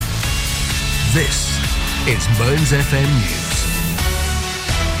This is Mearns FM News.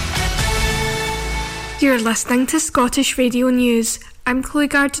 You're listening to Scottish Radio News. I'm Chloe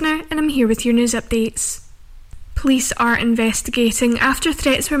Gardiner and I'm here with your news updates. Police are investigating after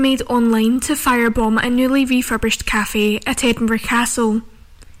threats were made online to firebomb a newly refurbished cafe at Edinburgh Castle.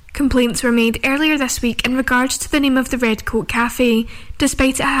 Complaints were made earlier this week in regards to the name of the Redcoat Cafe,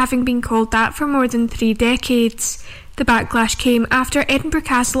 despite it having been called that for more than 3 decades. The backlash came after Edinburgh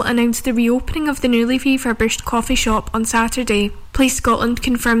Castle announced the reopening of the newly refurbished coffee shop on Saturday. Police Scotland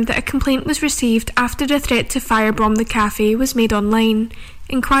confirmed that a complaint was received after a threat to firebomb the cafe was made online.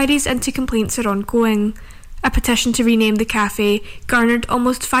 Inquiries into complaints are ongoing. A petition to rename the cafe garnered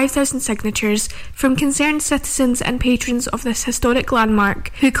almost 5,000 signatures from concerned citizens and patrons of this historic landmark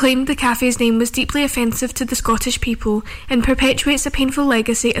who claimed the cafe's name was deeply offensive to the Scottish people and perpetuates a painful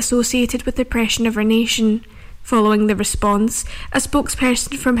legacy associated with the oppression of our nation. Following the response, a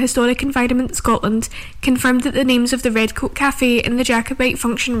spokesperson from Historic Environment Scotland confirmed that the names of the Redcoat Cafe and the Jacobite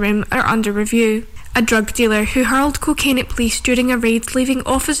Function Room are under review. A drug dealer who hurled cocaine at police during a raid, leaving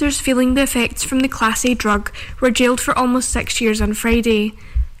officers feeling the effects from the Class A drug, were jailed for almost 6 years on Friday.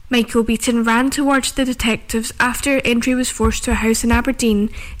 Michael Beaton ran towards the detectives after entry was forced to a house in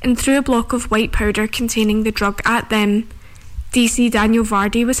Aberdeen and threw a block of white powder containing the drug at them. DC Daniel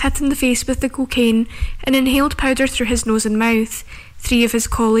Vardy was hit in the face with the cocaine and inhaled powder through his nose and mouth. 3 of his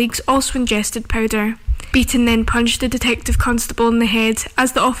colleagues also ingested powder. Beaton then punched the detective constable in the head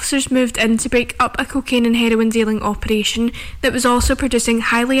as the officers moved in to break up a cocaine and heroin dealing operation that was also producing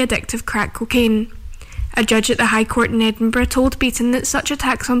highly addictive crack cocaine. A judge at the High Court in Edinburgh told Beaton that such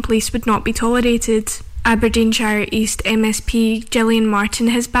attacks on police would not be tolerated. Aberdeenshire East MSP Gillian Martin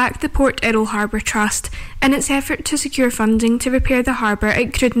has backed the Port Errol Harbour Trust in its effort to secure funding to repair the harbour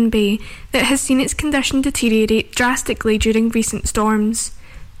at Cruden Bay that has seen its condition deteriorate drastically during recent storms.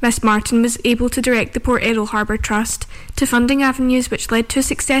 Miss Martin was able to direct the Port Errol Harbour Trust to funding avenues which led to a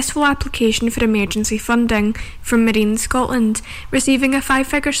successful application for emergency funding from Marine Scotland, receiving a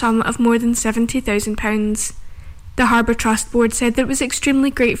 5-figure sum of more than £70,000. The Harbour Trust Board said that it was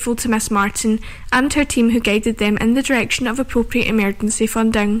extremely grateful to Miss Martin and her team who guided them in the direction of appropriate emergency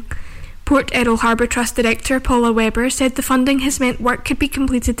funding. Port Errol Harbour Trust Director Paula Webber said the funding has meant work could be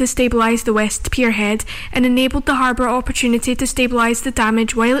completed to stabilise the West Pierhead and enabled the harbour opportunity to stabilise the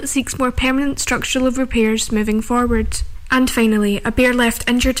damage while it seeks more permanent structural repairs moving forward. And finally, a bear left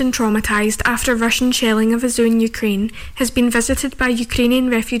injured and traumatised after Russian shelling of a zoo in Ukraine has been visited by Ukrainian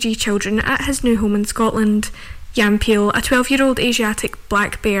refugee children at his new home in Scotland. Jan Peel, a 12-year-old Asiatic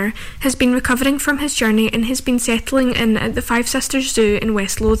black bear, has been recovering from his journey and has been settling in at the Five Sisters Zoo in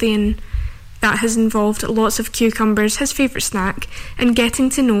West Lothian. That has involved lots of cucumbers, his favourite snack, and getting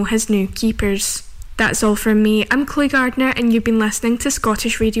to know his new keepers. That's all from me. I'm Chloe Gardner and you've been listening to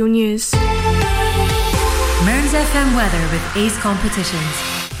Scottish Radio News. Mearns FM weather with Ace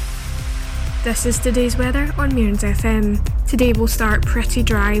Competitions. This is today's weather on Mearns FM. Today will start pretty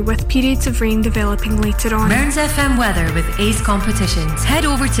dry with periods of rain developing later on. Mearns FM weather with Ace Competitions. Head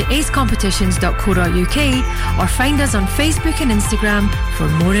over to acecompetitions.co.uk or find us on Facebook and Instagram for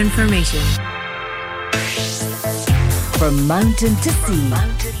more information. From mountain to sea,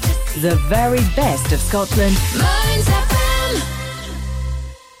 the very best of Scotland. Mearns FM.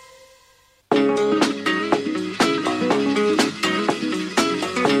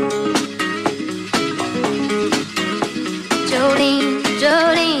 Jolene,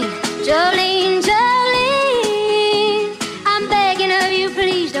 Jolene, Jolene, I'm begging of you,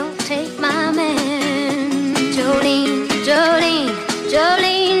 please don't take my man. Jolene, Jolene,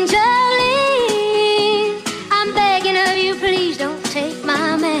 Jolene, Jolene, I'm begging of you, please don't take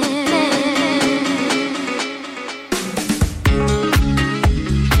my man.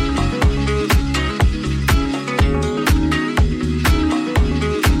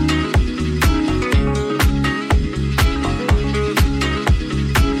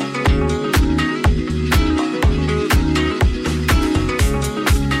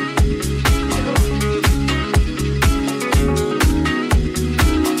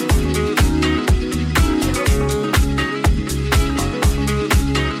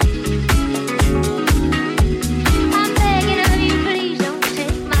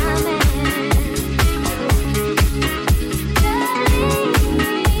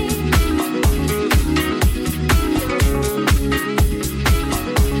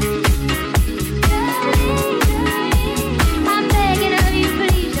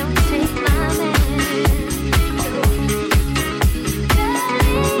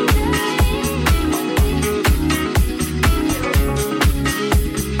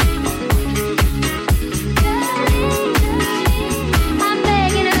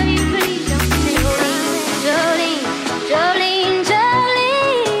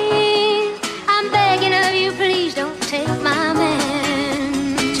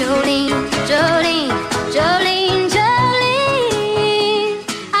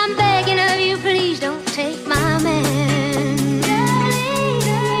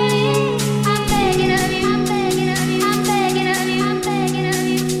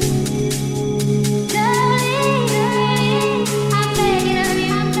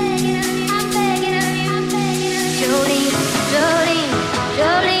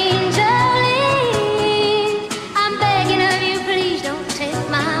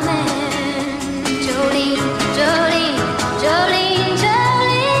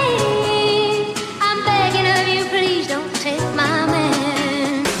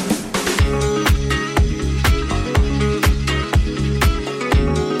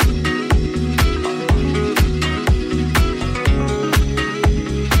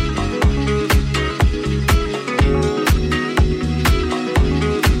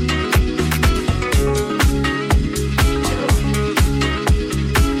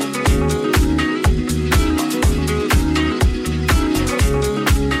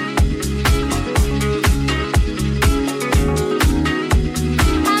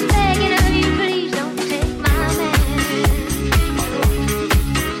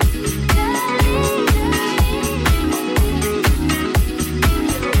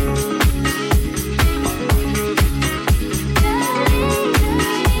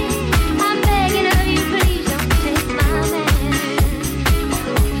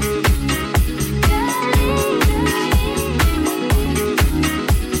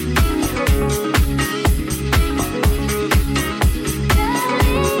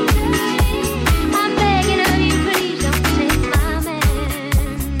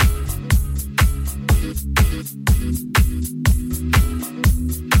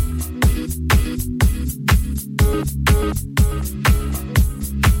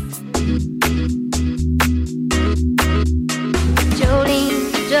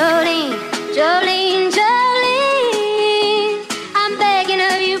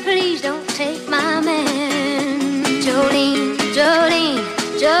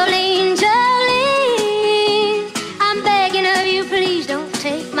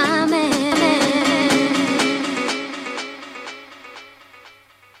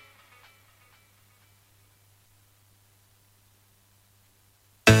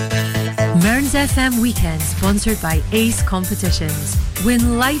 Mearns FM Weekend, sponsored by Ace Competitions.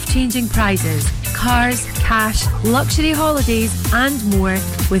 Win life-changing prizes, cars, cash, luxury holidays and more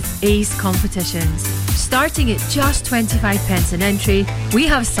with Ace Competitions. Starting at just 25p an entry, we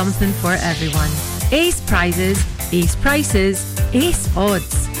have something for everyone. Ace prizes, Ace prices, Ace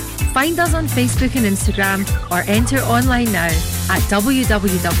odds. Find us on Facebook and Instagram or enter online now at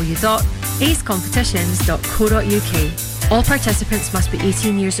www.acecompetitions.co.uk. All participants must be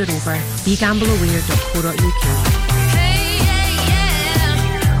 18 years or over. BeGambleAware.co.uk.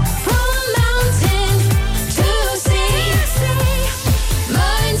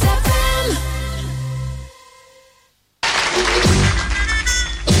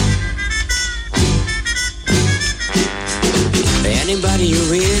 Anybody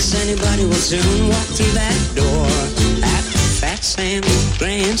who is, anybody will soon walk through that door at Fat Sam's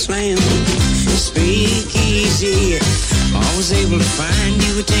Grand Slam. Speakeasy, always able to find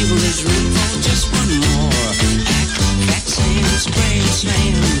you a table. There's room for just one more at Fat Sam's Grand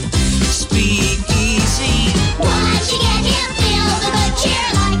Slam. Speakeasy. Once you get here, feel the good cheer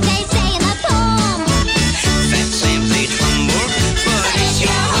like they say in the poem. Fat Sam played humble, but it's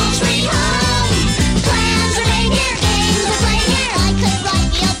your home sweet home. Plans are made here, games are played here. I could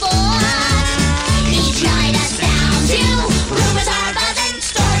write you a book. Each night astounds you. Rumors are buzzing,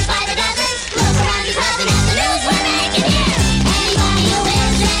 stories by the dozen. Look around your cousin at the news we're making here. Anybody who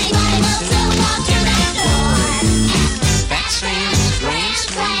is, anybody will soon walk through that door. Fat Sam's Grand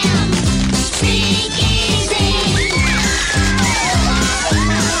Slam. Speakeasy.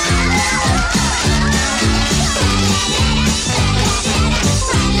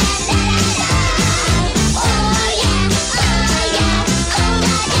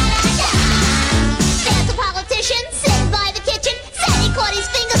 There's a politician sitting by the kitchen. Said he caught his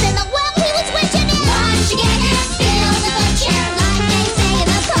fingers in the well he was witching in. Once you get here, feel the good cheer like they say in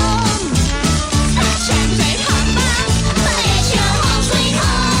the poem. Fat Sam's ain't humbug, but it's your home sweet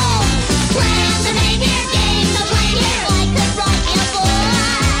home. Plans are made here, games are played here. I could write you a book.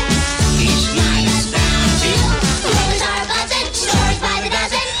 Each night astounds you. Rumors are buzzing, stories by the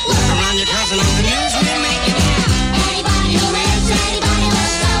dozen. Look Around your cousin on the news we're making here. anybody who lives, anybody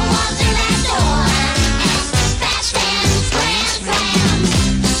will go walk through that door. Fat Sam's Grand Slam.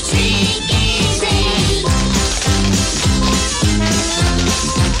 Speakeasy.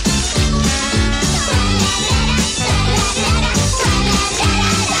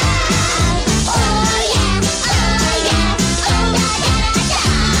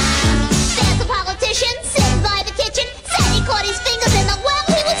 There's a politician sitting by the kitchen. Said he caught his fingers in the well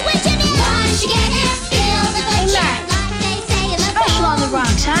he was witching in. Once you get here, feel the good cheer like they say in the poem. On the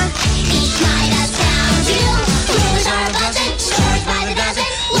rocks, huh? Each night astounds you. Rumors are buzzing, stories by the dozen.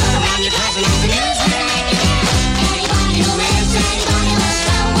 Look around your cousin on the news we're making here. Anybody who lives, anybody will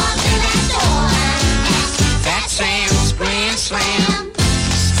go walk through that door. Fat Sam's Grand Slam.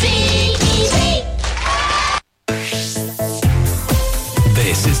 Speakeasy.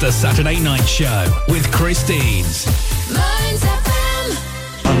 This is the Saturday Night Show with Chris Deans. Mearns FM.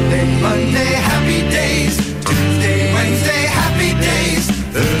 Monday, happy days. Tuesday, Wednesday, happy days.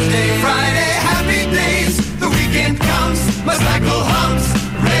 Thursday, Friday, happy days. The weekend comes, my cycle hums,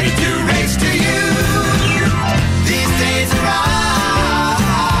 ready to race to you. These days are ours.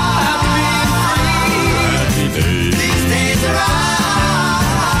 Happy and free. These days are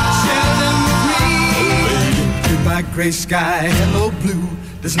ours. Share them with me. Goodbye, gray sky, hello, blue.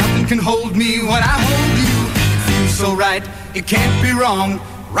 There's nothing can hold me when I hold you. It feels so right, it can't be wrong.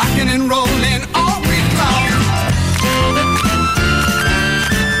 Rocking and rolling all week long.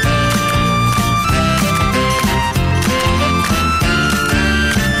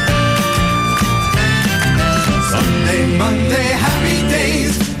 Sunday, Monday, happy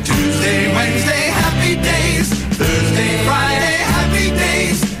days. Tuesday, Wednesday, happy days. Thursday, Friday, happy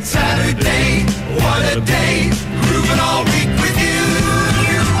days. Saturday, what a day. Grooving all week with you.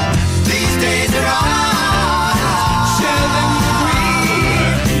 These days are ours. Share them with me.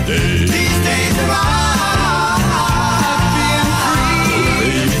 These days are ours. Happy and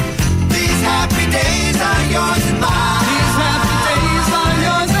free. These happy days are yours and mine. These happy days are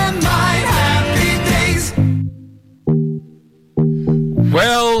yours and mine. Happy days.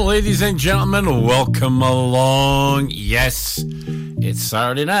 Well, ladies and gentlemen, welcome along. Yes, it's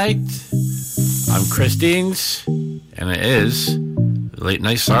Saturday night. I'm Chris Deans, and it is the Late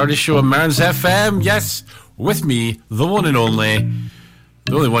Night Saturday Show on Mearns FM. Yes, with me, the one and only,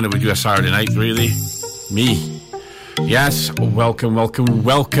 the only one that would do a Saturday night, really, me. Yes, welcome.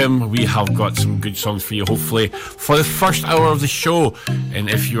 We have got some good songs for you, hopefully, for the first hour of the show. And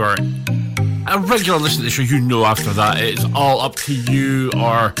if you are a regular listener to the show, you know after that it's all up to you,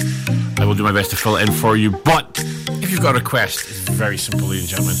 or I will do my best to fill it in for you. But if you've got a request, it's very simple,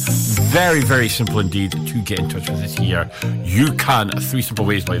 ladies and gentlemen. Very, very simple indeed to get in touch with us here. You can, 3 simple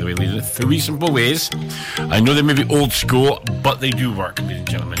ways, by the way, ladies. 3 simple ways. I know they may be old school, but they do work, ladies and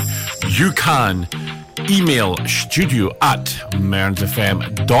gentlemen. You can email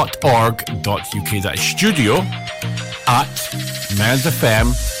studio@mearnsfm.org.uk. That's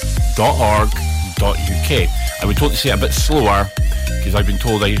studio@mearnsfm.org.uk. I would told to say it a bit slower because I've been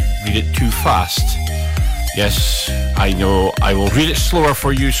told I read it too fast. Yes, I know. I will read it slower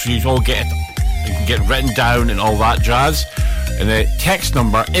for you so you all get it. You can get written down and all that jazz. And the text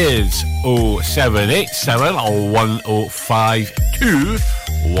number is 0787 1052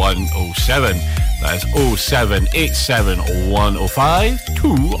 107. That is 0787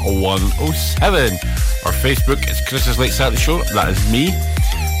 1052 107. Our Facebook is Chris's Late Saturday Show. That is me.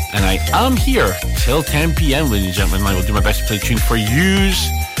 And I am here till 10 p.m, ladies and gentlemen. I will do my best to play tune for yous.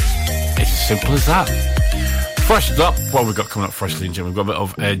 It's as simple as that. First up, what we've got coming up first, ladies and gentlemen, we've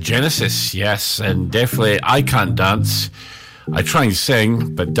got a bit of Genesis, yes, and definitely I can't dance. I try and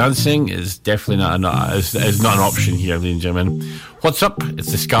sing, but dancing is definitely not an option here, ladies and gentlemen. What's up?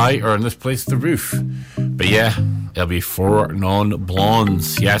 It's the sky, or in this place, the roof. But yeah, it'll be 4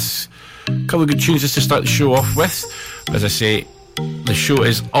 Non-Blondes, yes. A couple of good tunes just to start the show off with. As I say, the show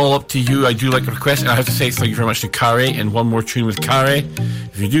is all up to you. I do like a request, and I have to say thank you very much to Carrie, and one more tune with Carrie.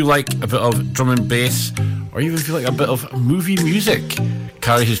 If you do like a bit of drum and bass, or even if you like a bit of movie music,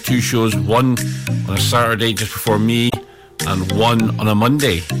 Carrie has 2 shows, one on a Saturday just before me, and one on a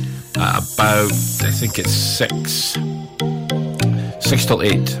Monday at about, I think it's 6 till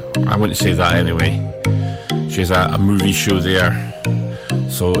 8. I wouldn't say that anyway. She has a movie show there.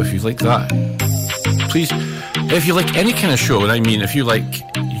 So if you like that, please, if you like any kind of show, and I mean if you like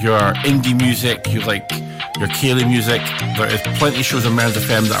your indie music, you like your Kaylee music, there is plenty of shows on Mearns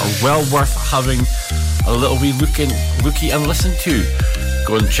FM that are well worth having a little wee looky and listen to.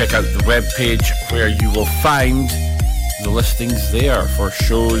 Go and check out the webpage where you will find the listings there for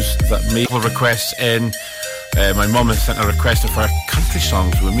shows that make requests in. My mum has sent a request for country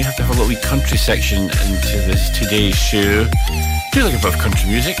songs. We may have to have a little wee country section into this today's show. Do like a bit of country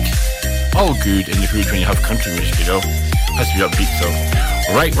music. All good in the hood when you have country music, you know. Has to be upbeat though.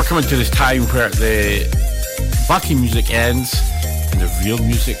 Right, we're coming to this time where the backing music ends and the real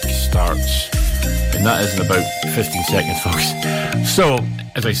music starts. And that is in about 15 seconds, folks. So,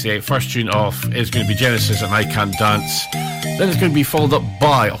 as I say, first tune off is going to be Genesis and I Can't Dance. Then it's going to be followed up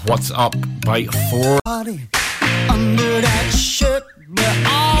by What's Up by 4. Under that shirt, but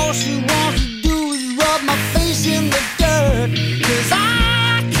all she wants to do is rub my face in the dirt. 'Cause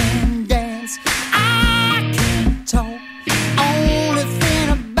I can dance, I can talk. Only thing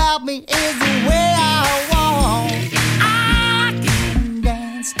about me is the way I walk. I can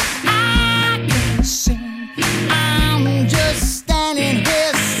dance, I can sing. I'm just standing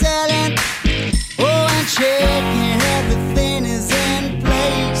here selling, oh, and checking everything is in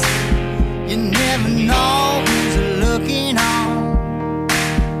place. You never know who's looking on.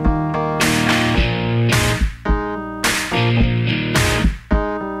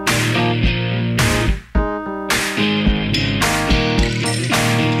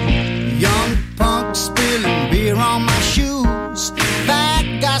 Young punk spilling beer on my shoes. Fat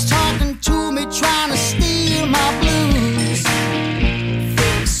guys talking to me, trying to steal my blues.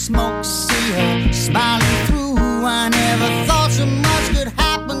 Thick smoke, see her smiling through. I never thought so much could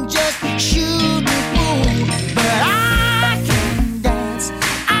happen, just shooting pool. But I can dance,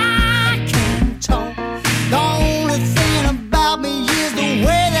 I can talk. The only thing about me is the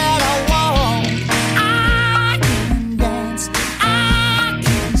way that I walk. I can dance, I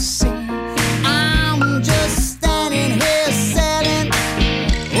can sing. I'm just standing here selling,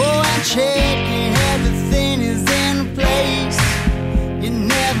 oh, and checking everything is in place. You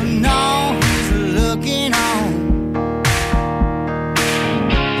never know who's looking on.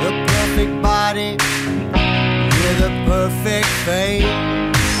 The perfect body with a perfect face.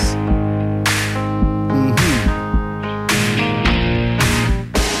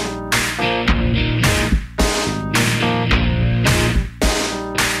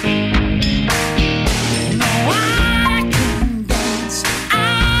 No, I can dance,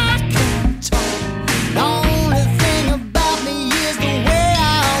 I can talk. The only thing about me is the way I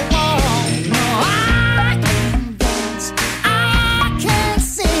walk. No, I can dance, I can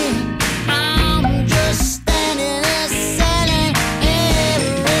sing. I'm just standing there selling,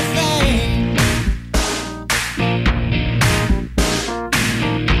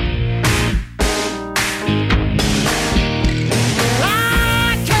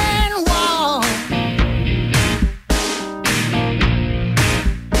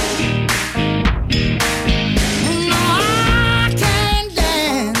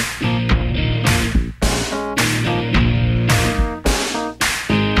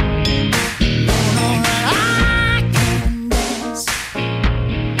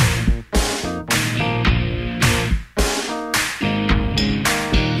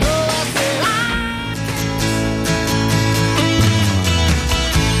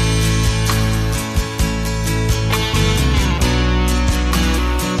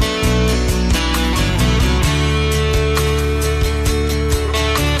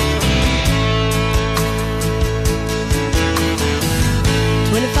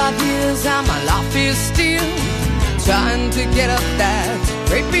 25 years and my life is still trying to get up that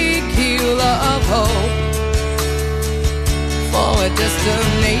great big hill of hope for a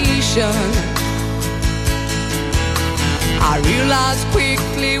destination. I realized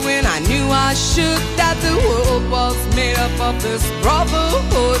quickly when I knew I should that the world was made up of this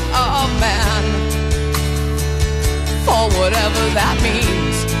brotherhood of man, for whatever that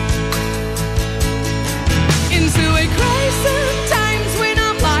means. Into a crisis times when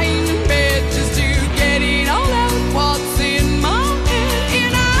I'm lying in bed just to get it all out what's in my head.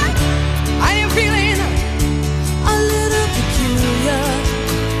 And I am feeling a little peculiar.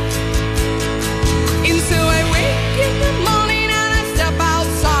 And so I wake in the morning and I step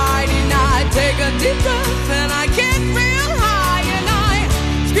outside and I take a deep breath and I get real high and I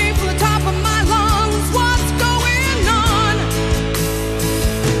scream from the top of my lungs, what's going on?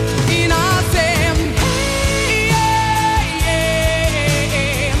 And I say, hey, yeah,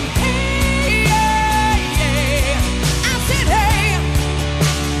 yeah, hey, yeah, yeah. I said, hey,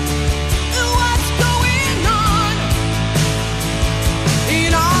 what's going on?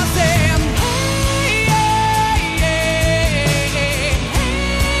 And I say, hey, yeah, yeah, hey,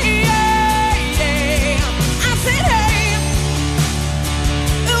 yeah, yeah. I said, hey,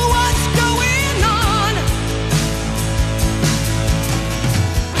 what's going on?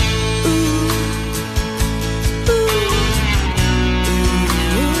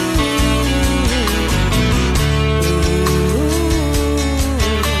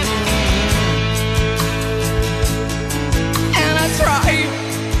 And I try.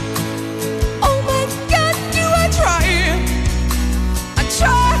 Oh my God, do I try? I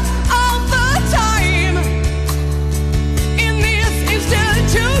try all the time in this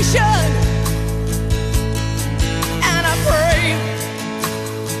institution, and I pray.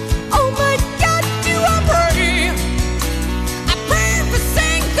 Oh my God, do I pray? I pray every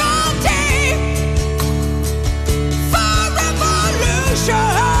single day for revolution.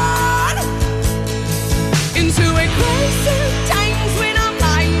 Into a crisis times when I'm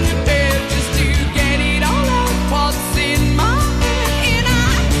lying in bed just to get it all out what's in my head. And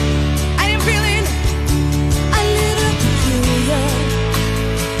I am feeling a little peculiar.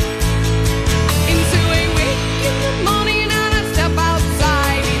 Into a wake in the morning and I step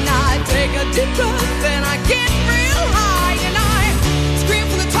outside and I take a deep breath and I get real high and I scream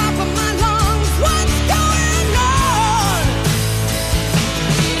from the top of my lungs, what's going on?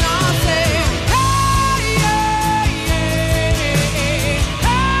 And I say, hey, yeah, yeah,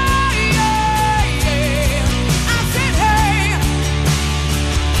 hey, yeah, yeah. I said, hey,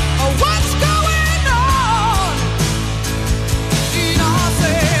 what's going on? And I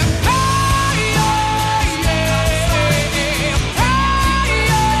said, hey, yeah, yeah, hey,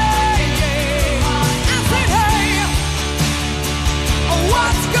 yeah, yeah. I said, hey,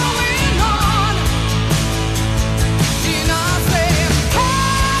 what's going on? And I said, hey,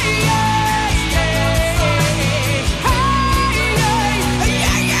 yeah, yeah, hey, yeah,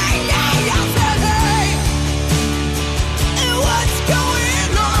 yeah, yeah. I said, hey, what's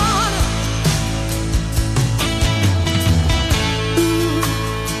going on? Ooh.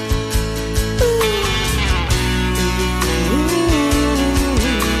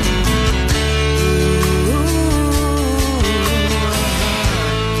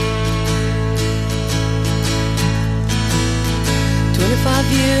 25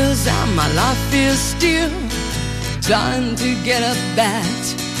 years and my life is still trying to get up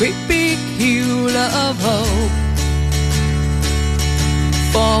that great big hill of hope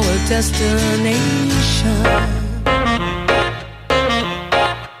for a destination.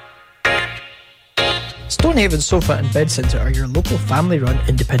 Stonehaven Sofa and Bed Centre are your local family-run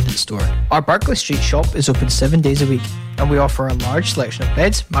independent store. Our Barclay Street shop is open 7 days a week, and we offer a large selection of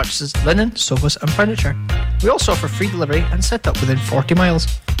beds, mattresses, linen, sofas and furniture. We also offer free delivery and set up within 40 miles.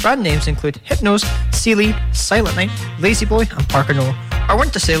 Brand names include Hypnose, Sealy, Silent Night, Lazy Boy and Parker Knoll. Our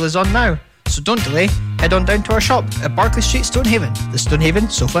winter sale is on now, so don't delay. Head on down to our shop at Barclay Street, Stonehaven, the Stonehaven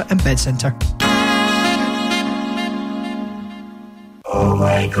Sofa and Bed Centre. Oh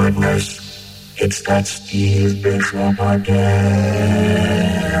my goodness. It's that Steve Bishop again.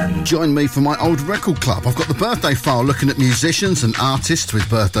 Join me for my old record club. I've got the birthday file looking at musicians and artists with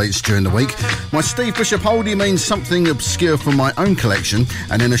birthdays during the week. My Steve Bishop oldie means something obscure from my own collection,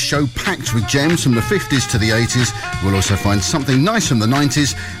 and in a show packed with gems from the 50s to the 80s, we'll also find something nice from the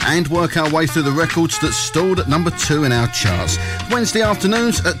 90s and work our way through the records that stalled at number 2 in our charts. Wednesday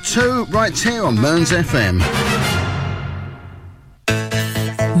afternoons at 2, right here on Mearns FM.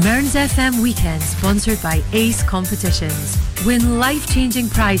 Mearns FM Weekend, sponsored by Ace Competitions. Win life-changing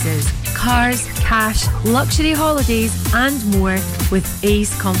prizes, cars, cash, luxury holidays and more with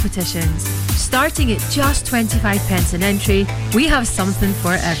Ace Competitions. Starting at just 25p an entry, we have something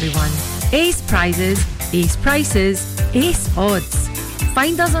for everyone. Ace prizes, Ace prices, Ace odds.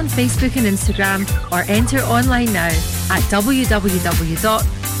 Find us on Facebook and Instagram or enter online now at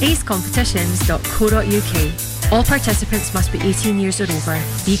www.acecompetitions.co.uk. All participants must be 18 years or over.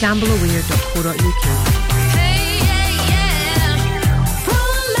 BeGambleAware.co.uk.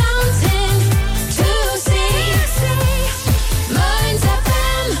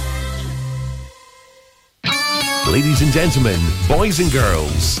 Ladies and gentlemen, boys and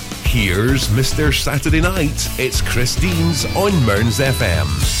girls, here's Mr. Saturday Night. It's Christine's on Mearns FM.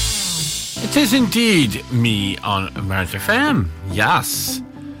 It is indeed me on Mearns FM. Yes.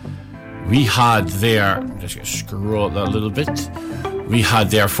 We had there, just going to scroll up that a little bit. We had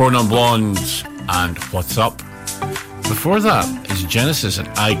there Four Non Blondes and What's Up. Before that is Genesis and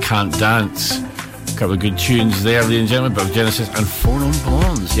I Can't Dance. A couple of good tunes there, ladies and gentlemen, but Genesis and Four Non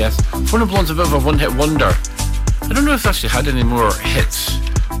Blondes. Yes, Four Non Blondes, a bit of a one-hit wonder. I don't know if they actually had any more hits.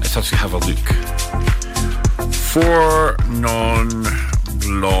 Let's actually have a look. Four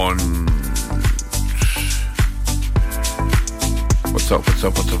Non-Blondes. What's up?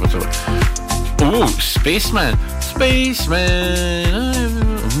 Oh, Spaceman. Maybe I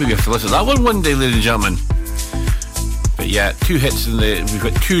have to listen to that one day, ladies and gentlemen. But yeah, two hits we've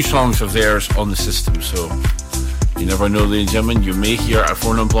got two songs of theirs on the system, so you never know, ladies and gentlemen, you may hear a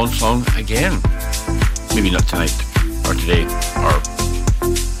Four Non-Blondes song again. Maybe not tonight, or today, or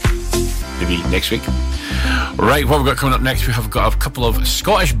maybe next week. Right, what we've got coming up next, we have got a couple of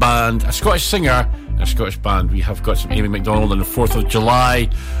Scottish band, a Scottish singer, and a Scottish band. We have got some Amy McDonald on the 4th of July.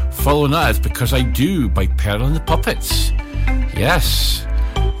 Following that is Because I Do by Pearl and the Puppets. Yes.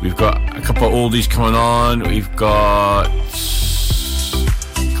 We've got a couple of oldies coming on. We've got a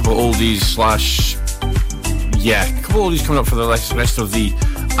couple of oldies a couple of oldies coming up for the rest of the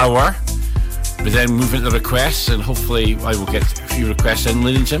hour. But then move into the requests, and hopefully I will get a few requests in,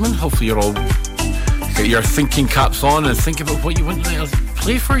 ladies and gentlemen. Hopefully you're all get your thinking caps on and think about what you want me to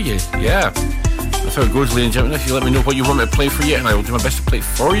play for you. Yeah, that's how it goes, ladies and gentlemen. If you let me know what you want me to play for you, and I will do my best to play it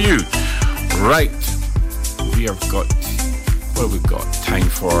for you. Right, we have got, what have we got? Time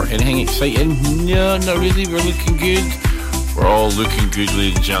for anything exciting? No, not really. We're looking good. We're all looking good,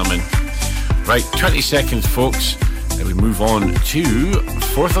 ladies and gentlemen. Right, 20 seconds, folks. Then we move on to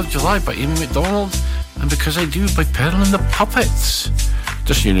 4th of July by Amy McDonald and Because I Do by Pearl and the Puppets.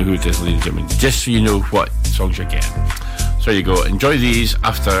 Just so you know who it is, ladies and gentlemen. Just so you know what songs you're getting. So there you go. Enjoy these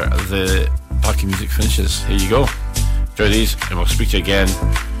after the party music finishes. Here you go. Enjoy these, and we'll speak to you again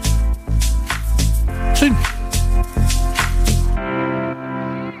soon.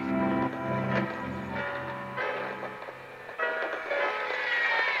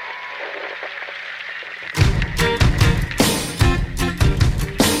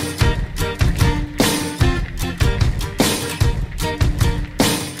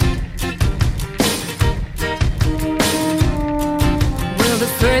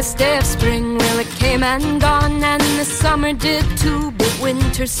 First day of spring, well, it came and gone, and the summer did too, but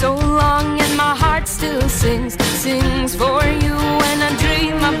winter so long, and my heart still sings for you. When I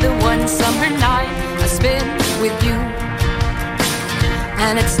dream of the one summer night I spent with you,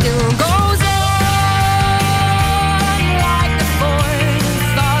 and it still goes on like the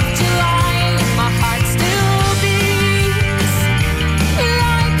 4th of July, and my heart still beats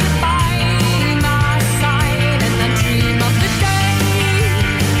like you're by my side, and I dream of the day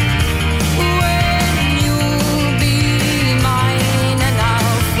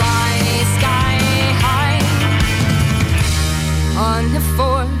on the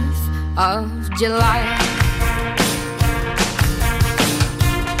 4th of July.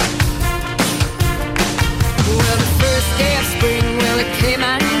 Well, the first day of spring, well, it came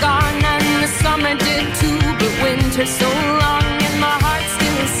and gone, and the summer did too, but winter so long, and my heart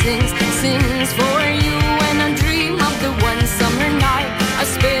still sings for you. When I dream of the one summer night I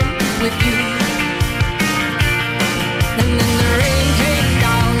spent with you, and then the rain came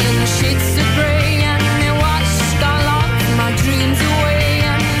down in the sheets of grey, and it washed all of my dreams away,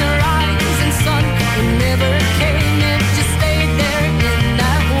 and the rising sun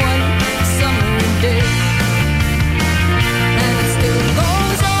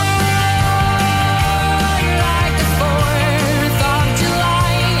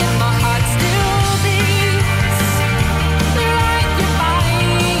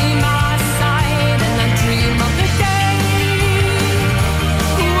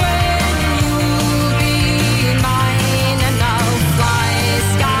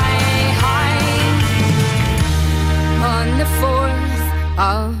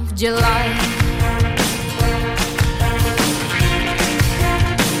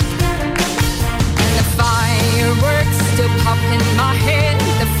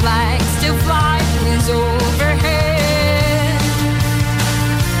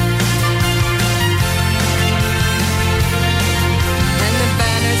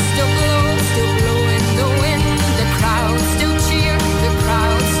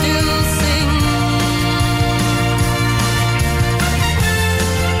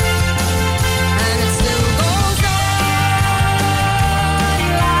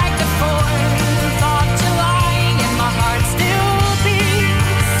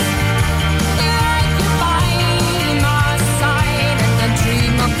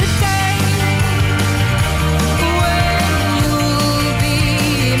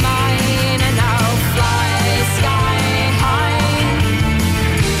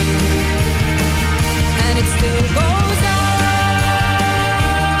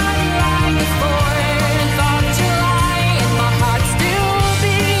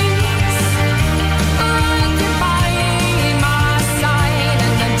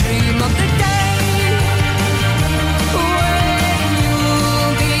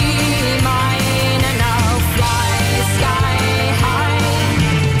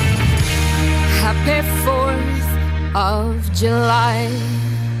of July.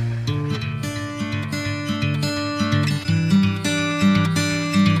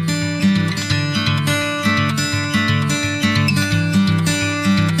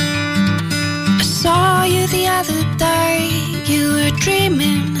 I saw you the other day, you were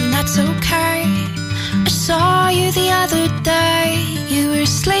dreaming and that's okay. I saw you the other day, you were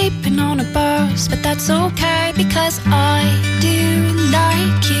sleeping on a bus, but that's okay because I do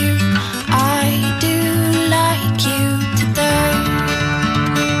like you, I do like you today.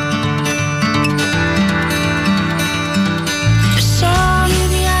 I saw you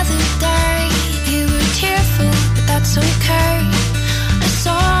the other day, you were tearful, but that's okay. I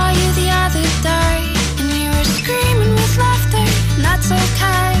saw you the other day, and you were screaming with laughter, and that's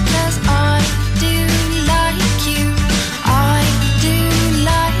okay, 'cause I do like you, I do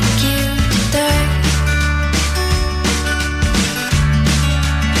like you today.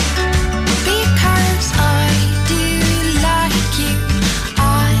 Because I do like you, I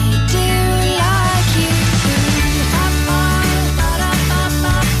do like you.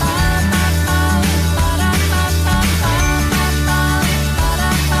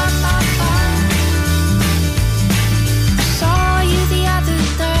 I saw you the other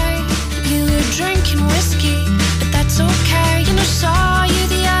day, you were drinking whiskey, but that's okay. And I saw you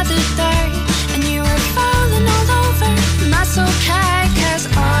the other day, and you were falling all over, and that's okay, 'cause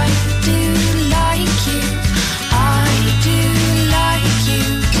I do like you, I do like you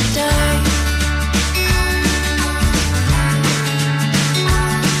today.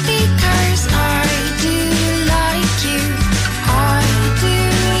 Because I do like you, I do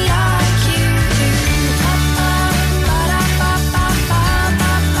like you.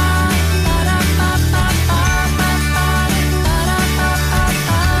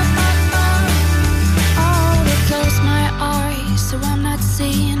 Oh, I close my eyes so I'm not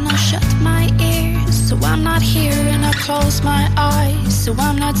seeing. I shut my ears so I'm not hearing. I close my eyes so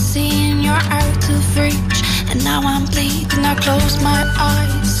I'm not seeing. You're out of reach and now I'm bleeding. I close my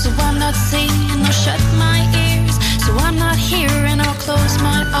eyes so I'm not seeing. I shut my ears so I'm not hearing. I'll close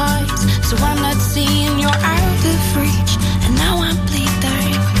my eyes so I'm not seeing. You're out of reach and now I'm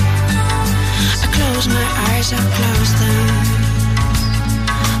bleeding. I close my eyes, I close them.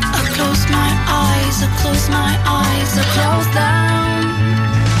 I close my eyes, I close my eyes, I close them.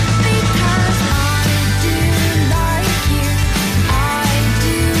 Because I do like you, I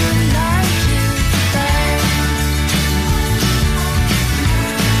do like you today.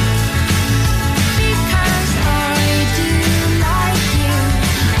 Because I do like you,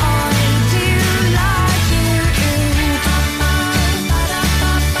 I do like you.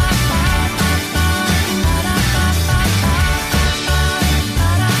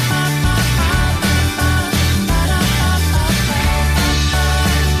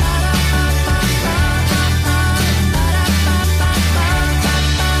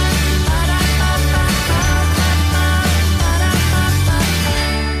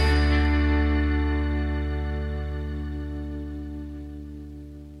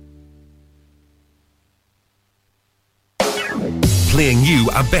 Playing you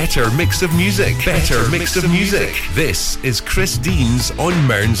a better mix of music. Better mix of music. This is Chris Deans on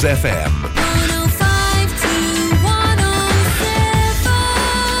Mearns FM. 105 to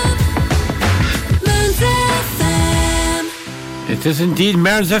 107 Mearns FM. It is indeed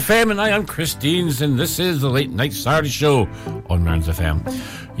Mearns FM, and I am Chris Deans, and this is the Late Night Saturday Show on Mearns FM.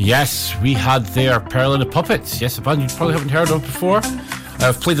 Yes, we had there Pearl and the Puppets. Yes, a band you probably haven't heard of before.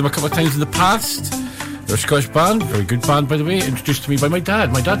 I've played them a couple of times in the past. They're a Scottish band, very good band, by the way, introduced to me by my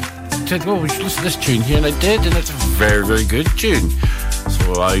dad. My dad said, "Oh, we should listen to this tune here," and I did, and it's a very, very good tune.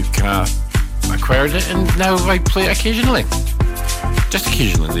 So I kind of acquired it, and now I play it occasionally. Just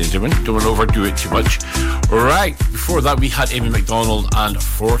occasionally, ladies and gentlemen. Don't want to overdo it too much. Right, before that we had Amy McDonald and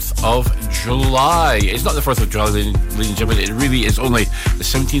 4th of July. It's not the 4th of July, ladies and gentlemen. It really is only the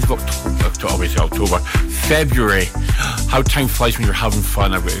 17th of October. February. How time flies when you're having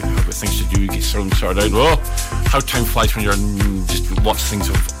fun. I've got things to do, get something sorted out. Oh, how time flies when you're just lots of things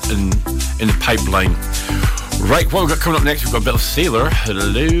in the pipeline. Right, what we've got coming up next, we've got a bit of Sailor.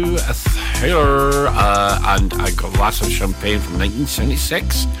 Hello, Sailor. And I got Glass of Champagne from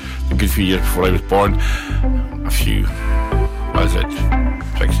 1976. A good few years before I was born. A few, what is it?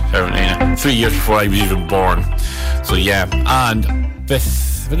 6, 7, 8, 3 years before I was even born. So yeah, and this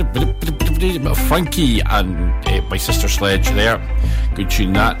Frankie and My Sister Sledge there. Good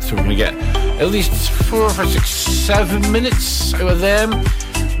tune that. So we're going to get at least 4, 5, 6, 7 minutes out of them.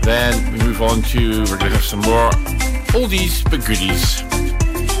 Then we move on to, we're going to have some more oldies but goodies.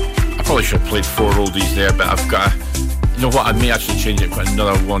 I probably should have played 4 oldies there, but I've got, you know what, I may actually change it. I've got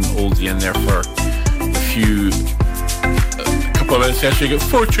another one oldie in there for a few couple of minutes there, so you get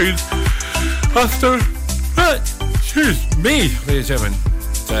 4 tunes after that. Excuse me, ladies and gentlemen.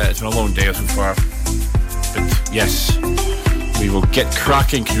 It's been a long day so far. But yes, we will get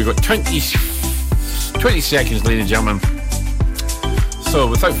cracking because we've got 20 seconds, ladies and gentlemen. So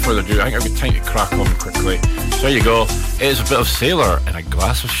without further ado, I think I've got time to crack on quickly. So there you go. It is a bit of Sailor and a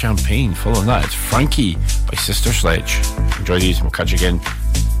glass of champagne. Following that, it's Frankie by Sister Sledge. Enjoy these and we'll catch you again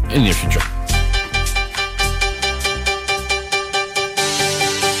in the near future.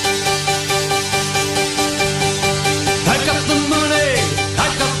 I got the money, I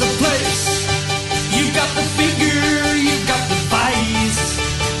got the place. You got the figure, you got the vice.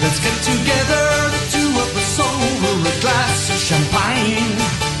 Let's get together, the two of us over a glass of champagne.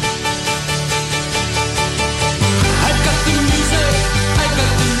 I've got the music, I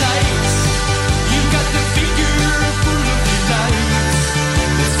got the lights. You got the figure full of delights.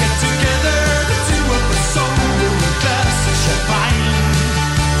 Let's get together, the two of us over a glass of champagne.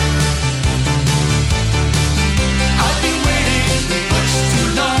 I've been waiting much too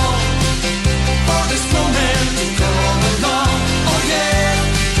long for this moment to come along. Oh yeah,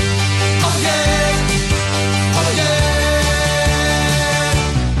 oh yeah, oh yeah.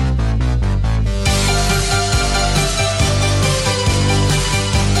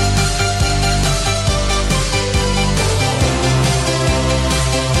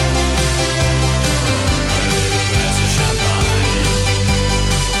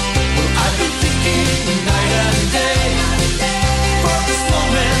 I've been thinking night and day for this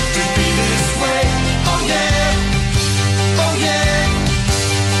moment to be this way. Oh yeah, oh yeah,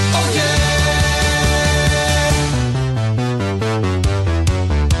 oh yeah.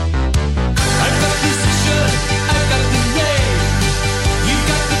 I've got decision, I've got the name. You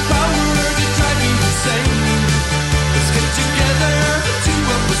got the power to drive me insane. Let's get together, the two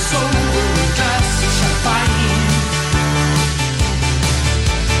of us over a glass of champagne.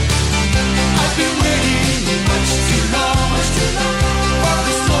 I've been waiting much too long for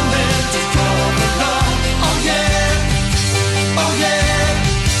this moment to come along. Oh yeah, oh yeah,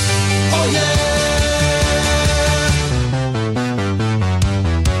 oh yeah.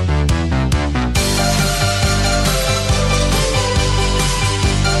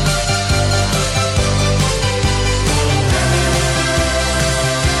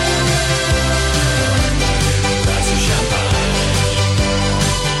 Glass of champagne.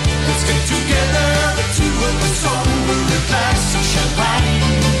 Let's get together, the two of us over a glass of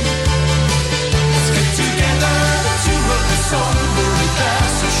champagne. Let's get together, the two of us over a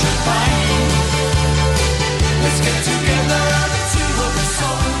glass of champagne. Let's get together, the two of us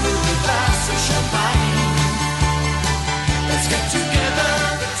over a glass of champagne. Let's get together,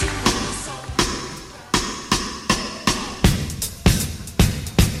 the two of us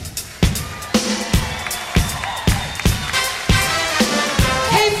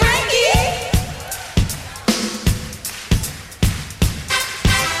Hey Frankie!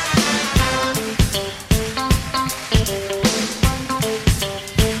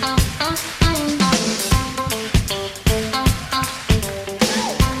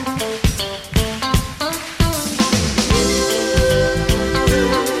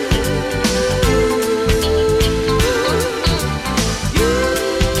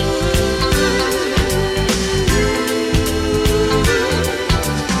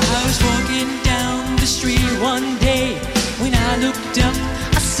 I was walking down the street one day. When I looked up,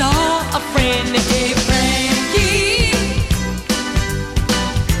 I saw a friend. Hey Frankie,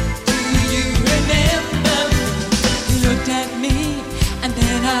 do you remember? He looked at me and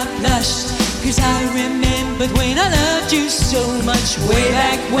then I blushed, 'cause I remembered when I loved you so much way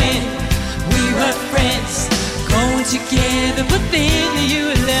back when we were friends, going together, but then you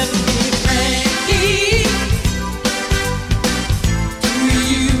left me, Frankie. Do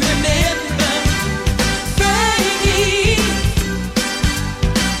you remember, Frankie?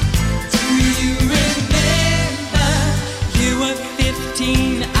 Do you remember? You were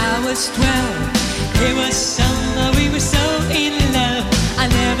 15, I was 12. It was summer, we were so in love. I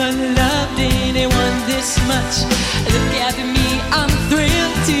never loved anyone this much. Look at me, I'm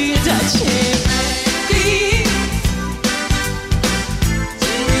thrilled to your touch. Hey, Frankie.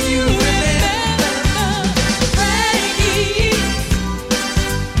 Do you remember, Frankie?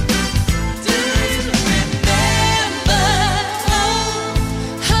 Do you remember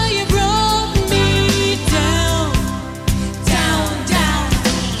how you brought me down, down, down?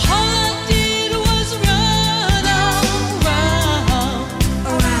 All I did was run around.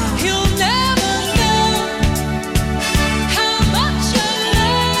 You'll never know how much I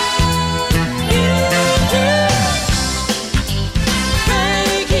love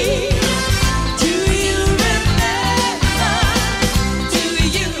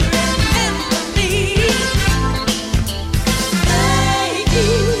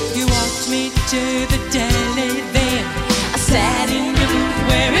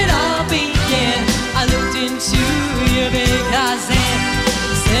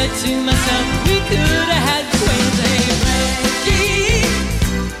to myself, we could have had twins. Hey, Frankie,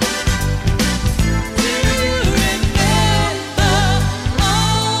 do you remember,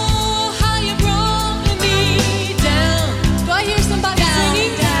 oh, how you brought me down? Do I hear somebody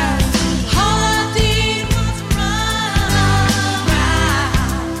singing? Down. Holiday was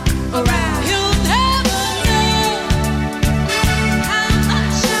around. You'll never know how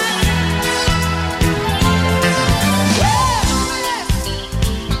much I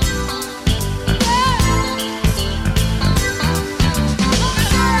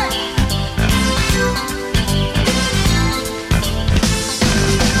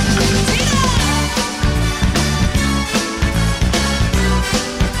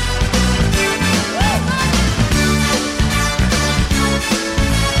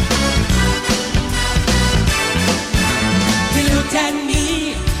He looked at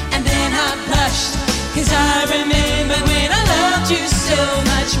me and then I blushed, 'cause I remembered when I loved you so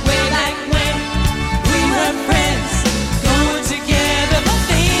much, way back when we were friends, going together, but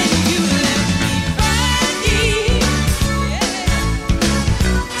then you left me, Frankie.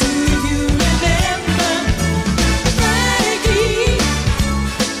 Do you remember, Frankie?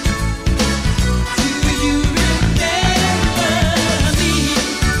 Do you remember me,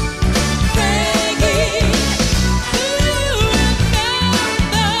 Frankie?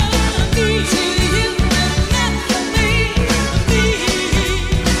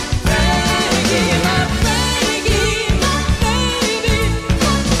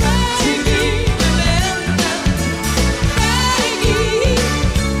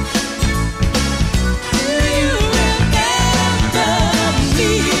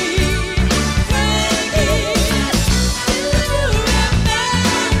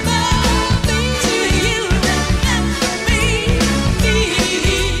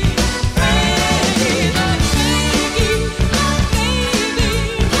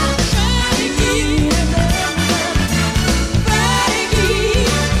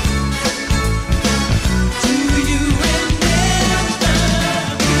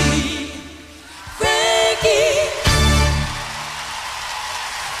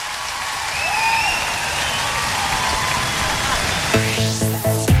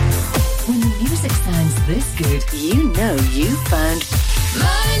 When the music sounds this good, you know you found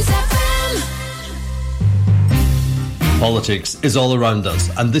Mearns FM. Politics is all around us,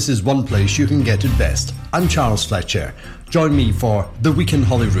 and this is one place you can get it best. I'm Charles Fletcher. Join me for The Week in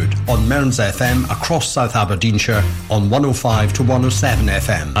Holyrood on Mearns FM across South Aberdeenshire on 105 to 107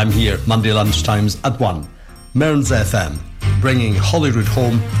 FM. I'm here Monday lunchtimes at 1. Mearns FM, bringing Holyrood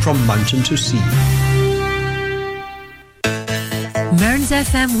home from mountain to sea. Mearns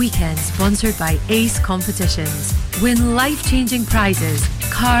FM Weekend, sponsored by Ace Competitions. Win life-changing prizes,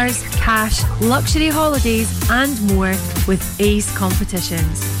 cars, cash, luxury holidays and more with Ace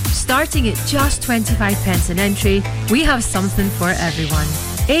Competitions. Starting at just 25p an entry, we have something for everyone.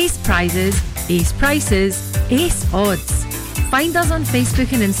 Ace prizes, Ace prices, Ace odds. Find us on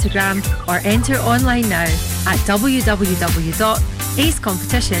Facebook and Instagram or enter online now at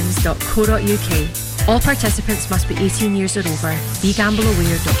www.acecompetitions.co.uk. All participants must be 18 years or over.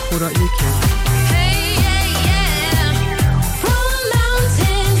 BeGambleAware.co.uk.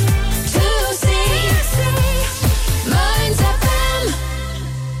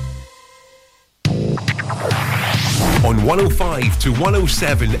 On 105 to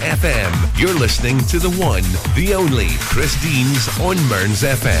 107 FM, you're listening to the one, the only Chris Deans on Mearns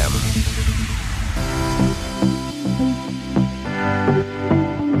FM.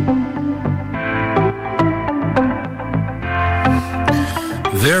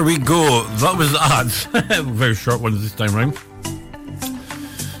 There we go. That was the ads. Very short ones this time round.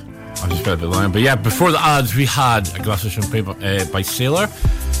 I just got a bit lying. But yeah, before the ads, we had A Glass of Champagne by Sailor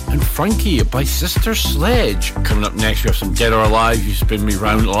and Frankie by Sister Sledge. Coming up next, we have some Dead or Alive, You Spin Me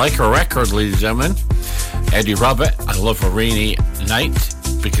Round Like a Record, ladies and gentlemen. Eddie Rabbit, I Love a Rainy Night,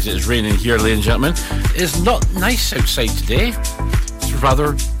 because it is raining here, ladies and gentlemen. It's not nice outside today. It's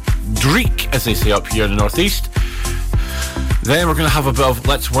rather dreek, as they say up here in the northeast. Then we're going to have a bit of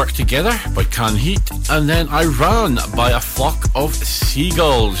Let's Work Together by Can Heat, and then I Ran by A Flock of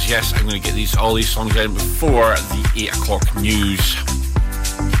Seagulls. Yes, I'm going to get all these songs in before the 8 o'clock news.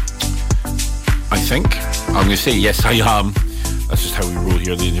 I think. I'm going to say yes, I am. That's just how we roll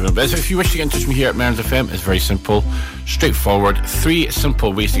here, ladies and gentlemen. But if you wish to get in touch with me here at Mearns FM, it's very simple, straightforward. 3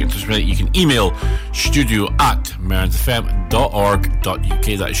 simple ways to get in touch with me. You can email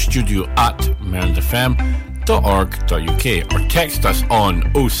studio@mearnsfm.org.uk. That is studio@mearnsfm.org.uk, or text us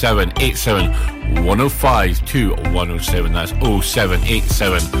on 0787 105 to 107. That's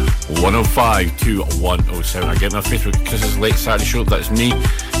 0787 105 to 107. Again, on Facebook, Chris's Late Saturday Show. That's me.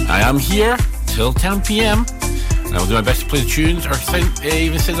 I am here till 10 p.m. and I'll do my best to play the tunes or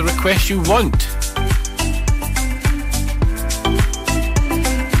even say the request you want.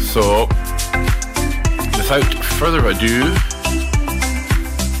 So, without further ado,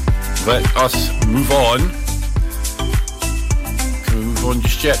 let us move on. Can we move on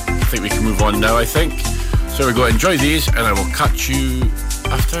just yet? I think we can move on now, I think. So we go, enjoy these, and I will catch you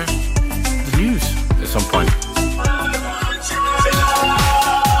after the news at some point.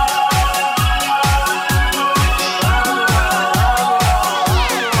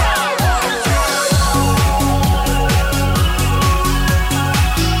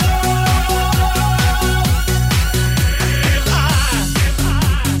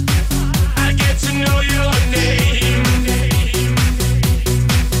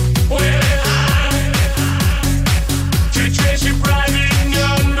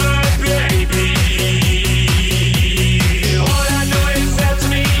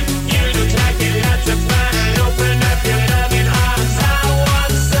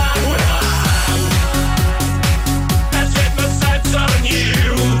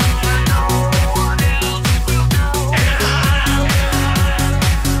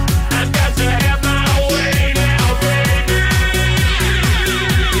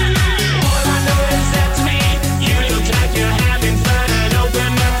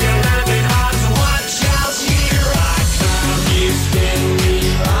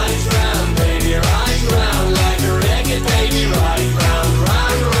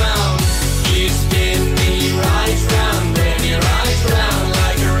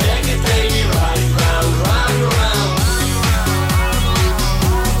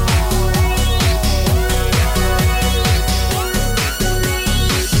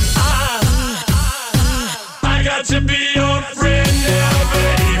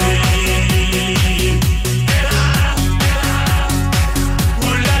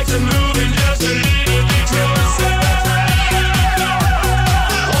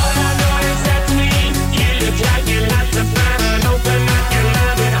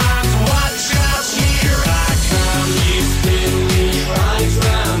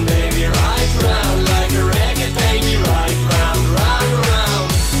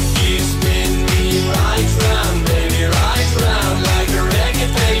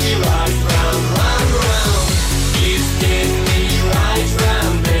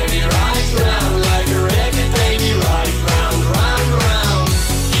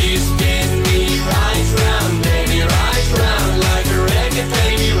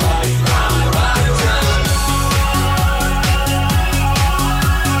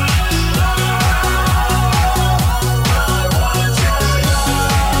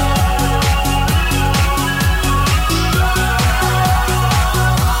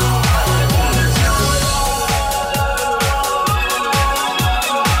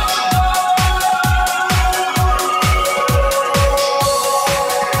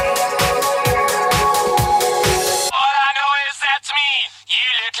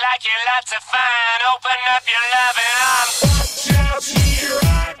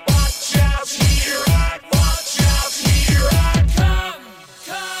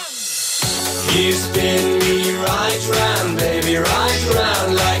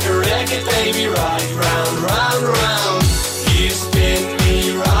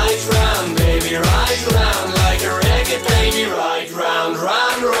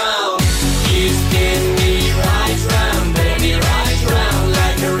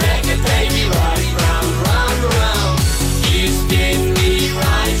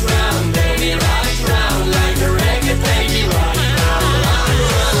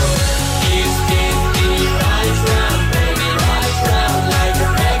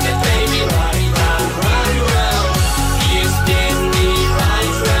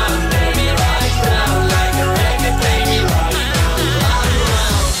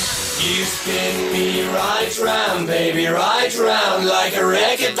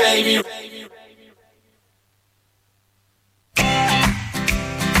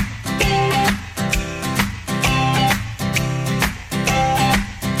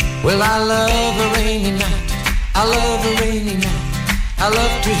 Well, I love a rainy night. I love a rainy night. I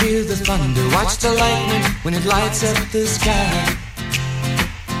love to hear the thunder, watch the lightning when it lights up the sky.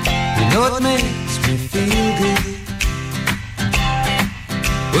 You know it makes me feel good.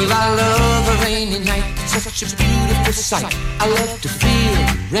 Well, I love a rainy night. It's such a beautiful sight. I love to feel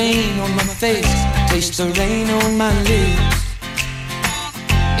the rain on my face, taste the rain on my lips.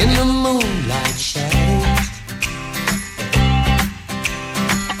 In the moonlight shadows,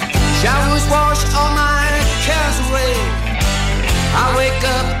 showers wash all my cares away. I wake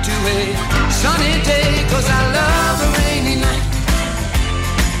up to a sunny day, 'cause I love a rainy night.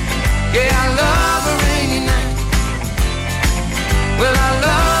 Yeah, I love a rainy night. Well, I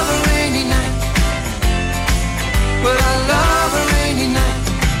love a rainy night. Well, I love a rainy night.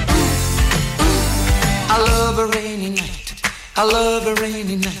 Ooh, ooh. I love a rainy night. I love a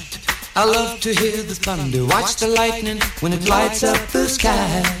rainy night. I love to hear the thunder, watch the lightning when it lights up the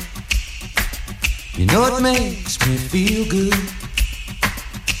sky. You know it makes me feel good.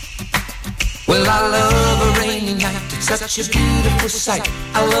 Well, I love a rainy night, it's such a beautiful sight.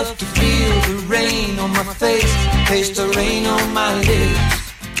 I love to feel the rain on my face, taste the rain on my lips.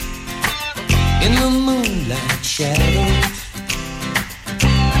 In the moonlight shadows,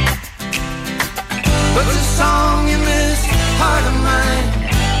 puts a song in this heart of mine,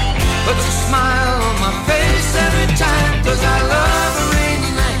 puts a smile on my face every time, 'cause I love a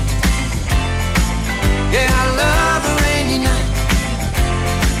rainy night. Yeah, I love a rainy night.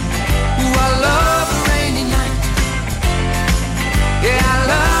 Ooh, I love a rainy night. Yeah, I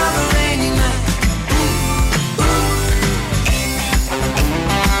love a rainy night. Ooh, ooh.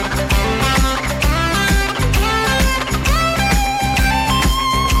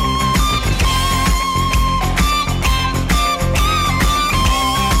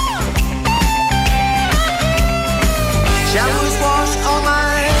 Showers wash all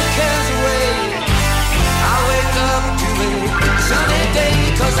my cares away. I wake up to a sunny day,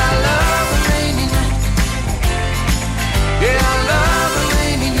 'cause I love a rainy night. Yeah, I love a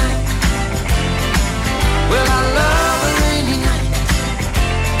rainy night. Well, I love a rainy night.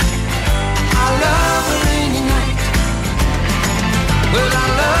 I love a rainy night. Well, I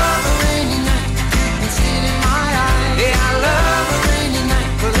love a rainy night. You can see it in my eyes. Yeah, I love a rainy night,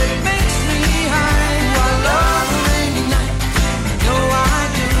 'cause it makes me high. Ooh, I love a rainy night. No, I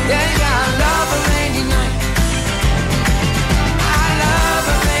do. Yeah, yeah, I love a rainy night. I love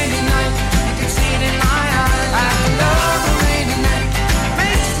a rainy night. You can see it in my eyes. I love a rainy night.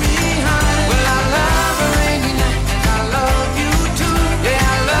 Makes me high. Well, I love a rainy night. I love you too.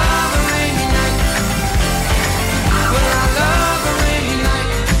 Yeah, I love a rainy night. Well, I love a rainy night.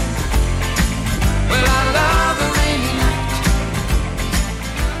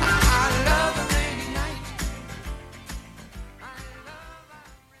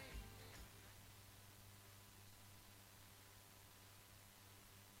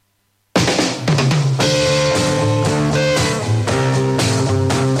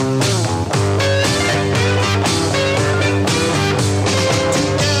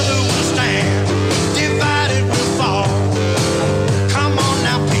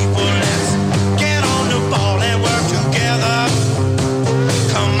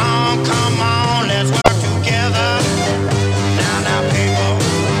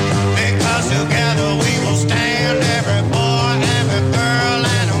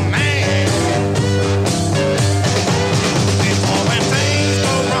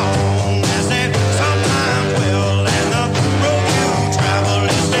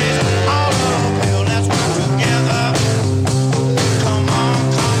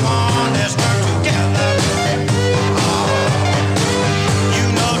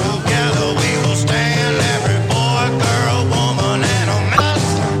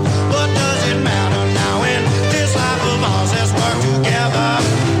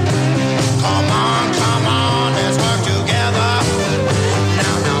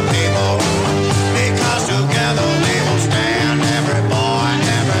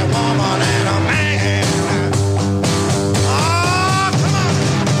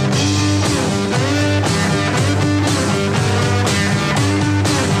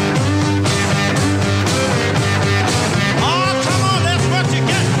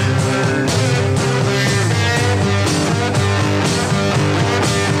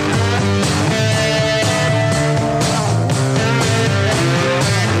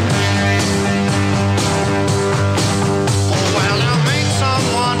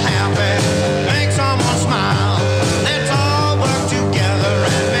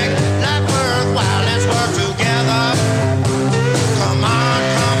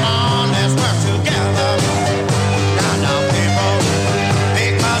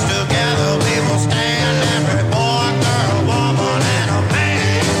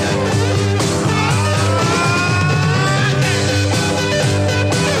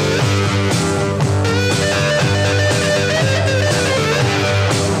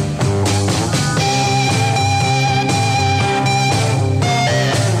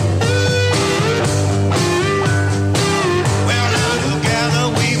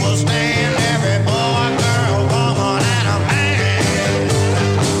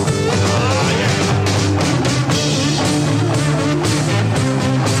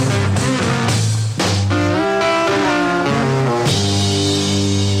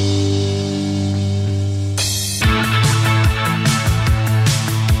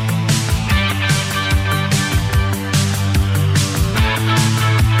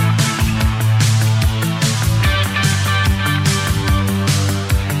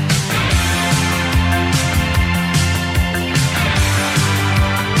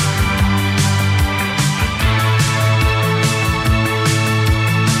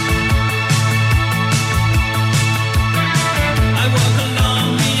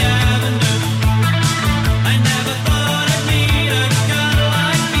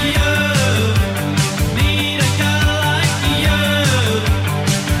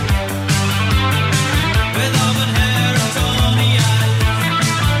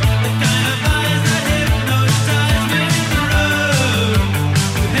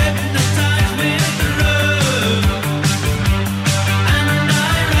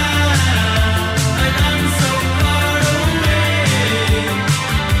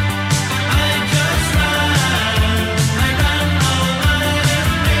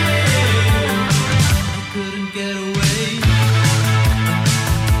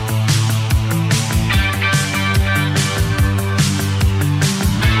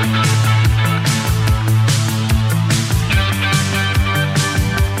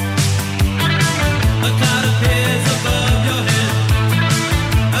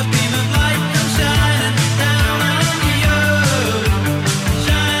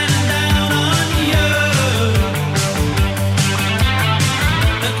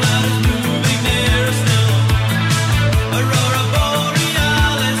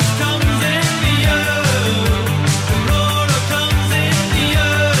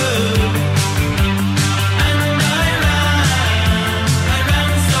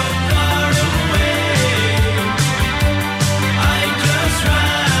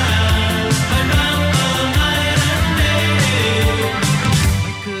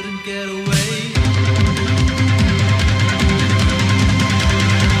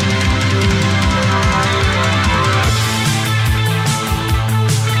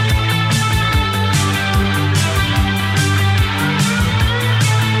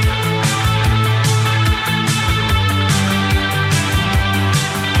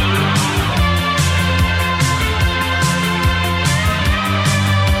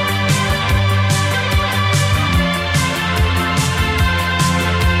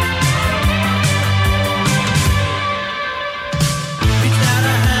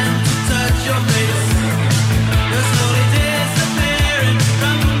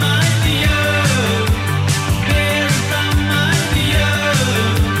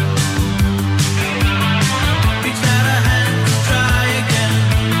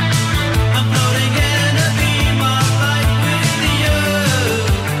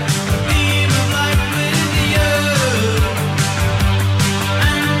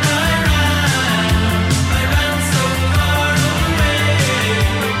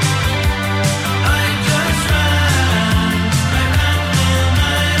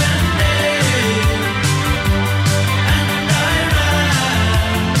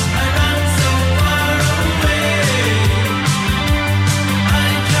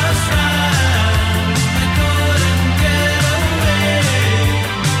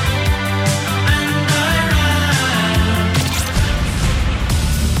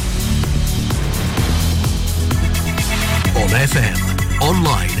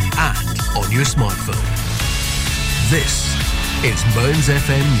 your smartphone. This is Mearns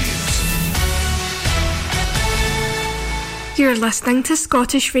FM News. You're listening to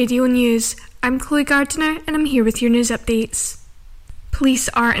Scottish Radio News. I'm Chloe Gardiner and I'm here with your news updates. Police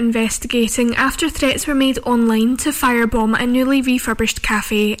are investigating after threats were made online to firebomb a newly refurbished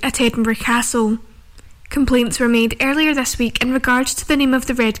cafe at Edinburgh Castle. Complaints were made earlier this week in regards to the name of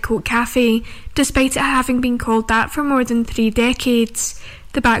the Redcoat Cafe, despite it having been called that for more than 3 decades.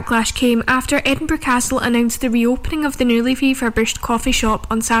 The backlash came after Edinburgh Castle announced the reopening of the newly refurbished coffee shop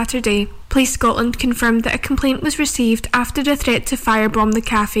on Saturday. Police Scotland confirmed that a complaint was received after a threat to firebomb the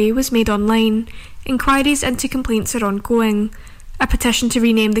cafe was made online. Inquiries into complaints are ongoing. A petition to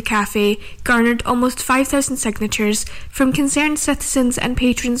rename the cafe garnered almost 5,000 signatures from concerned citizens and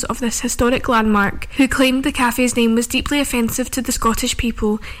patrons of this historic landmark who claimed the cafe's name was deeply offensive to the Scottish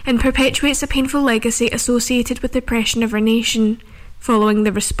people and perpetuates a painful legacy associated with the oppression of our nation. Following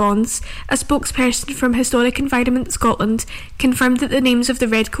the response, a spokesperson from Historic Environment Scotland confirmed that the names of the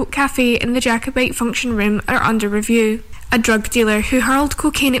Redcoat Cafe and the Jacobite Function Room are under review. A drug dealer who hurled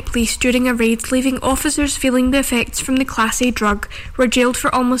cocaine at police during a raid, leaving officers feeling the effects from the Class A drug, were jailed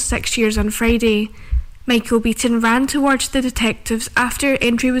for almost 6 years on Friday. Michael Beaton ran towards the detectives after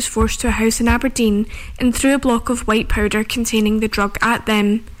entry was forced to a house in Aberdeen and threw a block of white powder containing the drug at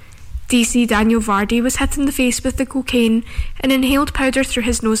them. DC Daniel Vardy was hit in the face with the cocaine and inhaled powder through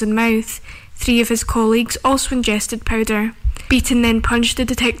his nose and mouth. 3 of his colleagues also ingested powder. Beaton then punched the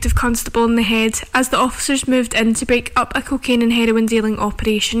detective constable in the head as the officers moved in to break up a cocaine and heroin dealing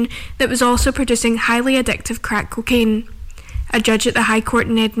operation that was also producing highly addictive crack cocaine. A judge at the High Court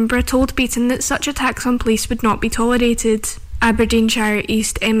in Edinburgh told Beaton that such attacks on police would not be tolerated. Aberdeenshire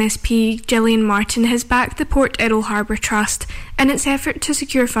East MSP Gillian Martin has backed the Port Errol Harbour Trust in its effort to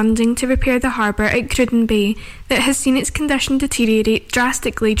secure funding to repair the harbour at Cruden Bay that has seen its condition deteriorate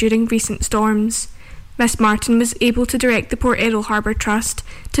drastically during recent storms. Miss Martin was able to direct the Port Errol Harbour Trust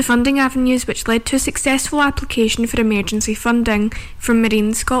to funding avenues which led to a successful application for emergency funding from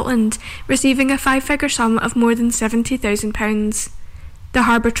Marine Scotland, receiving a 5-figure sum of more than £70,000. The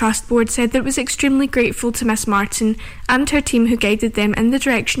Harbour Trust Board said that it was extremely grateful to Miss Martin and her team who guided them in the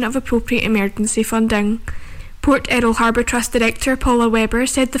direction of appropriate emergency funding. Port Errol Harbour Trust Director Paula Webber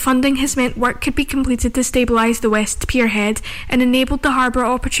said the funding has meant work could be completed to stabilise the West Pierhead and enabled the harbour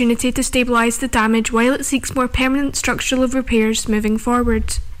opportunity to stabilise the damage while it seeks more permanent structural repairs moving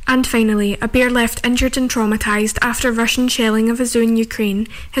forward. And finally, a bear left injured and traumatised after Russian shelling of a zoo in Ukraine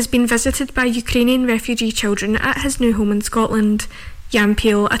has been visited by Ukrainian refugee children at his new home in Scotland. Jan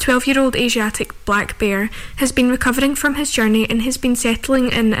Peel, a 12-year-old Asiatic black bear, has been recovering from his journey and has been settling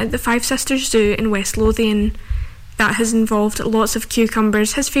in at the Five Sisters Zoo in West Lothian. That has involved lots of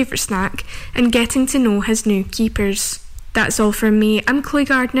cucumbers, his favourite snack, and getting to know his new keepers. That's all from me. I'm Chloe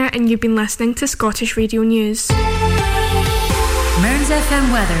Gardner and you've been listening to Scottish Radio News. Mearns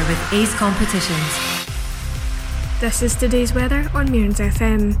FM weather with Ace Competitions. This is today's weather on Mearns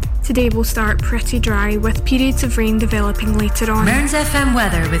FM. Today will start pretty dry with periods of rain developing later on. Mearns FM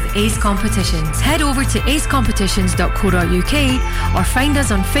weather with Ace Competitions. Head over to acecompetitions.co.uk or find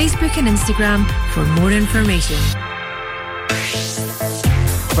us on Facebook and Instagram for more information.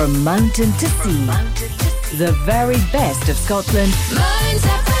 From mountain to sea, the very best of Scotland. Mearns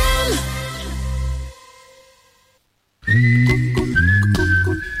FM.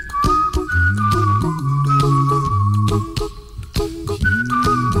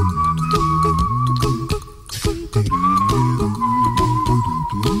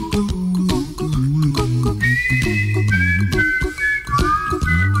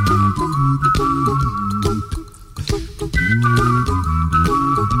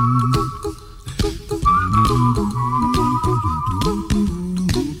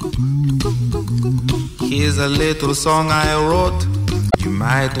 Here's a little song I wrote. You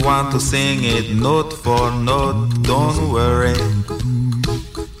might want to sing it note for note. Don't worry,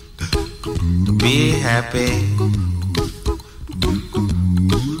 be happy.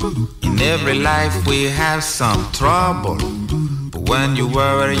 In every life we have some trouble, but when you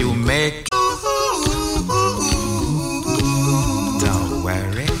worry you make. Don't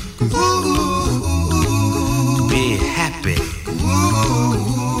worry, be happy.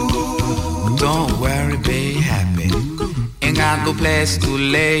 Don't worry, be happy. Ain't got no place to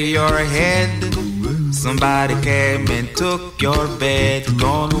lay your head. Somebody came and took your bed.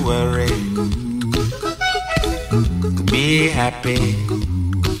 Don't worry, be happy.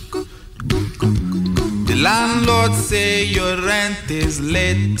 The landlord say your rent is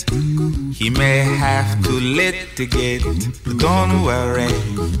late. He may have to litigate. Don't worry,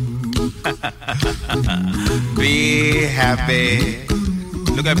 be happy.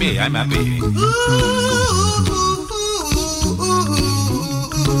 Look at me, I'm happy.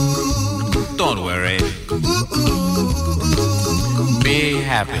 Don't worry. Be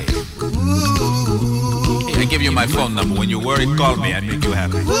happy. I give you my phone number. When you're worried, call me. I make you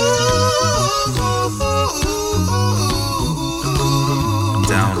happy.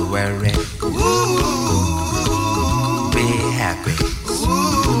 Don't worry. Be happy.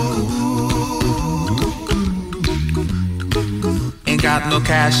 Ain't got no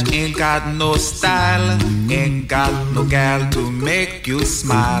cash, ain't got no style, ain't got no gal to make you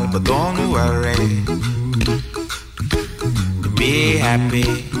smile. But don't worry. Be happy.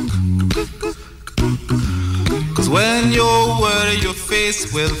 Cause when you're worried, your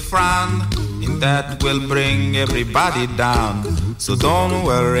face will frown, and that will bring everybody down. So don't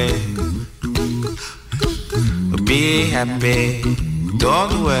worry. Be happy.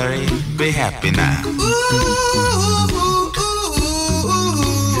 Don't worry. Be happy now.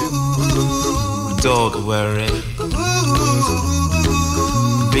 Don't worry.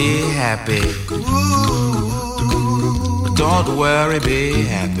 Be happy. Don't worry, be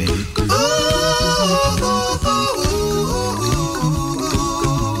happy.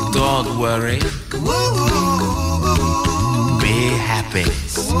 Don't worry. Be happy.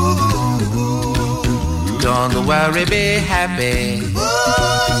 Don't worry, be happy.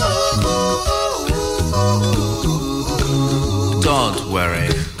 Don't worry.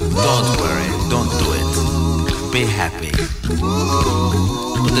 Don't worry. Don't do it. Be happy.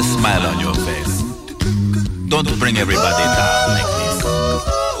 Put a smile on your face. Don't bring everybody down like this.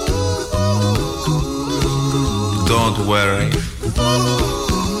 Don't worry.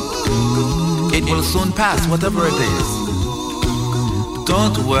 It will soon pass, whatever it is.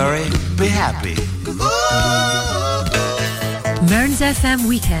 Don't worry, be happy. Mearns FM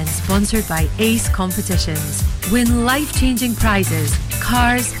Weekend, sponsored by Ace Competitions. Win life-changing prizes,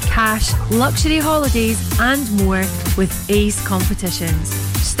 cars, cash, luxury holidays and more with Ace Competitions.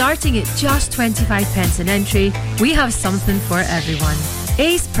 Starting at just 25p an entry, we have something for everyone.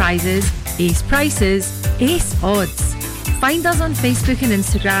 Ace prizes, Ace prices, Ace odds. Find us on Facebook and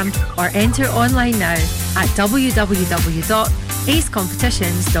Instagram or enter online now at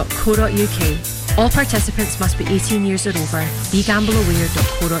www.acecompetitions.co.uk. All participants must be 18 years or over.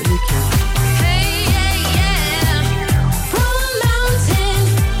 BeGambleAware.co.uk.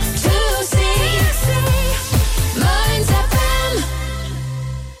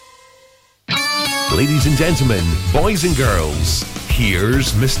 Ladies and gentlemen, boys and girls,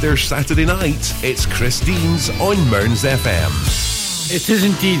 here's Mr. Saturday Night. It's Christine's on Mearns FM. It is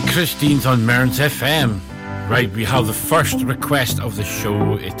indeed Christine's on Mearns FM. Right, we have the first request of the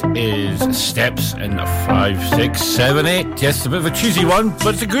show. It is Steps in a 5, 6, 7, 8. Yes, it's a bit of a cheesy one,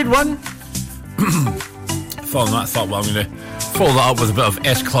 but it's a good one. Following that, I thought, well, I'm going to follow that up with a bit of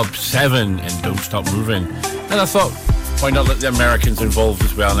S Club 7 and Don't Stop Moving. And I thought, why not let the Americans involved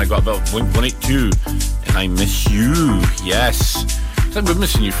as well? And I got about Blink-182 and I Miss You. Yes, so I've been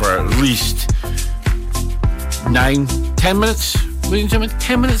missing you for at least 9-10 minutes, ladies and gentlemen.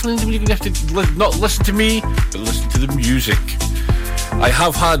 10 minutes, ladies and gentlemen. You have to not listen to me, but listen to the music. I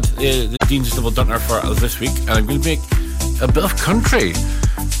have had the Dean's Double Dunter for this week, and I'm going to make a bit of country.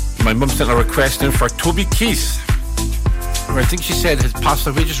 My mum sent a request in for Toby Keith, who I think she said has passed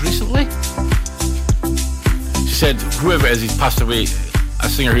away just recently. She said whoever it is, he's passed away. A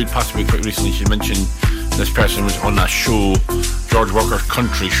singer who'd passed away quite recently. She mentioned this person was on that show, George Walker's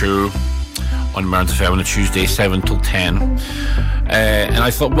Country Show, on Mearns FM on a Tuesday, 7 till 10. And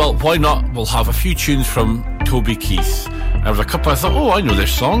I thought, well, why not? We'll have a few tunes from Toby Keith. And there was a couple I thought, oh, I know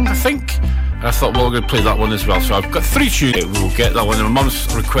this song, I think. And I thought, well, we're going to play that one as well. So I've got 3 tunes. We'll get that one in my mum's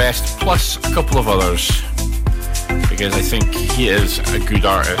request, plus a couple of others, because I think he is a good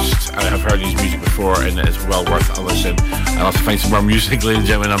artist. I have heard his music before, and it is well worth a listen. I'll have to find some more music, ladies and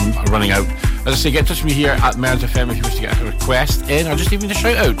gentlemen. I'm running out. As I say, get in touch with me here at Mearns FM if you wish to get a request in, or just even a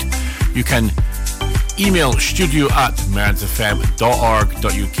shout out. You can email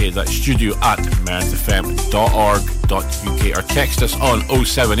studio@mearnsfm.org.uk. That's studio@mearnsfm.org.uk, or text us on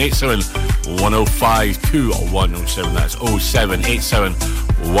 0787 105 2107. That's 0787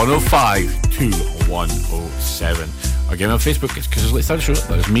 105 2107. Or get me on Facebook. It's Chris's Late Start Show.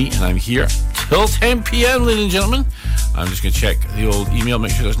 That is me, and I'm here till 10 p.m, ladies and gentlemen. I'm just going to check the old email,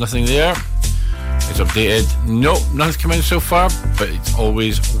 make sure there's nothing there. It's updated. No, nothing's come in so far, but it's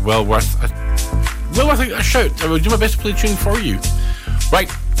always well worth a shout. I will do my best to play a tune for you. Right,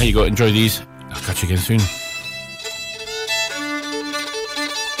 there you go. Enjoy these. I'll catch you again soon.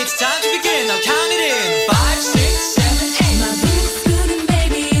 It's time to begin. I'll count it in. 5, 6, 7, 8. My blue scooting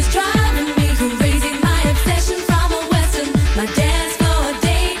baby is driving me crazy. My obsession from a western. My dance floor.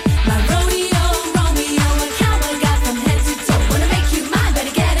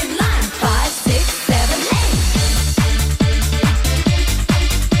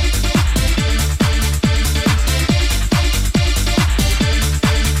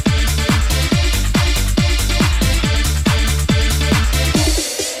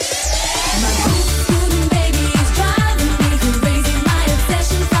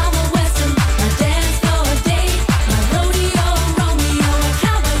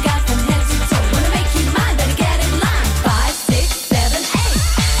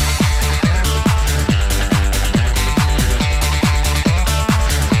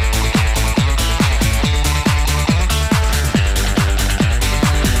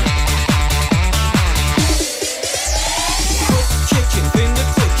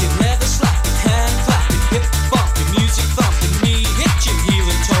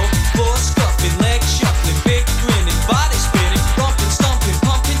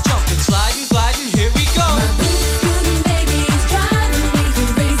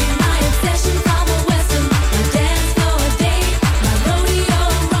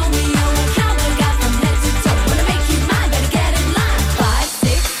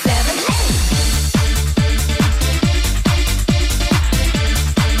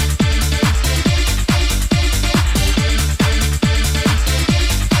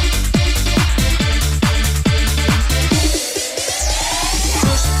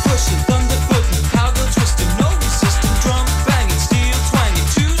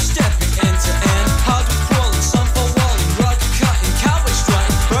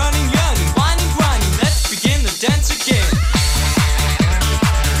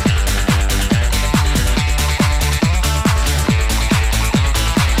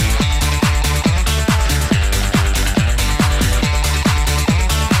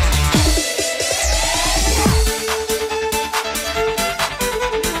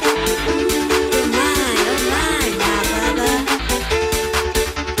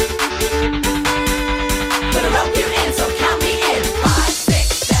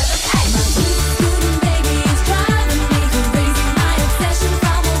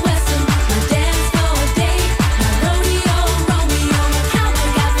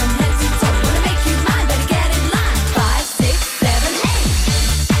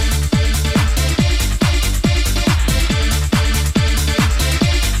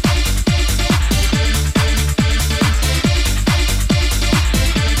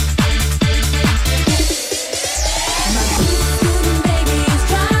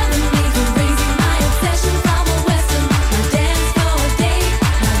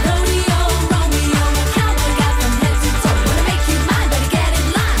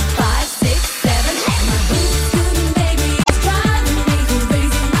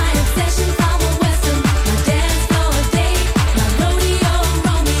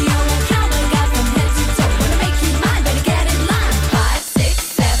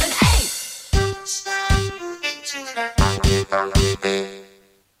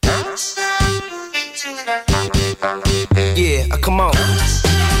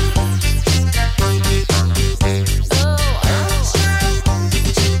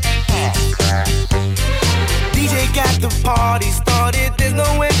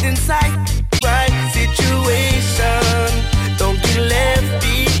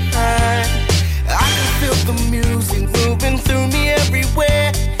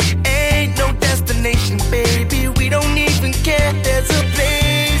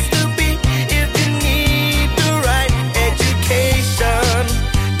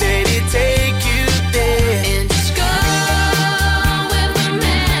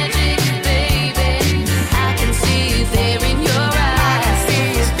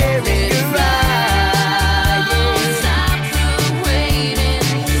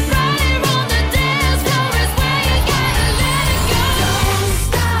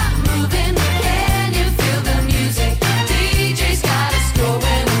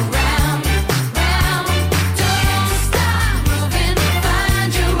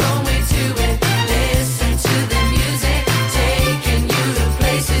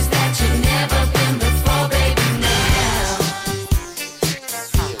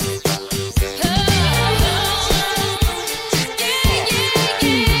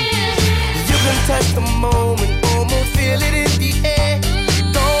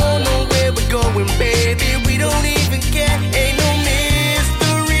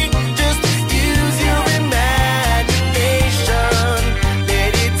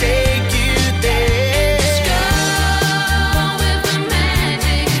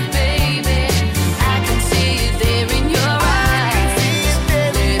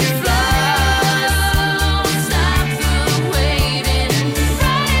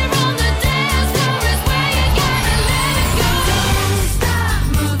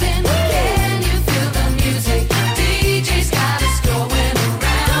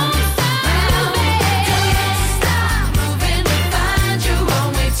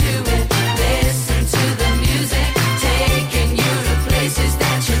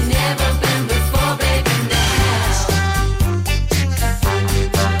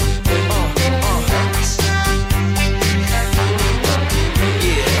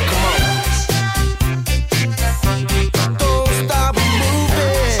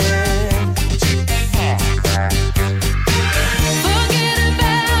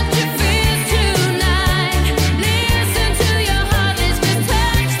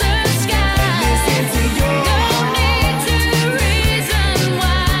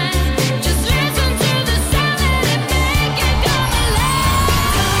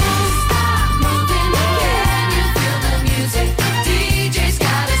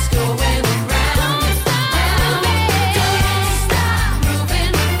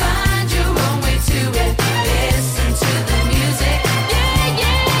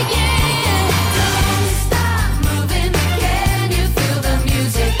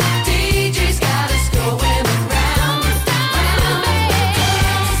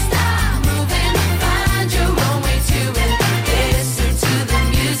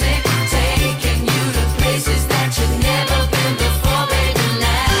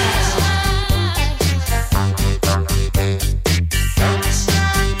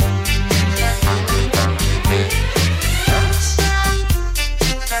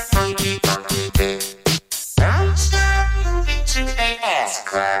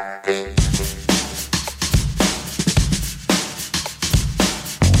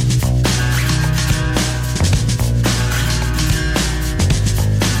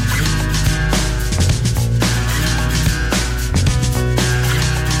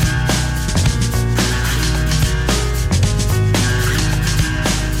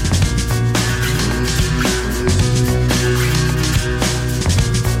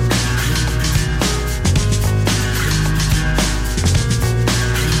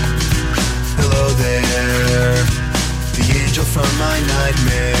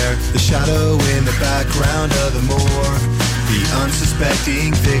 the shadow in the background of the morgue, the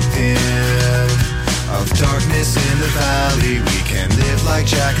unsuspecting victim of darkness in the valley. We can live like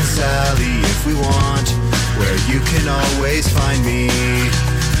Jack and Sally if we want, where you can always find me.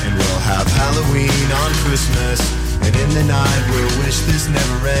 And we'll have Halloween on Christmas, and in the night we'll wish this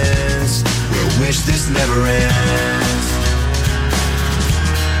never ends. We'll wish this never ends.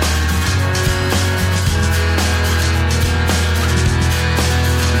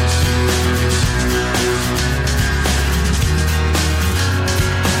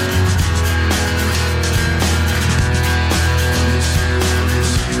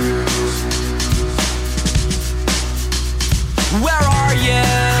 Where are you?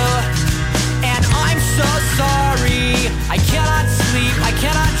 And I'm so sorry. I cannot sleep, I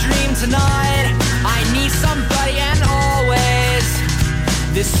cannot dream tonight. I need somebody, and always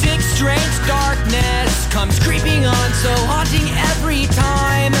this sick, strange darkness comes creeping on, so haunting every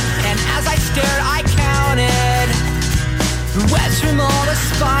time. And as I stared, I counted the webs from all the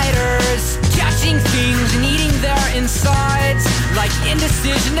spiders, catching things and eating their insides, like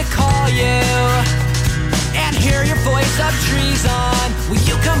indecision to call you and hear your voice of treason. Will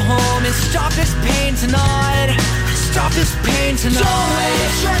you come home and stop this pain tonight? Stop this pain tonight. Don't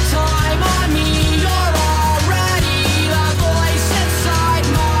waste your time on me. You're already the voice inside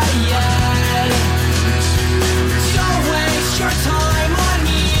my head. Don't waste your time on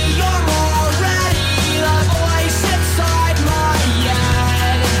me. You're already the voice inside my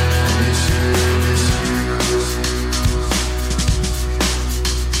head.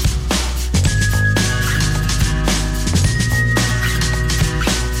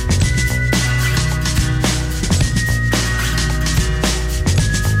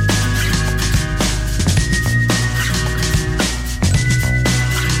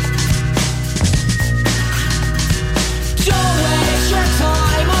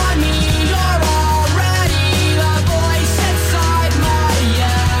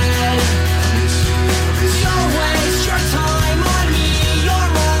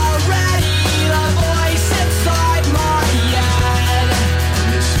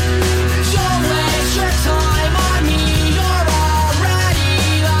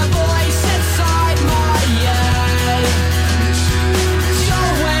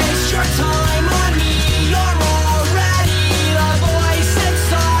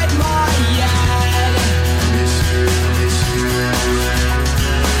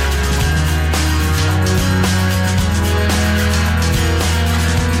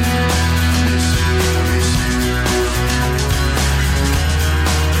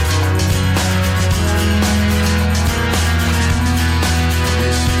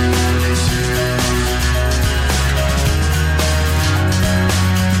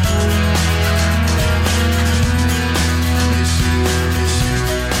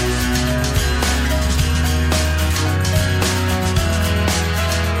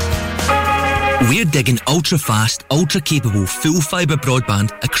 We're digging ultra-fast, ultra-capable, full-fibre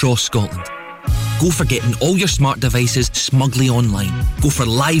broadband across Scotland. Go for getting all your smart devices smugly online. Go for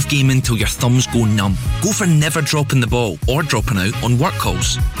live gaming till your thumbs go numb. Go for never dropping the ball or dropping out on work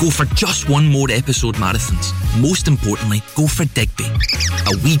calls. Go for just one more episode marathons. Most importantly, go for Digby.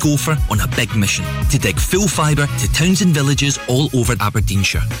 A wee gopher on a big mission to dig full fibre to towns and villages all over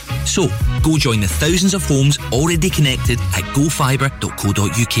Aberdeenshire. So, go join the thousands of homes already connected at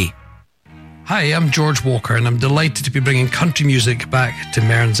gofibre.co.uk. Hi, I'm George Walker and I'm delighted to be bringing country music back to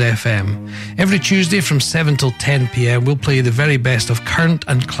Mearns FM. Every Tuesday from 7 till 10 p.m. we'll play the very best of current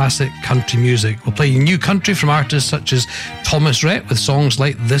and classic country music. We'll play new country from artists such as Thomas Rhett with songs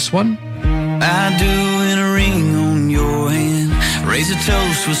like this one. I do in a ring on your hand, raise a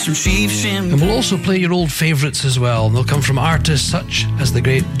toast with some cheap champagne. And we'll also play your old favourites as well. They'll come from artists such as the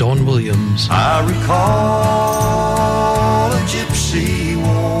great Don Williams. I recall a gypsy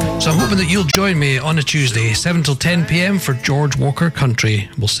walk. So I'm hoping that you'll join me on a Tuesday, 7 till 10 p.m. for George Walker Country.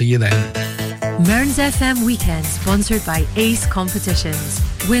 We'll see you then. Mearns FM Weekend, sponsored by Ace Competitions.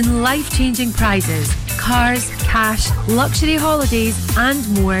 Win life-changing prizes, cars, cash, luxury holidays and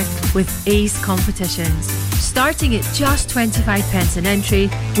more with Ace Competitions. Starting at just 25p an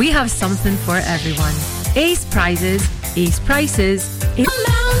entry, we have something for everyone. Ace prizes, Ace prices, Ace...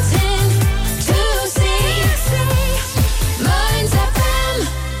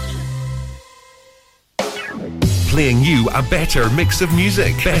 Playing you a better mix of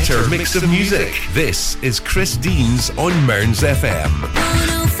music. Better mix of music. This is Chris Deans on Mearns FM.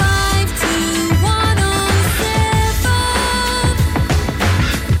 105 to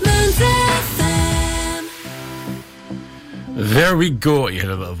 107 Mearns FM. There we go. You had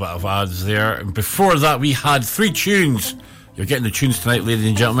a little bit of ads there. And before that, we had three tunes. You're getting the tunes tonight, ladies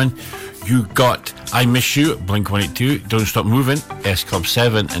and gentlemen. You got I Miss You, Blink-182, Don't Stop Moving, S Club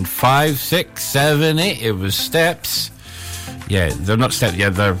 7, and 5, 6, 7, 8. It was Steps. Yeah, they're not Steps,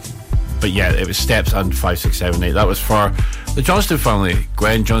 yeah, but yeah, it was Steps and 5, 6, 7, 8. That was for the Johnston family.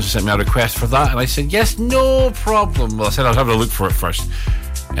 Gwen Johnson sent me a request for that, and I said, yes, no problem. Well, I said I was having a look for it first,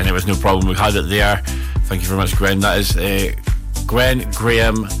 and it was no problem. We had it there. Thank you very much, Gwen. That is Gwen,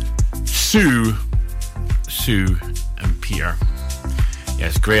 Graham, Sue, and Peter.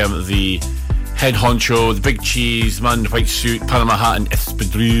 Yes, Graham, the head honcho, the big cheese, man in the white suit, Panama hat and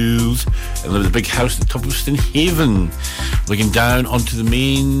espadrilles, and live in the big house at the top of Stonehaven, looking down onto the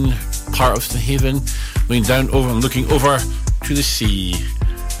main part of Stonehaven, looking down over and looking over to the sea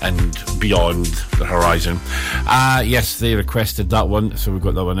and beyond the horizon. Yes, they requested that one, so we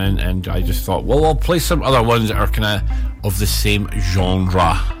got that one in, and I just thought, well, I'll play some other ones that are kind of the same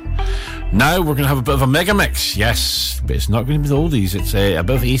genre. Now we're going to have a bit of a mega mix, yes, but it's not going to be the oldies. It's a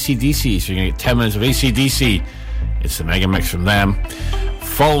bit of AC/DC, so you're going to get 10 minutes of AC/DC. It's the mega mix from them.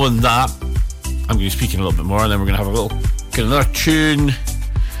 Following that, I'm going to be speaking a little bit more, and then we're going to have another tune.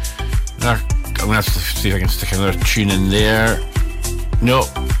 I'm going to have to see if I can stick another tune in there. No,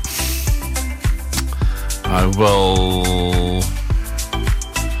 I will.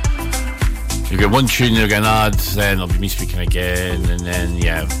 You get one tune, you'll get an ad, then it'll be me speaking again, and then,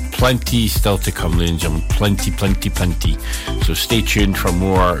 yeah, plenty still to come, ladies and gentlemen. Plenty. So stay tuned for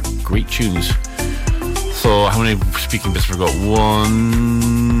more great tunes. So, how many speaking bits have we got?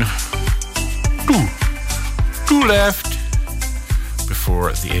 1, 2 left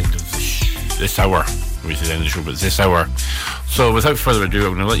before the end of this hour. We say the end of the show, but it's this hour. So, without further ado,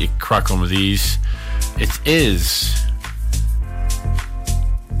 I'm going to let you crack on with these. It is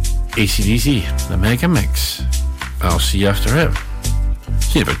AC/DC, the Mega Mix. I'll see you after it.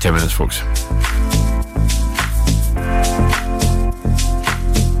 See you in about 10 minutes, folks.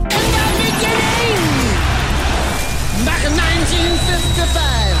 Back in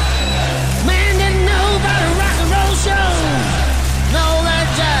 1955, man didn't know about a rock and roll show. No, that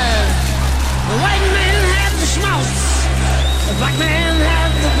jive. The white man had the schmaltz, the black man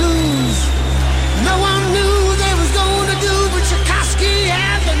had the blues. No one knew they was going to do, but Tchaikovsky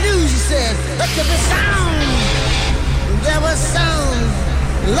had the news. He said, let there be sound. There was sound.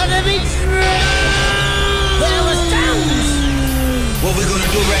 Let it be true. There was sound. What we're gonna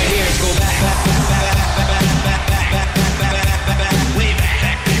do right here is go back, way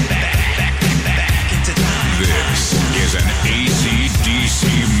back into time. This is an AC/DC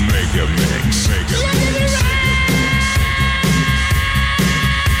Mega Mix.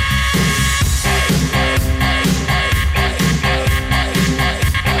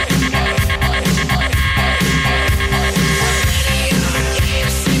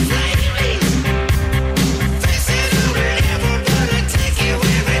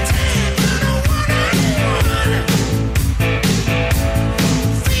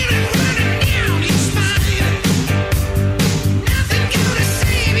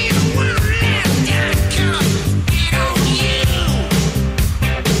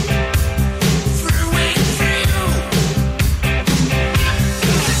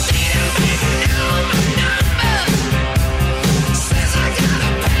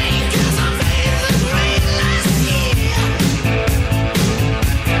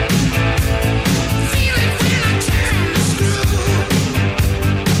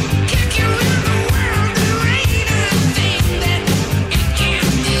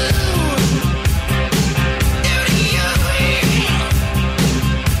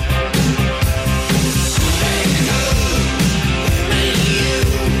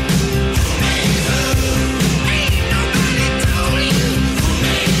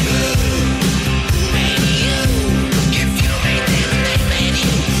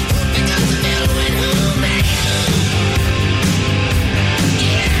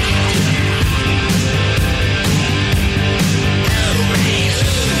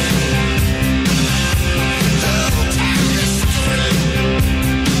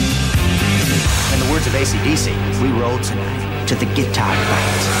 AC/DC, we roll tonight to the guitar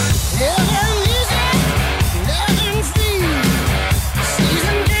bite.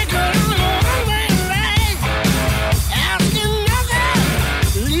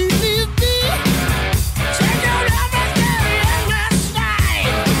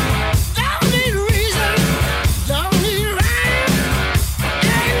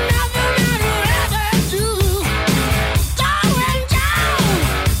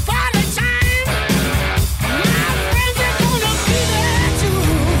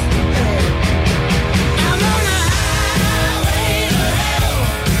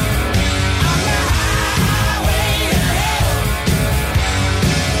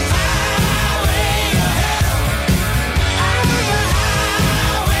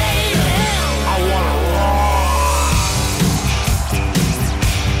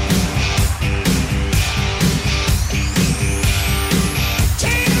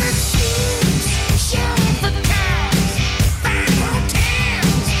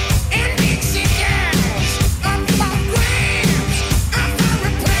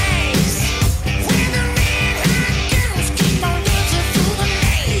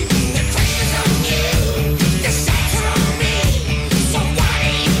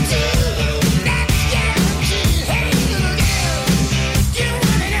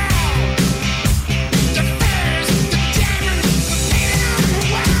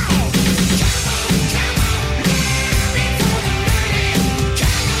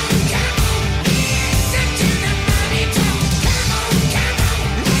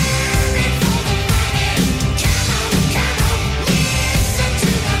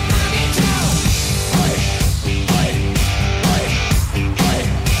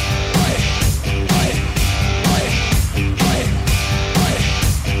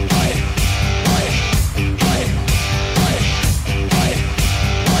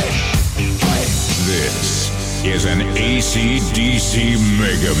 is an AC/DC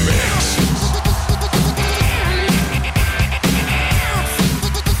mega mix.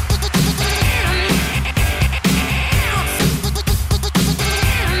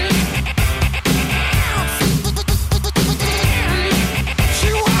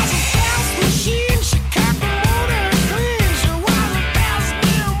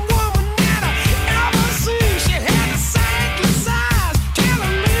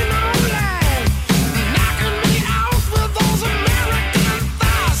 Those American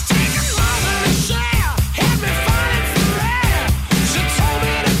thighs, taking mother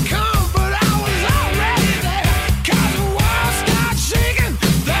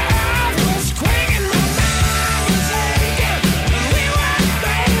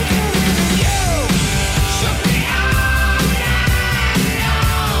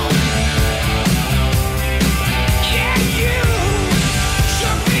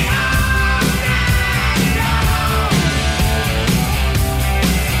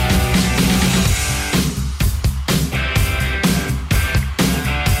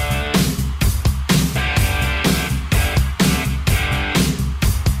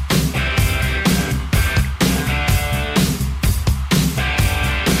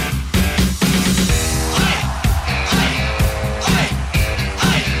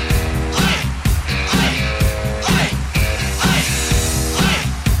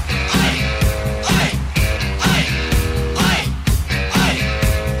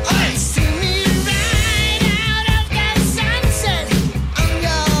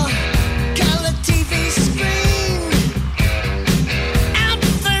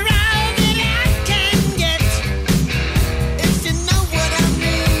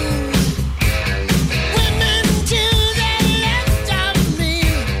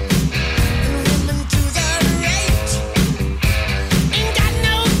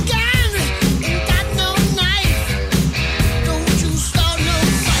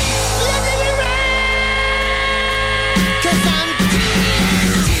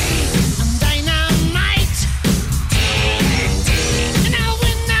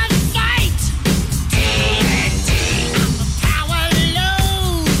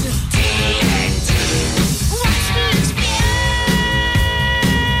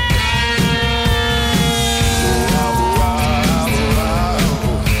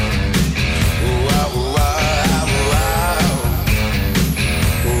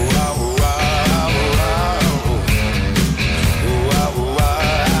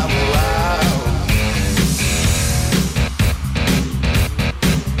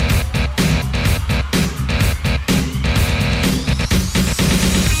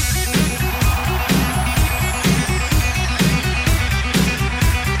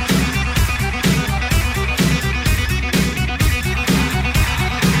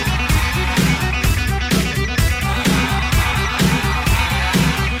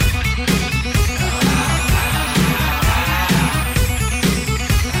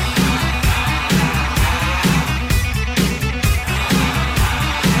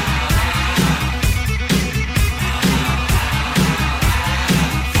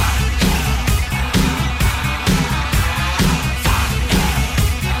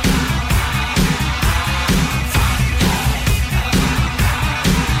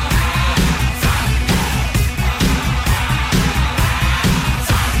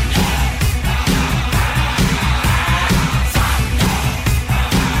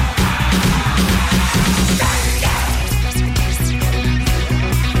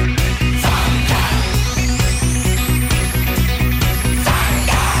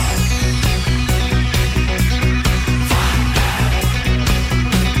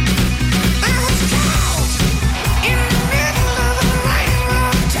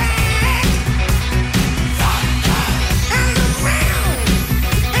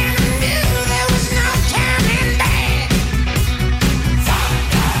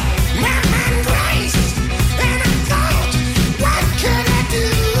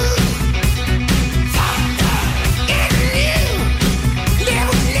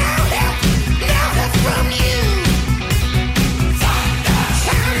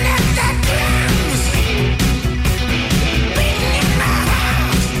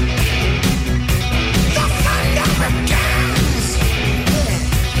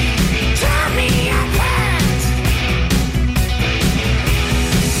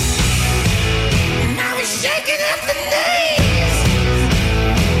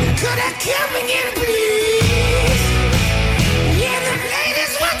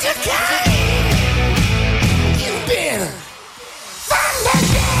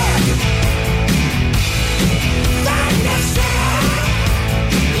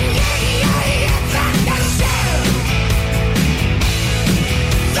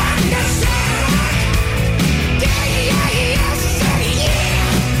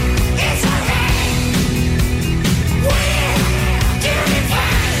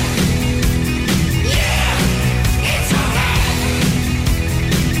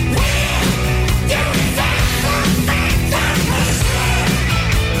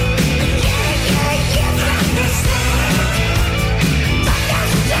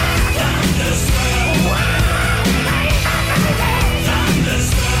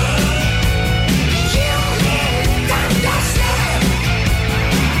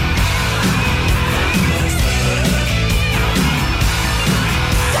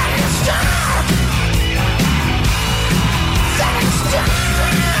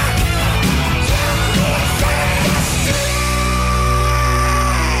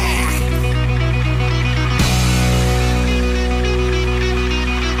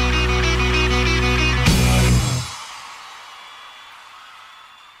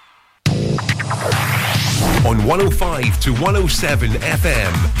 105 to 107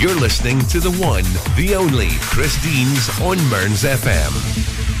 FM. You're listening to the one, the only Chris Deans on Mearns FM.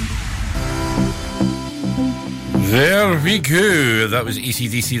 There we go. That was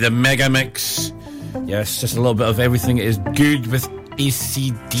AC/DC, the Mega Mix. Yes, just a little bit of everything is good with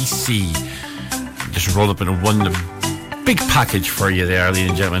AC/DC. Just rolled up in one big package for you there,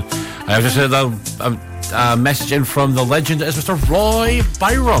 ladies and gentlemen. I've just had a message in from the legend that is Mr. Roy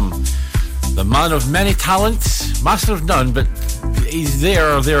Byram, the man of many talents, master of none, but he's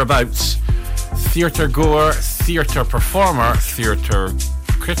there or thereabouts. Theatre goer, theatre performer, theatre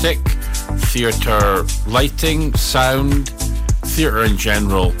critic, theatre lighting, sound, theatre in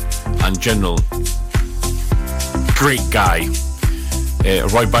general, and general. Great guy.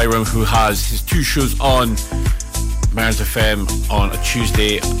 Roy Byram, who has his two shows on Mearns FM on a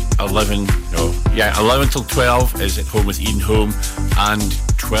Tuesday, 11 till 12 is at Home with Eden Home, and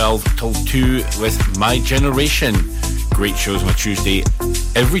 12 till 2 with My Generation. Great shows on a Tuesday,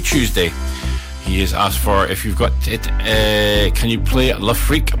 every Tuesday. He has asked for, if you've got it, can you play La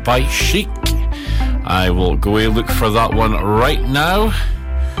Freak by Chic? I will go away look for that one right now.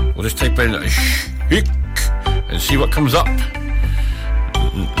 We'll just type in Chic and see what comes up.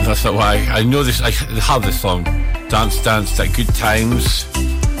 That's not why I know this. I have this song, Dance Dance at Good Times.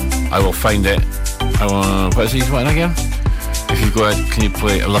 I will find it. What is he one again? If you go ahead, can you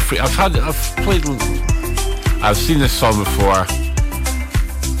play La Freak? I've seen this song before,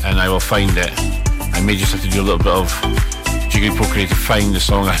 and I will find it. I may just have to do a little bit of jiggly pokery to find the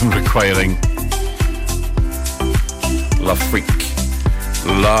song I'm requiring. La Freak.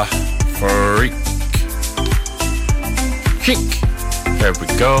 La Freak. Chic. There we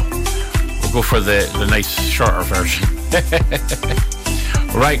go. We'll go for the nice shorter version.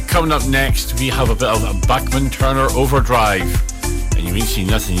 Right, coming up next, we have a bit of a Bachman Turner Overdrive. And you ain't seen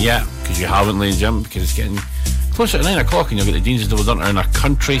nothing yet, because you haven't, ladies and gentlemen, because it's getting closer to 9 o'clock and you'll get the Deans' Double Dunter in a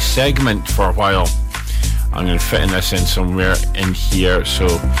country segment for a while. I'm going to fit in this in somewhere in here, so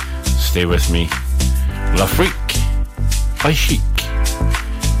stay with me. La Freak by Chic.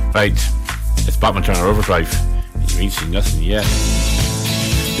 Right, it's Bachman Turner Overdrive. You ain't seen nothing yet.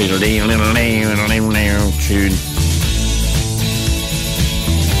 Tune.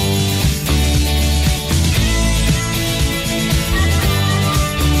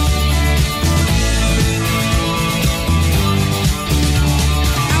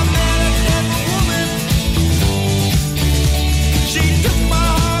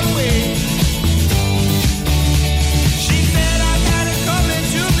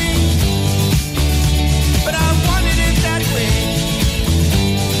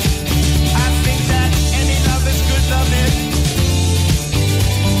 That any love is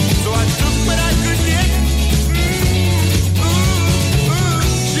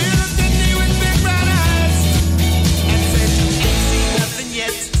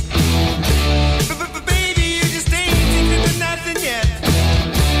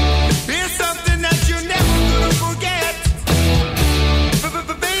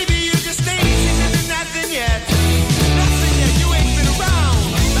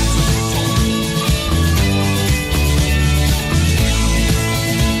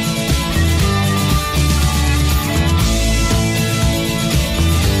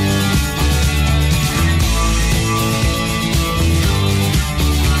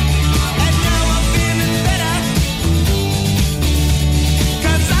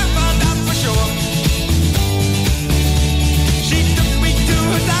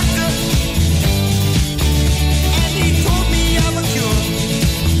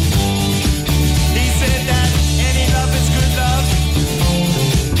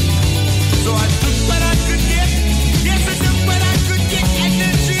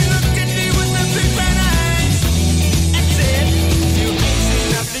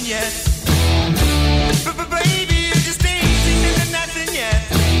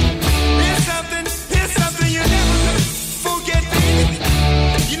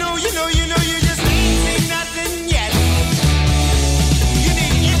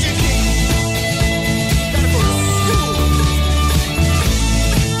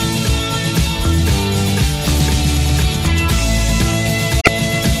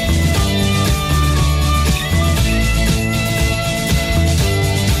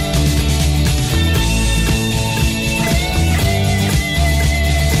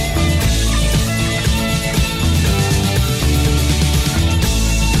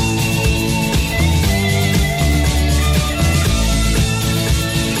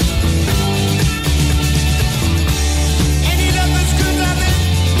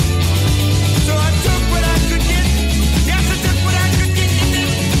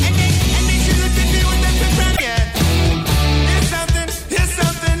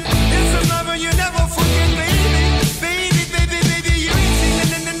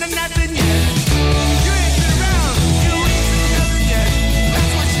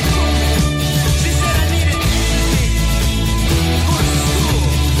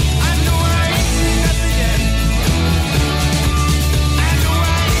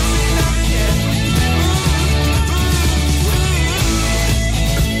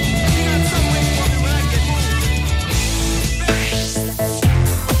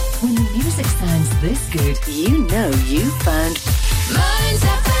You found Mearns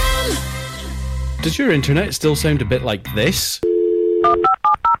FM. Does your internet still sound a bit like this?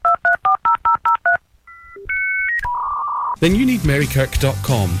 Then you need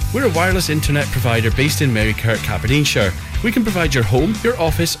Marykirk.com. We're a wireless internet provider based in Marykirk, Aberdeenshire. We can provide your home, your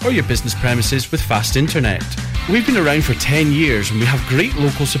office or your business premises with fast internet. We've been around for 10 years and we have great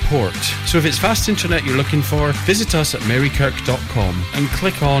local support. So if it's fast internet you're looking for, visit us at Marykirk.com and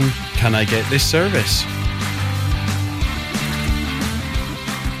click on Can I Get This Service?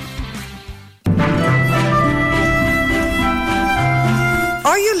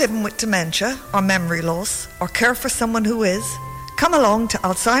 Are you living with dementia or memory loss or care for someone who is? Come along to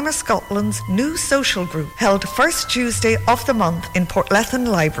Alzheimer's Scotland's new social group held first Tuesday of the month in Portlethen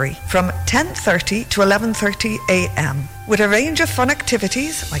Library from 10:30 to 11:30 a.m. With a range of fun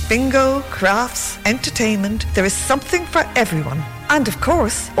activities like bingo, crafts, entertainment, there is something for everyone. And of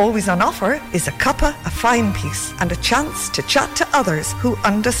course, always on offer is a cuppa, a fine piece, and a chance to chat to others who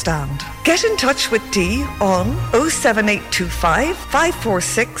understand. Get in touch with Dee on 07825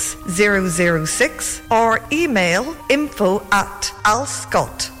 546 006 or email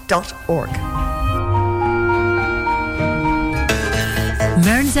info@alscott.org.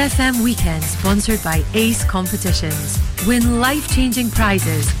 Mearns FM Weekend, sponsored by Ace Competitions. Win life-changing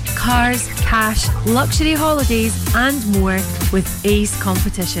prizes, cars, cash, luxury holidays and more with Ace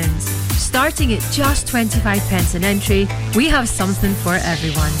Competitions. Starting at just 25 pence an entry, we have something for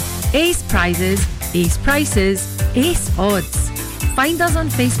everyone. Ace prizes, ace prices, ace odds. Find us on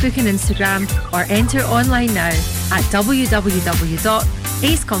Facebook and Instagram or enter online now at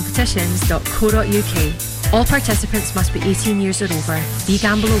www.acecompetitions.co.uk. All participants must be 18 years or over.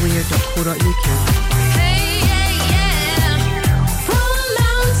 BeGambleAware.co.uk.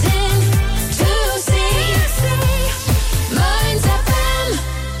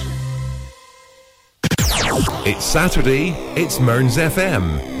 It's Saturday, it's Mearns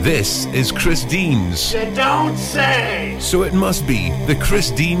FM. This is Chris Dean's. You don't say! So it must be the Chris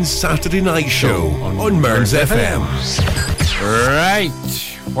Dean's Saturday Night Show on Mearns FM. Right,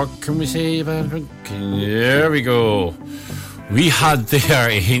 what can we say about it? There we go. We had there,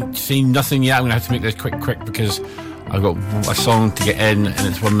 I ain't seen nothing yet. I'm going to have to make this quick because I've got a song to get in and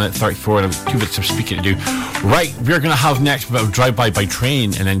it's 1 minute 34 and I've 2 minutes of speaking to do. Right, we're going to have next a bit of Drive-By by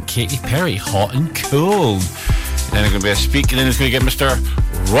Train and then Katy Perry, Hot and Cold. And then it's going to be a speak and then it's going to get Mr.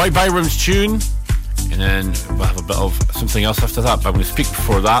 Roy Byram's tune. And then we'll have a bit of something else after that, but I'm going to speak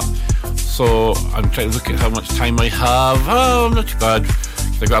before that. So I'm trying to look at how much time I have. Oh, not too bad.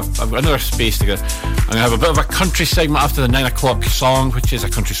 I've got another space to go. I'm going to have a bit of a country segment after the 9 o'clock song, which is a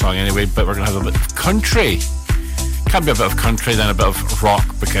country song anyway, but we're going to have a bit of country. Can be a bit of country, then a bit of rock,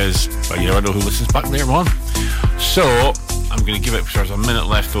 because well, you never know who listens back later on. So I'm going to give it, there's a minute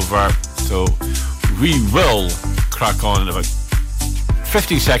left over, so we will crack on in about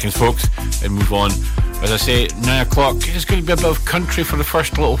 15 seconds, folks, and move on. As I say, 9 o'clock is going to be a bit of country for the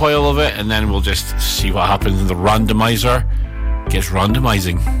first little while of it, and then we'll just see what happens in the randomizer. Gets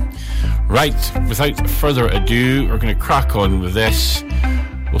randomizing. Right, without further ado, we're going to crack on with this.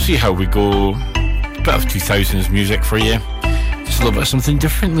 We'll see how we go. A bit of 2000s music for you. Just a little bit of something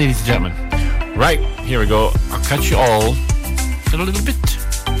different, ladies and gentlemen. Right, here we go. I'll catch you all in a little bit.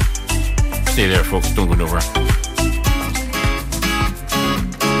 Stay there, folks. Don't go nowhere.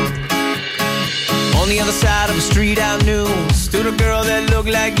 On the other side of the street I knew stood a girl that looked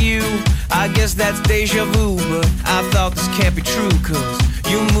like you. I guess that's deja vu, but I thought this can't be true, cause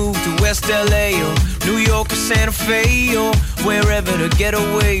you moved to West LA or New York or Santa Fe or wherever to get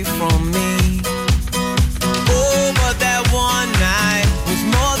away from me. Oh, but that one night was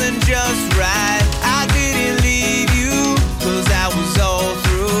more than just right. I didn't leave you, cause I was all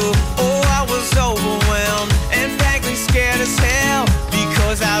through. Oh, I was overwhelmed and frankly scared as hell,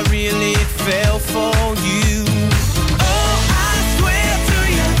 because I really fell for you. Oh, I swear to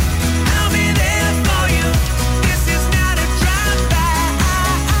you, I'll be there for you. This is not a drive-by.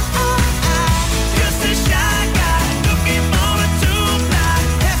 Just a shy guy looking for a two-ply.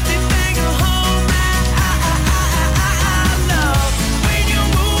 Hefty thing to hold my love. When you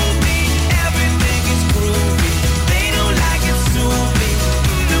move me, everything is groovy. They don't like it, sue me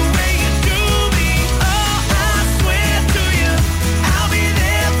the way you do me. Oh, I swear to you, I'll be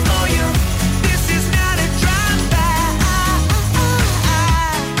there for you. This is not a drive-by.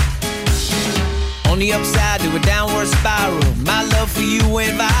 On the upside to a downward spiral, my love for you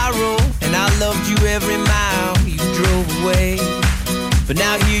went viral, and I loved you every mile you drove away. But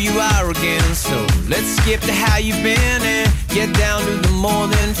now here you are again, so let's skip to how you've been and get down to the more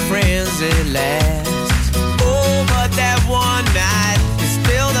than friends at last. Oh, but that one night is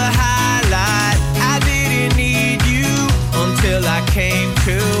still the highlight. I didn't need you, till I came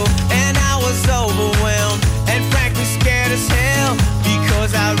to. And I was overwhelmed and frankly scared as hell,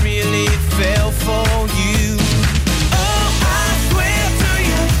 because I really fell for you. Oh, I swear to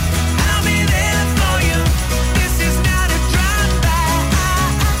you, I'll be there for you. This is not a drive-by.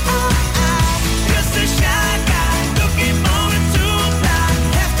 Just a shy guy looking forward to fly.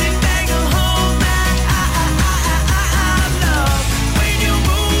 Have to bang a whole night. Love when you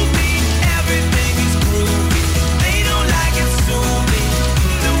move me, everything is groovy. They don't like it, sue me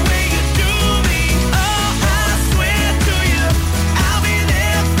the way you do me. Oh, I swear to you, I'll be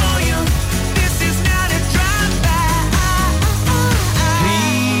there for you. This is not a drive-by.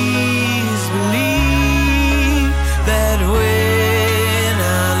 Please believe that when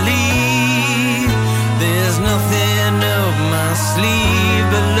I leave, there's nothing up my sleeve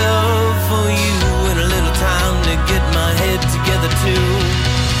but love for you and a little time to get my head together too.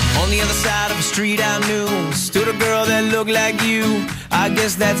 On the other side of the street I knew stood a girl that looked like you. I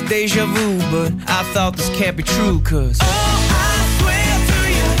guess that's deja vu, but I thought this can't be true, 'cause oh, I swear to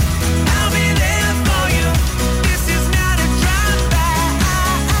you, I'll be there for you. This is not a drive-by.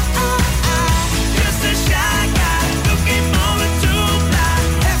 Just a shy guy looking forward to fly.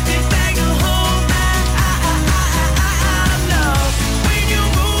 Have to bang a whole night. Love when you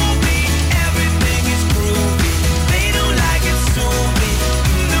move me, everything is groovy. They don't like it, sue me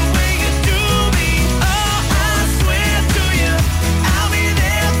the way you do me. Oh, I swear to you, I'll be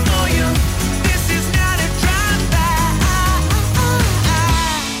there for you. This is not a drive-by.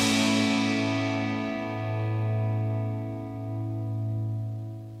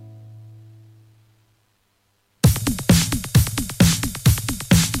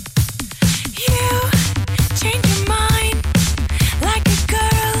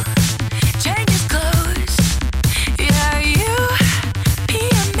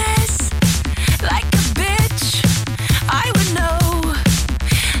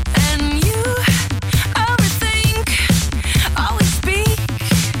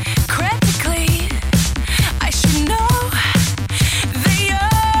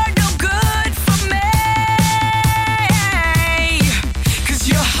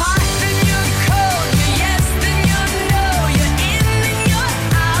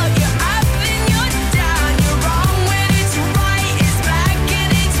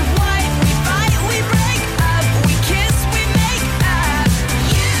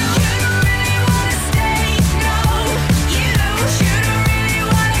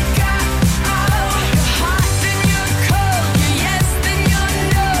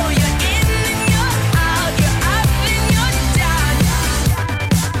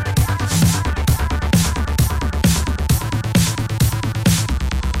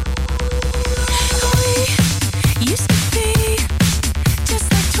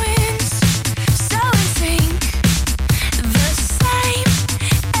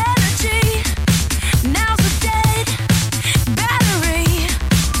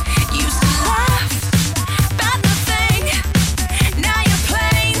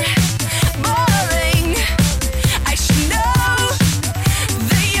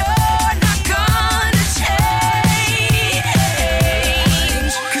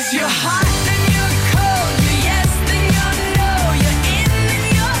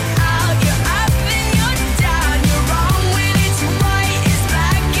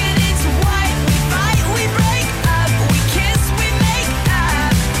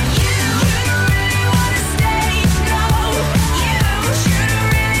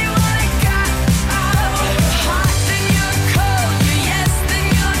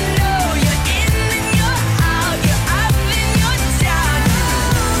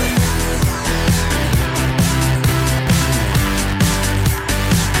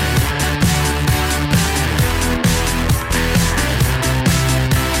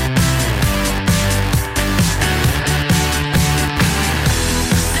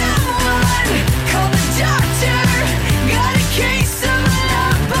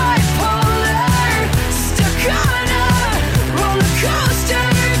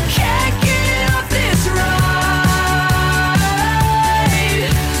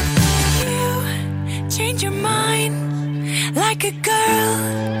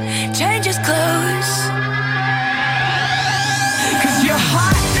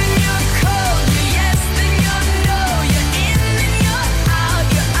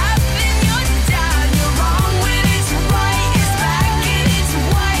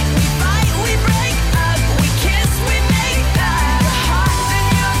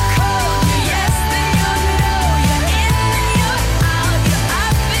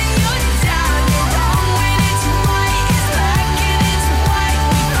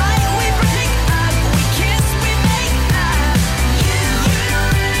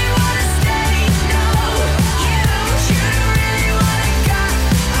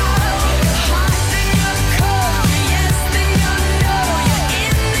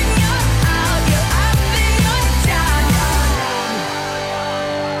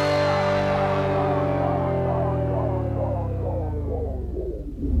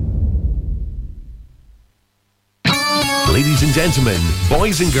 and gentlemen,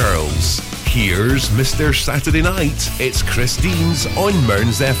 boys and girls, here's Mr. Saturday Night. It's Christine's on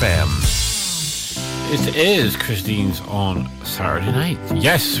Mearns FM. It is Christine's on Saturday night.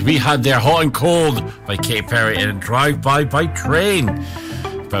 Yes, we had their Hot and Cold by Katy Perry and Drive By Train.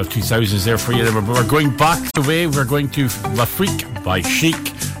 About 2000s there for you. But we're going back the way. We're going to La Freak by Chic.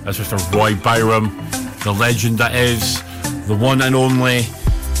 That's Mr. Roy Byram, the legend that is, the one and only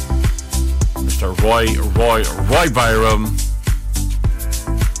Mr. Roy Byram.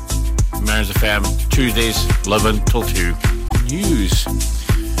 Mearns FM, Tuesdays, 11 till 2. News.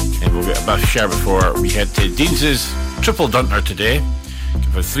 And we'll get a bit of share before we head to Dean's Triple Dunter today.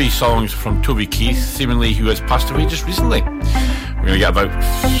 Give us 3 songs from Toby Keith, seemingly who has passed away just recently. We're going to get about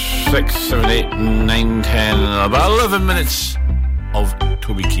 6, 7, 8, 9, 10, about 11 minutes of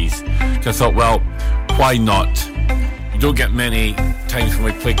Toby Keith. So I thought, well, why not? You don't get many times when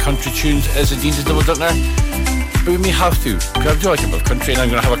we play country tunes as a Dean's Double Dunter, but we may have to, because I do like a bit of country, and I'm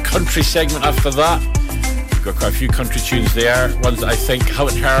going to have a country segment after that. We've got quite a few country tunes there, ones that I think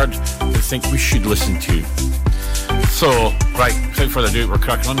haven't heard and think we should listen to. So, right, without further ado, we're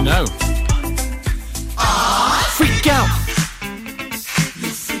cracking on now. Freak out!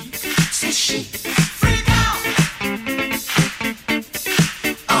 Freak out! Freak out!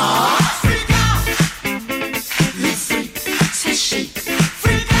 Freak out!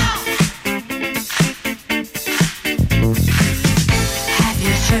 Have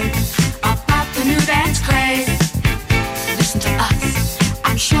you heard about the new dance craze? Listen to us,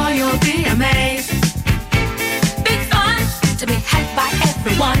 I'm sure you'll be amazed. Big fun to be had by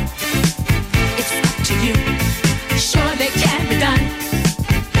everyone. It's up to you, surely can be done.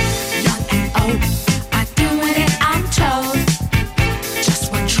 Young and old are doing it, I'm told.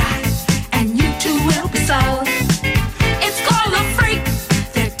 Just one try and you too will be sold. It's called a freak,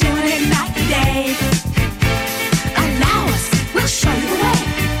 they're doing it night and day. Allow us, we'll show you the way.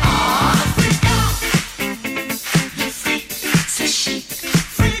 Freak out, you freak, say chic.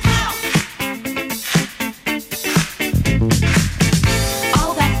 Freak out.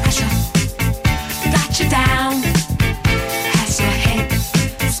 All that pressure got you down, has your head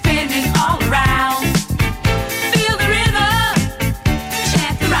spinning all around. Feel the rhythm,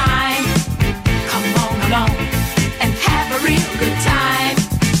 chant the rhyme. Come on along and have a real good time.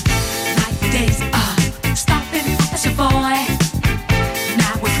 Night and days stomping as a boy.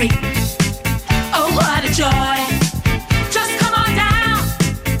 Now we're free. Oh, what a joy. Just come on down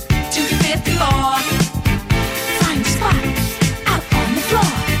to the 5th floor. Find a spot out on the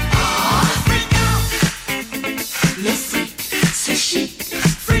floor. Freak out. Le freak, c'est chic.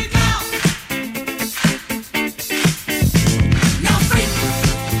 Freak out. Now freak.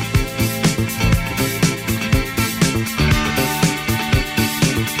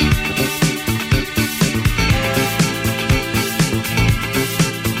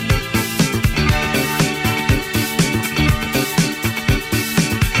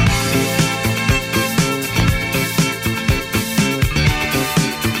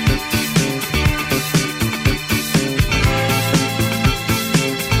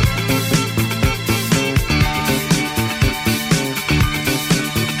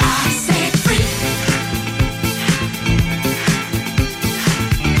 I said freak.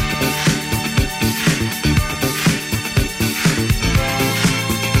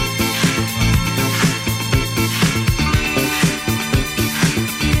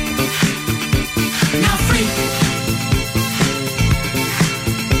 Now freak.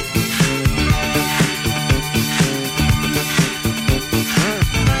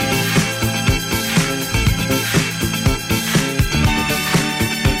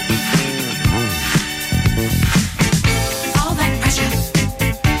 All that pressure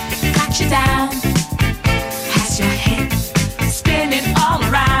got you down, has your head spinning all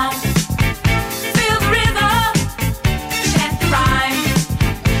around. Feel the rhythm, chant the rhyme.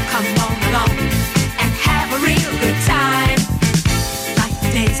 Come on along and have a real good time. Like the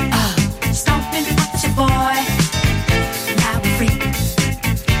days stomping at your boy. Now we're free.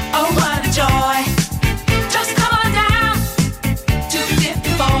 Oh, what a joy. Just come on down to the 5th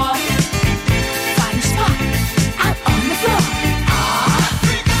floor. Find a spot out on the floor.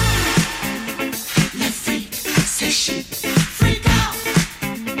 Freak out. Le freak, c'est chic. Freak out.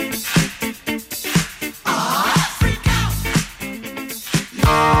 Freak out.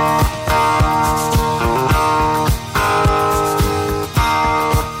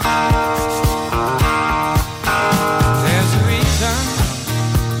 There's a reason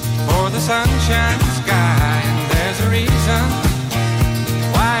for the sunshine sky, and there's a reason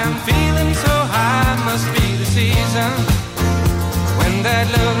why I'm feeling so high. Must be the season when that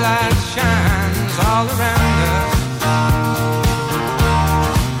love light shines all around us.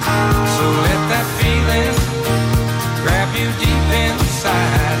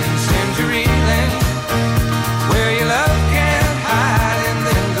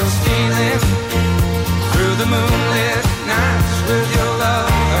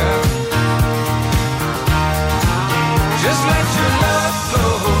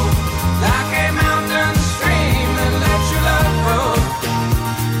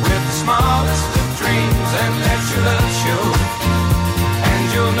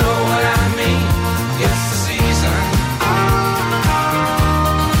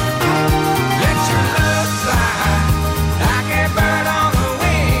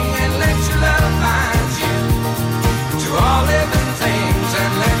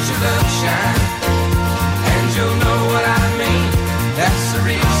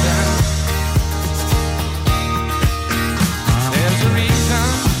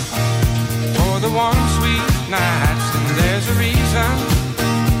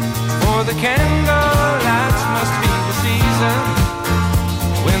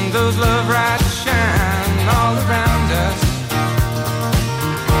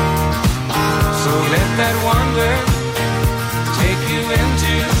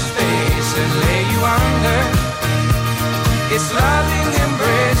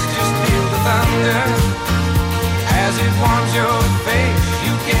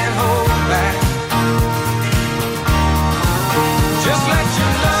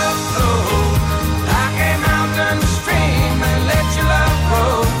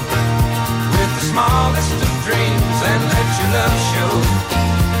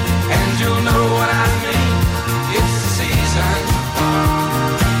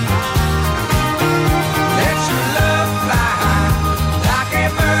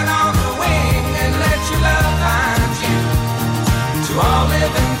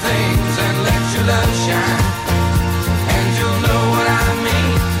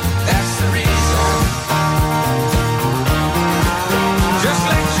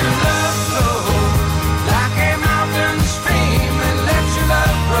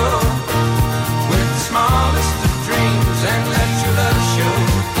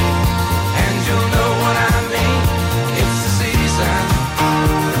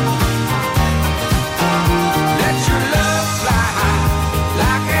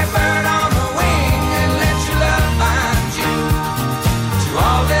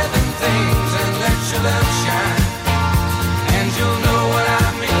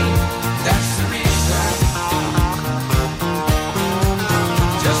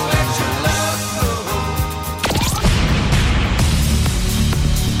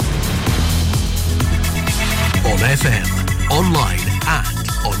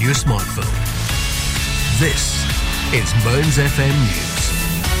 your smartphone. This is Mearns FM News.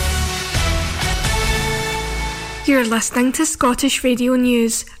 You're listening to Scottish Radio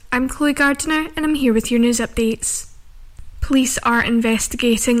News. I'm Chloe Gardiner and I'm here with your news updates. Police are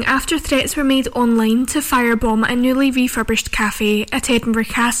investigating after threats were made online to firebomb a newly refurbished cafe at Edinburgh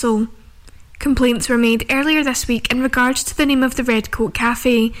Castle. Complaints were made earlier this week in regards to the name of the Redcoat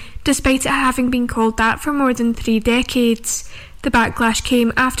Cafe, despite it having been called that for more than 3 decades. The backlash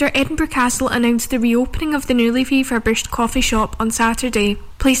came after Edinburgh Castle announced the reopening of the newly refurbished coffee shop on Saturday.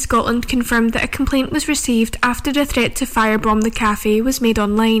 Police Scotland confirmed that a complaint was received after a threat to firebomb the cafe was made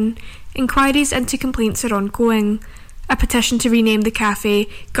online. Inquiries into complaints are ongoing. A petition to rename the cafe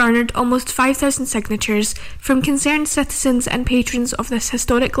garnered almost 5,000 signatures from concerned citizens and patrons of this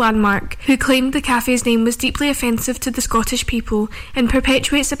historic landmark who claimed the cafe's name was deeply offensive to the Scottish people and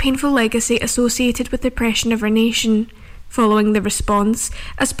perpetuates a painful legacy associated with the oppression of our nation. Following the response,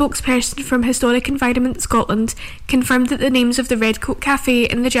 a spokesperson from Historic Environment Scotland confirmed that the names of the Redcoat Cafe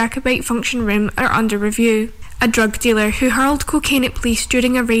and the Jacobite Function Room are under review. A drug dealer who hurled cocaine at police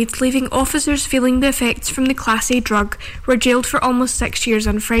during a raid, leaving officers feeling the effects from the Class A drug, were jailed for almost 6 years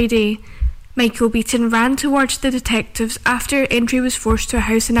on Friday. Michael Beaton ran towards the detectives after entry was forced to a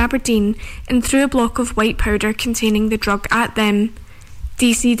house in Aberdeen and threw a block of white powder containing the drug at them.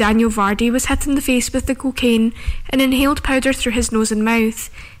 DC Daniel Vardy was hit in the face with the cocaine and inhaled powder through his nose and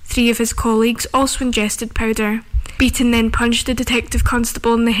mouth. 3 of his colleagues also ingested powder. Beaton then punched the detective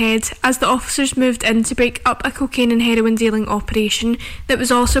constable in the head as the officers moved in to break up a cocaine and heroin dealing operation that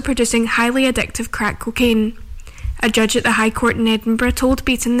was also producing highly addictive crack cocaine. A judge at the High Court in Edinburgh told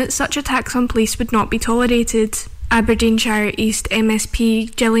Beaton that such attacks on police would not be tolerated. Aberdeenshire East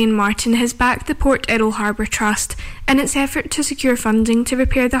MSP Gillian Martin has backed the Port Errol Harbour Trust in its effort to secure funding to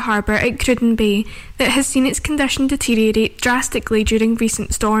repair the harbour at Cruden Bay that has seen its condition deteriorate drastically during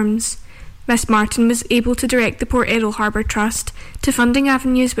recent storms. Miss Martin was able to direct the Port Errol Harbour Trust to funding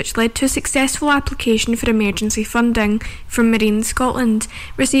avenues which led to a successful application for emergency funding from Marine Scotland,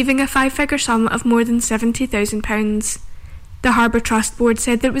 receiving a 5-figure sum of more than £70,000. The Harbour Trust Board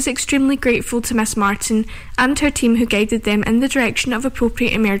said that it was extremely grateful to Miss Martin and her team who guided them in the direction of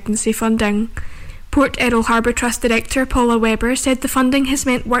appropriate emergency funding. Port Errol Harbour Trust Director Paula Webber said the funding has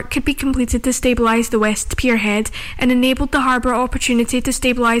meant work could be completed to stabilise the West Pier Head and enabled the harbour opportunity to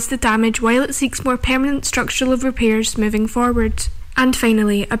stabilise the damage while it seeks more permanent structural repairs moving forward. And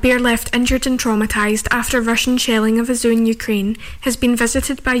finally, a bear left injured and traumatised after Russian shelling of a zoo in Ukraine has been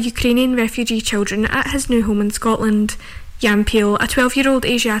visited by Ukrainian refugee children at his new home in Scotland. Jan Peel, a 12-year-old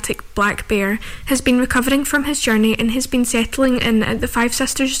Asiatic black bear, has been recovering from his journey and has been settling in at the Five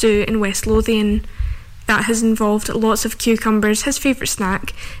Sisters Zoo in West Lothian. That has involved lots of cucumbers, his favourite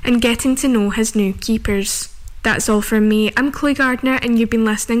snack, and getting to know his new keepers. That's all from me. I'm Chloe Gardner and you've been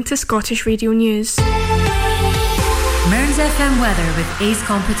listening to Scottish Radio News. Mearns FM weather with Ace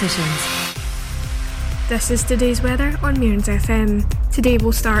Competitions. This is today's weather on Mearns FM. Today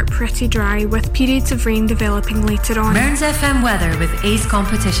will start pretty dry with periods of rain developing later on. Mearns FM weather with Ace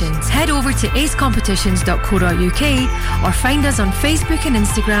Competitions. Head over to acecompetitions.co.uk or find us on Facebook and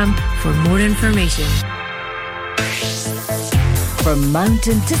Instagram for more information. From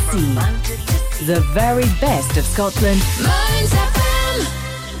mountain to sea, the very best of Scotland. Mearns FM.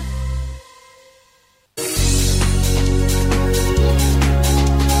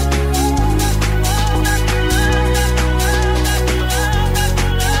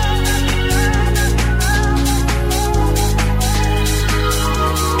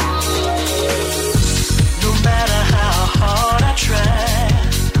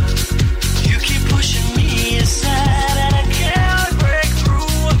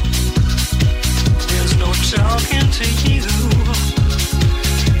 Talking to you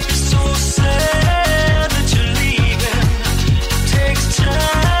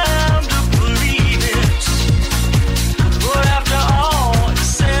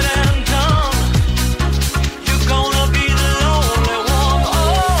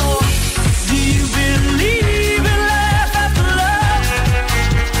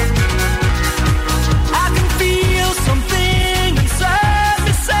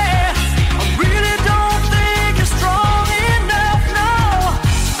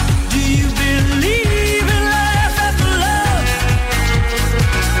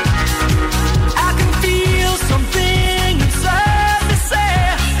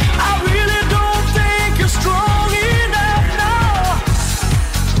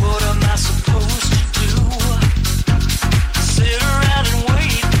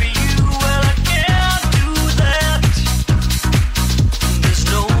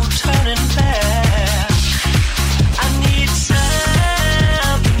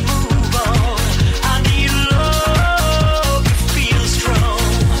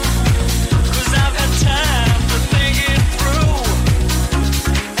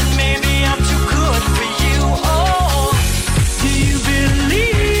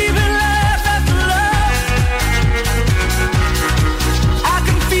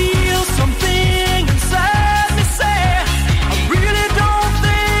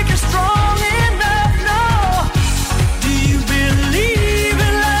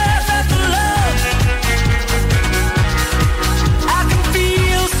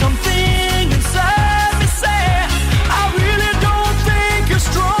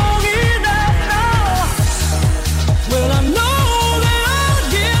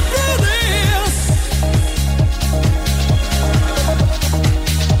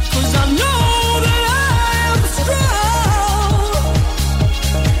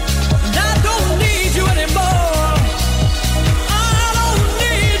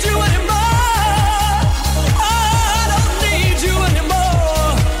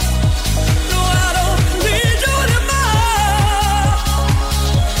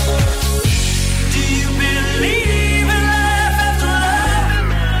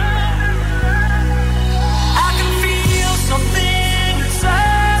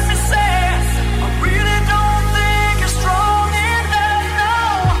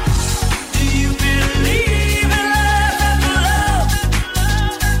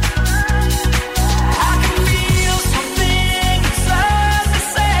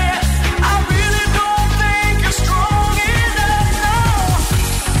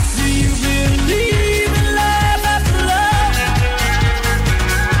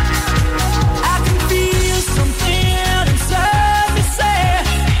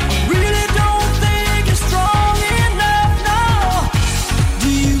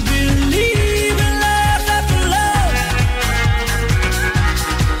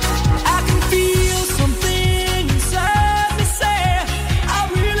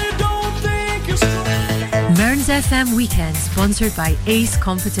FM weekend sponsored by Ace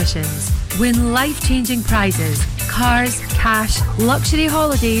Competitions. Win life-changing prizes, cars, cash, luxury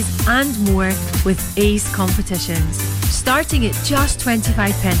holidays and more with Ace Competitions. Starting at just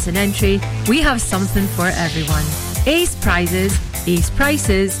 25 pence an entry, we have something for everyone. Ace prizes, Ace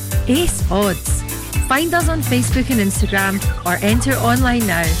prices, Ace odds. Find us on Facebook and Instagram or enter online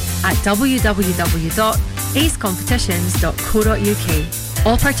now at www.acecompetitions.co.uk.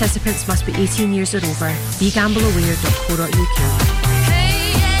 All participants must be 18 years or over. BeGambleAware.co.uk.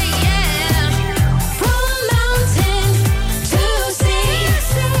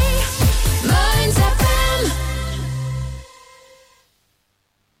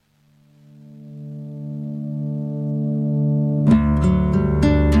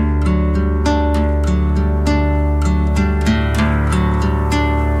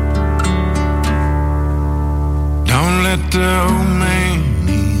 The old man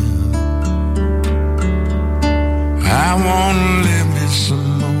in. I wanna live it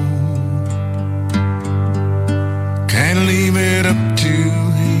some more. Can't leave it up to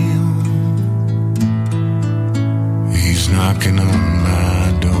him. He's knocking on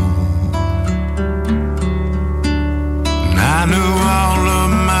my door. And I knew all of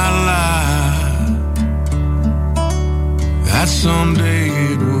my life that someday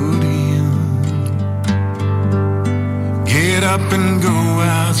it would end. Get up and go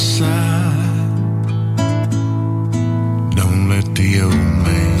outside. Don't let the old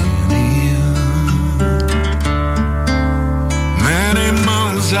man in. Many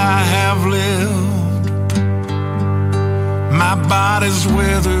months I have lived. My body's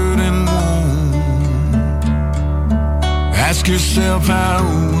withered and worn. Ask yourself, how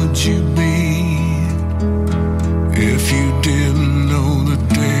would you be if you didn't know the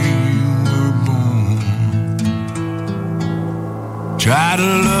day you were born? Try to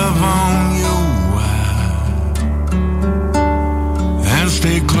love on your wife and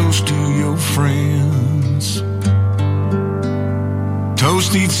stay close to your friends.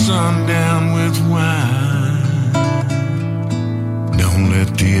 Toast each sundown with wine. Don't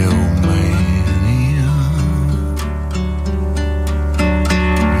let the old man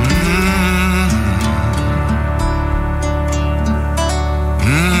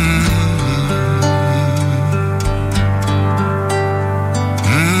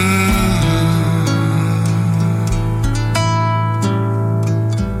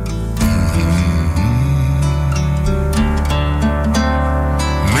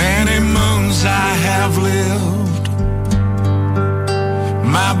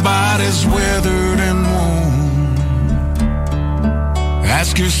weathered and worn.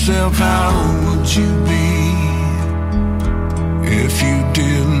 Ask yourself, how would you be if you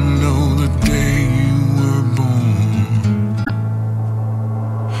didn't know the day you were born?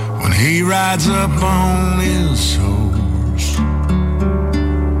 When he rides up on his horse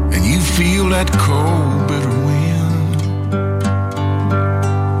and you feel that cold, bitter wind,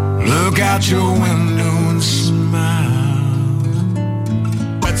 look out your window and smile.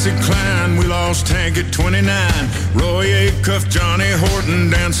 Klein, we lost Hank at 29. Roy Acuff, Johnny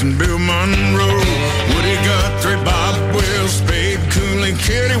Horton, dancing Bill Monroe. Woody Guthrie, Bob Wills, Spade Cooley,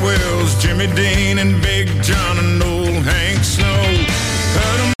 Kitty Wells, Jimmy Dean, and Big John, and old Hank Snow.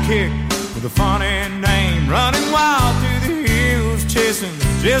 Heard him kick with a funny name, running wild through the hills, chasing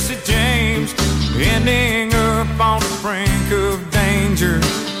Jesse James, ending up on the brink of danger,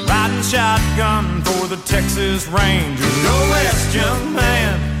 riding shotgun for the Texas Rangers. Go west, young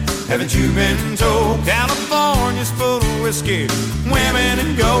man, haven't you been told? California's full of whiskey, women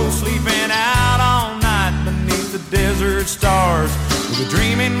and gold, sleeping out all night beneath the desert stars, with a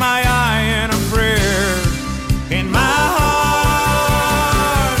dream in my eye and a prayer in my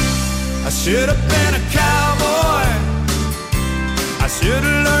heart. I should have been a cowboy, I should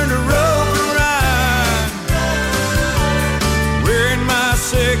have learned to rope and ride, wearing my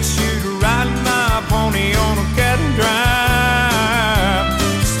 6-shooter, riding my pony on a cattle drive,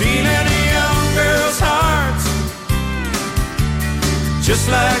 stealing a young girl's hearts, just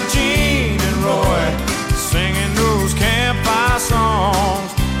like Gene and Roy, singing those campfire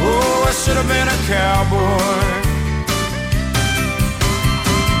songs. Oh, I should have been a cowboy.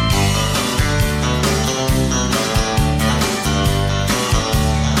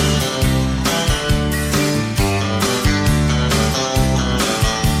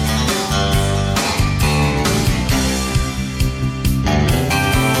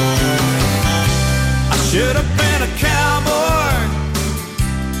 Should have been a cowboy,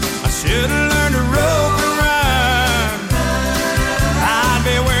 I should have learned to rope and ride, I'd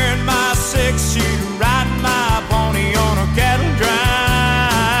be wearing my 6-shooter, riding my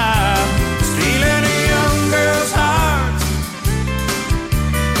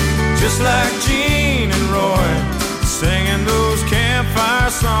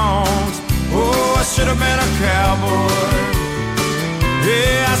should have been a cowboy.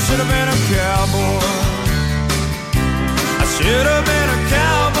 Yeah, I should have been a cowboy. I should have been a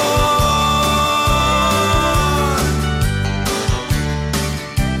cowboy.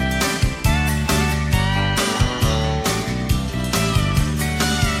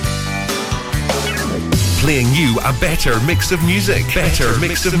 Playing you a better mix of music. Better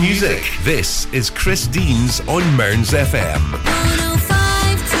mix of music. This is Chris Deans on Mearns FM.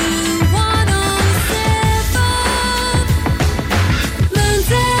 105 to 107 Mearns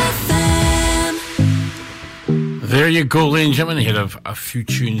FM. There you go, ladies and gentlemen. You had a few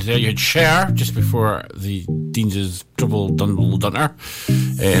tunes there. You had Cher just before the Deans' Double Dunner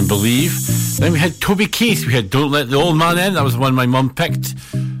and Believe. Then we had Toby Keith. We had Don't Let the Old Man In. That was the one my mum picked.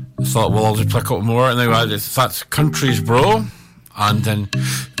 I thought, well, I'll just play a couple more. And then we had That's Country's Bro. And then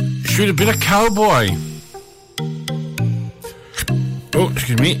Should Have Been a Cowboy. Oh,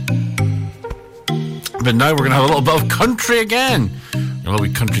 excuse me. But now we're going to have a little bit of country again. A little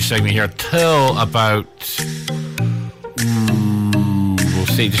bit country segment here till about, we'll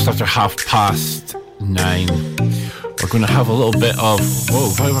say just after 9:30. We're going to have a little bit of, whoa,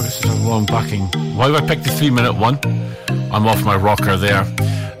 why have I got such a long backing? Why have I picked the 3-minute one? I'm off my rocker there.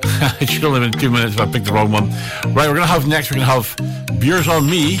 It should only have been 2 minutes if I picked the wrong one. Right, we're going to have Beers on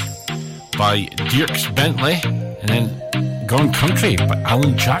Me by Dierks Bentley, and then Gone Country by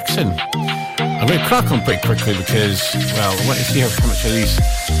Alan Jackson. I'm going to crack on pretty quickly because, well, I want to see how much of these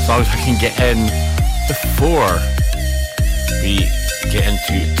songs I can get in before we get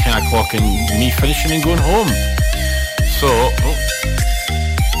into 10 o'clock and me finishing and going home. So,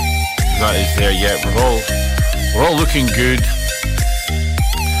 that is there yet. We're all looking good.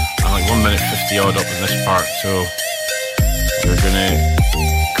 I'm like 1 minute 50 odd up in this part, so we're gonna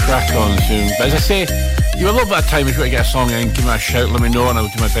crack on soon. But as I say, you have a little bit of time if you want to get a song in, give me a shout, let me know, and I'll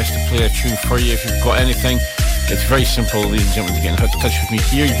do my best to play a tune for you. If you've got anything, it's very simple, ladies and gentlemen, to get in touch with me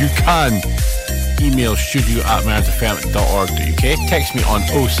here. You can email studio@mearnsfm.org.uk, text me on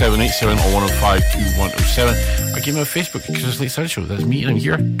 0787 or 105 2107, or give me a Facebook because it's Late Sunday Show. That's me, and I'm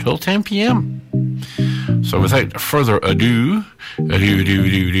here till 10 p.m. So without further ado, we're going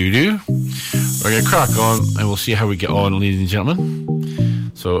to crack on and we'll see how we get on, ladies and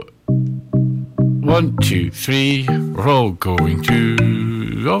gentlemen. So 1, 2, 3, we're all going to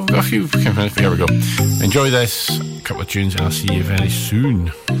a few minutes. Here we go. Enjoy this couple of tunes and I'll see you very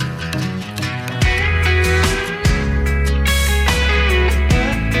soon.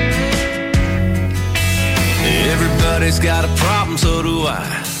 Everybody's got a problem, so do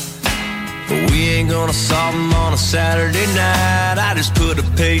I. But we ain't gonna solve them on a Saturday night. I just put a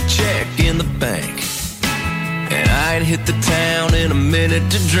paycheck in the bank, and I ain't hit the town in a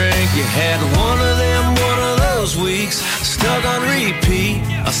minute to drink. You had one of those weeks, stuck on repeat.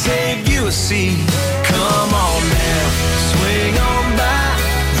 I'll save you a seat. Come on now, swing on by,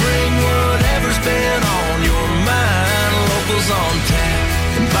 bring whatever's been on your mind. Locals on tap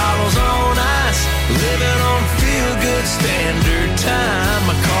and bottles on ice, living on feel-good standard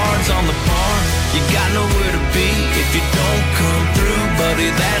time. My card's on the bar, you got nowhere to be if you don't come through, buddy,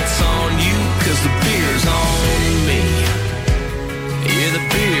 that's on you, cause the beer's on me. Yeah, the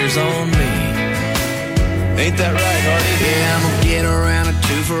beer's on me. Ain't that right, Hardy? Yeah, I'm gonna get around a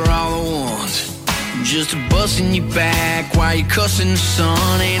 2 for all the ones, just a busting you back while you're cussing the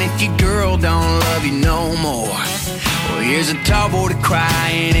sun. And if your girl don't love you no more, well, here's a tall boy to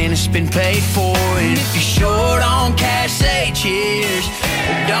crying and it's been paid for. And if you're short on cash, say cheers.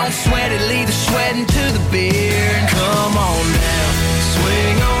 Well, don't sweat it, leave the sweating to the beer. And come on now,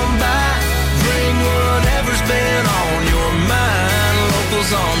 swing on by, bring whatever's been on your mind.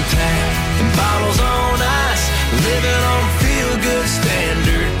 Locals on tap and bottles on ice, living on feel-good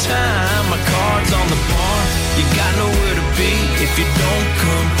standard time. My card's on the bar, you got nowhere to be if you don't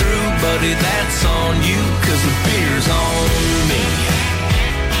come through, buddy, that's on you, cause the beer's on me.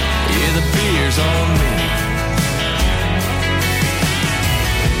 Yeah, the beer's on me.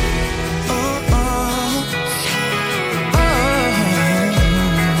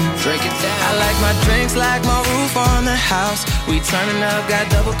 Drink it down. I like my drinks like my roof on the house. We turning up, got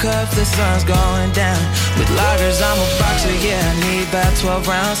double cups, the sun's going down. With lagers, I'm a boxer, yeah, I need about 12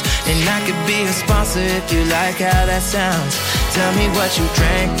 rounds. And I could be a sponsor if you like how that sounds. Tell me what you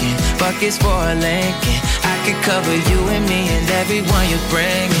drinking, buckets for a Lincoln. I could cover you and me and everyone you're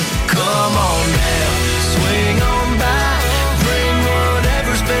bringing. Come on now, swing on by, bring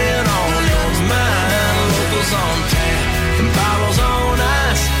whatever's been on your mind. Locals on tap and bottles on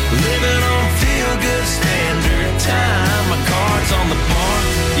ice, living on feel-good standard time. My card's on the bar,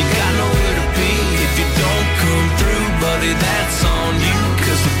 you got nowhere to be if you don't come through, buddy, that's on you,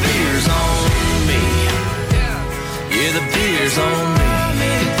 cause the beer's on me.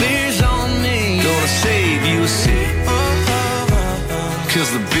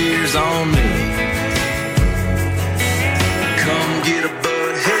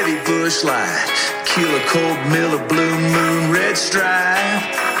 Bush Light, Kilo Cold Miller, Blue Moon, Red Stripe.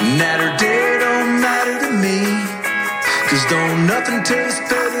 Night or day don't matter to me, 'cause don't nothing taste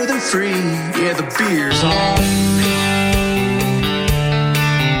better than free. Yeah, the beer's on.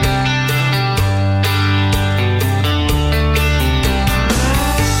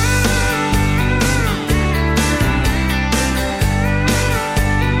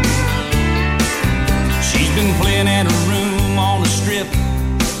 Playing at a room on the strip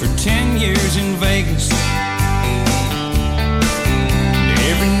for 10 years in Vegas.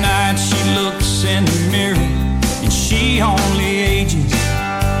 Every night she looks in the mirror and she only ages.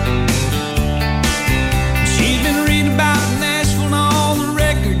 She's been reading about Nashville and all the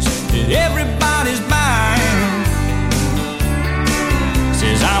records that everybody's buying.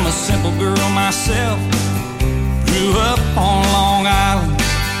 Says I'm a simple girl myself, grew up on Long Island.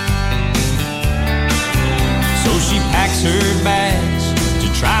 So she packs her bags to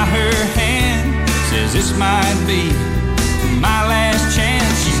try her hand. Says this might be my last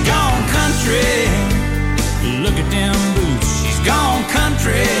chance. She's gone country, look at them boots. She's gone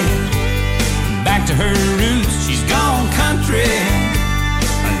country, back to her roots. She's gone country,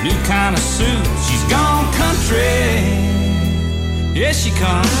 a new kind of suit. She's gone country, yes she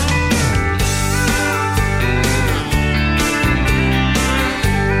comes.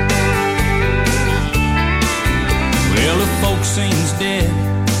 Well, the folk sings dead,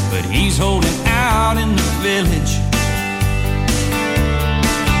 but he's holding out in the village.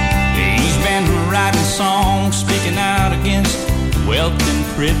 He's been writing songs, speaking out against wealth and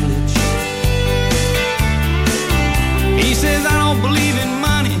privilege. He says, I don't believe in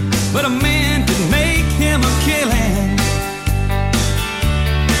money, but a man could make him a killing.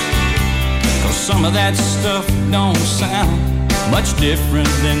 'Cause some of that stuff don't sound much different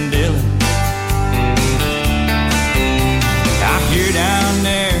than Dylan. Out here down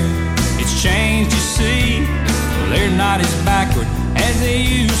there, it's changed, you see. Well, they're not as backward as they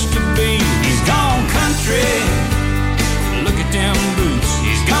used to be. He's gone country, look at them boots.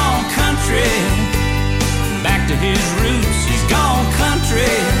 He's gone country, back to his roots. He's gone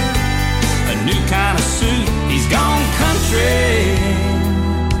country, a new kind of suit. He's gone country,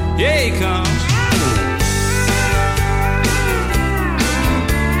 yeah he comes.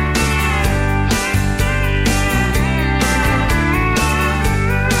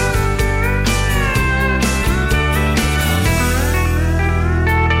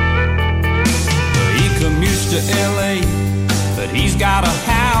 To LA, but he's got a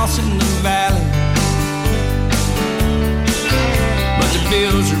house in the valley. But the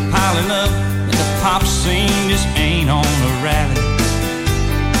bills are piling up and the pop scene just ain't on the rally.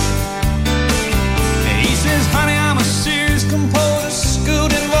 And he says, honey, I'm a serious composer,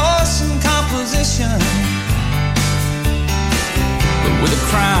 schooled in voice and composition. But with the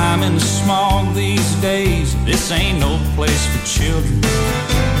crime and the smog these days, this ain't no place for children.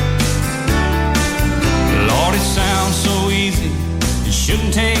 Lord, it sounds so easy, it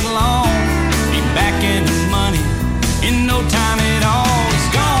shouldn't take long. Be back in the money in no time at all. He's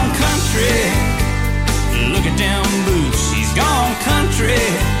gone country, look at them boots. He's gone country,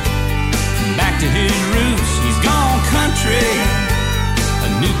 back to his roots. He's gone country, a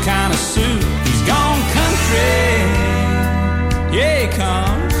new kind of suit. He's gone country, yeah he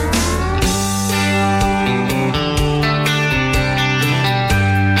comes.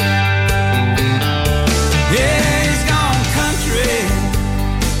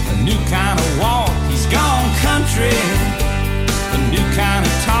 Kind of walk, he's gone country. A new kind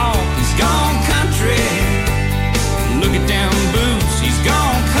of talk, he's gone country. Look at them boots, he's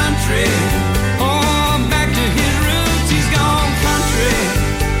gone country. Oh, back to his roots, he's gone country.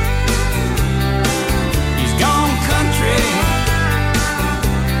 He's gone country.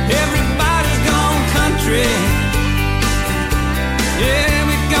 Everybody's gone country. Yeah,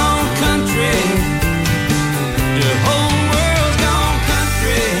 we've gone country. The whole world's gone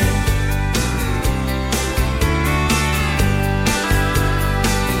country.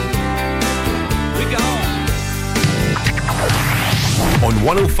 On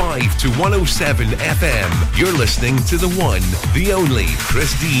 105 to 107 FM, you're listening to the one, the only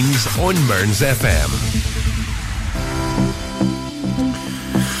Chris Deans on Mearns FM.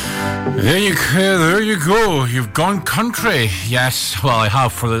 There you go. You've gone country. Yes, well, I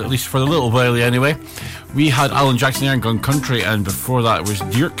have, at least for a little while anyway. We had Alan Jackson there and Gone Country, and before that was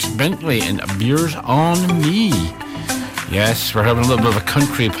Dierks Bentley and Beers on Me. Yes, we're having a little bit of a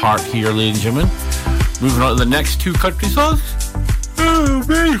country part here, ladies and gentlemen. Moving on to the next two country songs. Oh,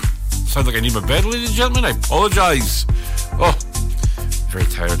 me. Sounds like I need my bed, ladies and gentlemen. I apologise. Oh, very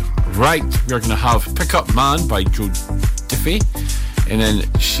tired. Right, we're going to have Pick Up Man by Joe Diffie. And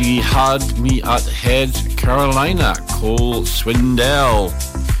then She Had Me at Heads, Carolina, Cole Swindell.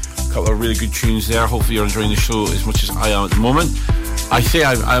 A couple of really good tunes there. Hopefully you're enjoying the show as much as I am at the moment. I say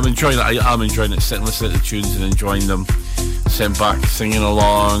I'm enjoying it. I am enjoying it, sitting listening to the tunes and enjoying them. Sitting back, singing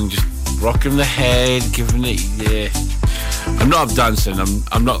along, just rocking the head, giving it, yeah. I'm not dancing.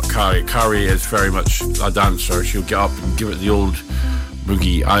 I'm not Carrie. Carrie is very much a dancer. She'll get up and give it the old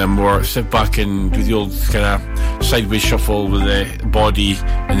boogie. I am more sit back and do the old kind of sideways shuffle with the body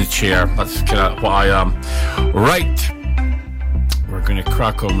in the chair. That's kind of what I am. Right, we're going to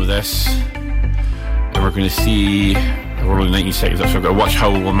crack on with this, and we're going to see. We're only 19 seconds left, so I've got to watch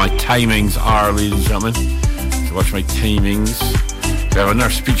how my timings are, ladies and gentlemen. So watch my timings. We have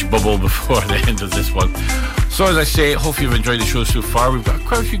another speech bubble before the end of this one. So as I say, hopefully you've enjoyed the show so far. We've got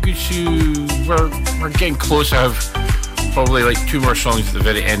quite a few good shows. We're getting close. I have probably like 2 more songs at the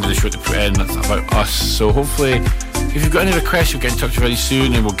very end of the show to put in. That's about us. So hopefully, if you've got any requests, you'll get in touch very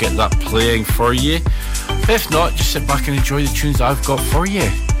soon and we'll get that playing for you. If not, just sit back and enjoy the tunes I've got for you.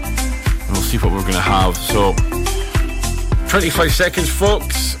 And we'll see what we're going to have. So 25 seconds,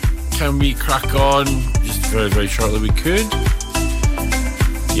 folks. Can we crack on? Just very, very shortly we could.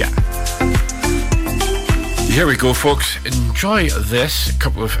 Yeah. Here we go, folks. Enjoy this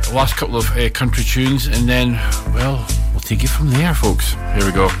last couple of country tunes, and then, well, we'll take it from there, folks. Here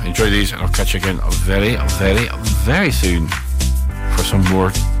we go. Enjoy these, and I'll catch you again very, very, very soon for some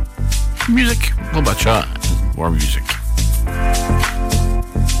more music, a little bit of chat, and more music.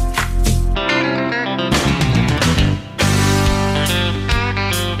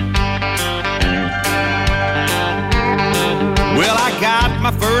 Well, I got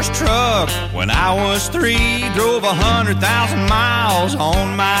my first truck when I was 3. Drove 100,000 miles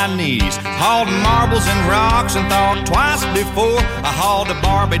on my knees. Hauled marbles and rocks and thought twice before I hauled a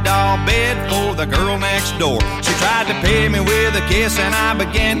Barbie doll bed for the girl next door. She tried to pay me with a kiss and I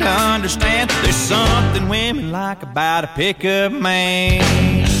began to understand there's something women like about a pickup man.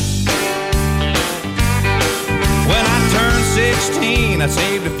 When I turned 16, I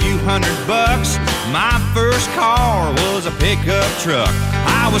saved a few $100. My first car was a pickup truck.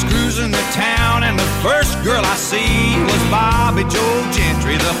 I was cruising the town and the first girl I see was Bobby Joe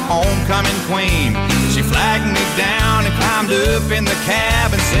Gentry, the homecoming queen. She flagged me down and climbed up in the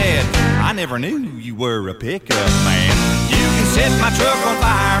cab and said, I never knew you were a pickup man. You can set my truck on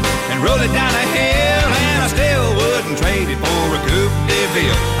fire and roll it down a hill, and I still wouldn't trade it for a Coupe de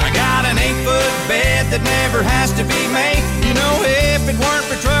Ville. I got an 8-foot bed that never has to be made. You know, if it weren't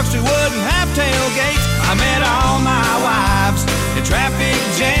for trucks, we wouldn't have tailgates. I met all my wives in traffic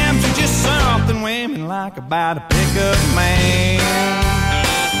jams, and just something women like about a pickup man.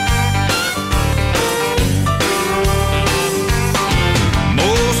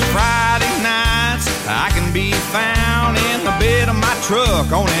 Most Friday nights I can be found in the bed of my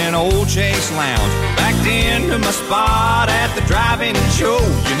truck on an old Chase Lounge, backed into my spot at the drive-in show.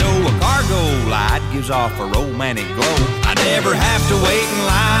 You know, a cargo light gives off a romantic glow. I never have to wait in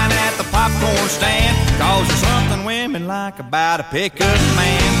line at the popcorn stand, cause there's something women like about a pickup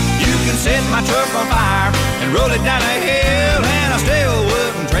man. You can set my truck on fire and roll it down a hill, and I still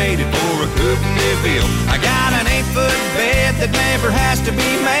wouldn't trade it for a Coupe de Ville. I got an 8-foot bed that never has to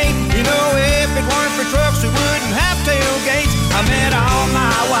be made. You know, if it weren't for trucks, we wouldn't have tailgates. I met all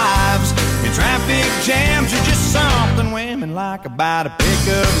my wives in traffic jams. There's just something women like about a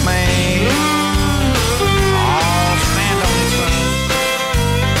pickup man. Oh, stand on this one.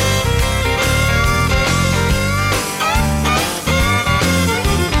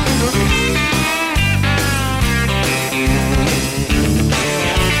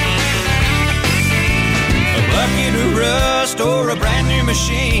 A bucket of rust or a brand new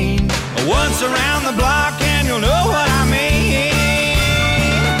machine, once around the block and you'll know what I mean.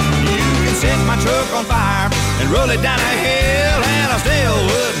 You can set my truck on fire and roll it down a hill, and I still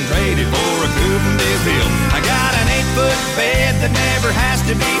wouldn't trade it for a Coupe de Ville. I got an 8-foot bed that never has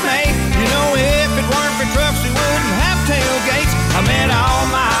to be made. You know, if it weren't for trucks, we wouldn't have tailgates. I met all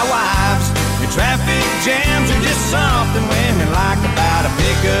my wives in traffic jams, and just something women like about a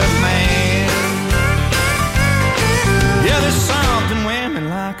pickup man. Yeah, there's something women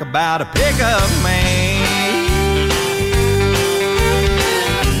like about a pickup man.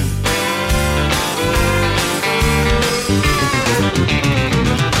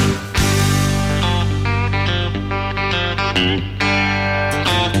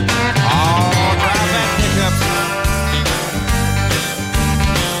 Oh, drive that pickup.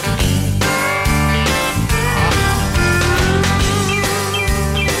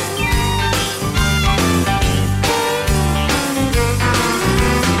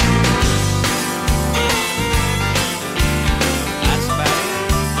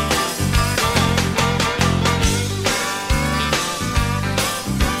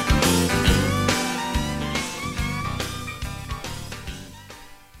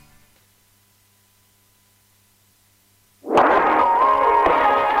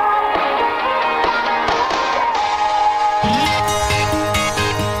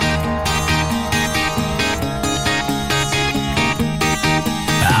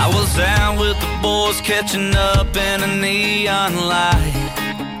 was catching up in a neon light.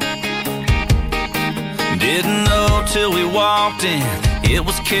 Didn't know till we walked in, it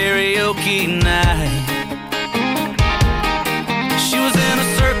was karaoke night. She was in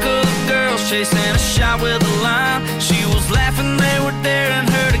a circle of girls chasing a shot with a line. She was laughing, they were daring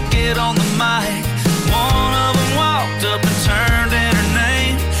her to get on the mic. One of them walked up and turned in her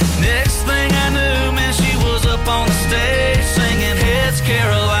name. Next thing I knew, man, she was up on the stage singing Heads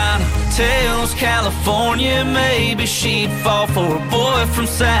Carolina, Tails California. Maybe she'd fall for a boy from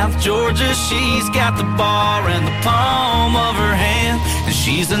South Georgia. She's got the bar in the palm of her hand, and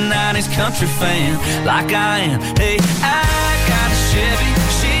she's a 90s country fan like I am. Hey, I got a Chevy,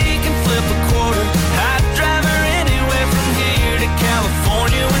 she can flip a quarter. I'd drive her anywhere from here to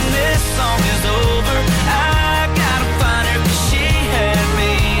California. When this song is over, I gotta find her, 'cause she had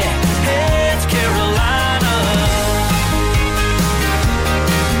me at Heads Carolina.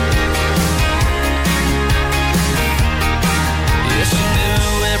 Yeah, she knew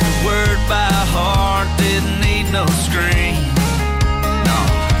every word by heart, didn't need no screen. No,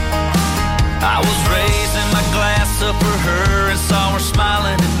 I was raising my glass up for her and saw her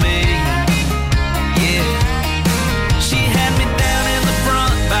smiling at me. Yeah, she had me down in the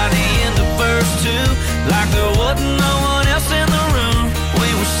front by the end of verse 2, like there wasn't no one else in the room. We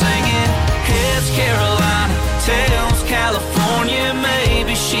were singing Heads Carolina, Tails California.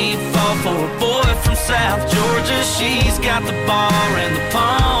 Maybe she'd fall for a boy from South Georgia. She's got the bar in the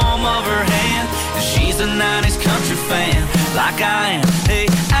palm of her hand, and she's a 90s country fan like I am. Hey,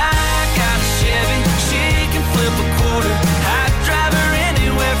 I got a Chevy, she can flip a quarter. I'd drive her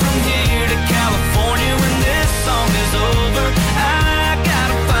anywhere from here to California. When this song is over, I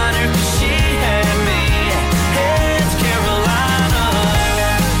gotta find her, 'cause she had me at Heads Carolina.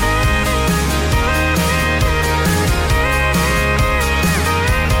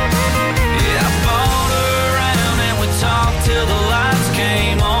 Yeah, I followed her around and we talked till the lights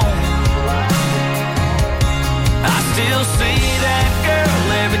came on. I still see that girl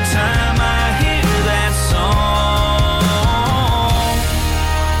every time I hear that song.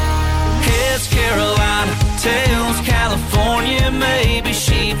 Heads Carolina, Tails California. Maybe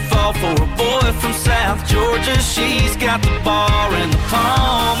she'd fall for a boy from South Georgia. She's got the bar in the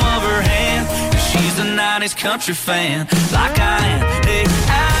palm of her hand, and she's a 90s country fan like I am. Hey,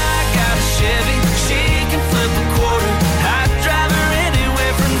 I got a Chevy, she can flip a quarter. I'd drive her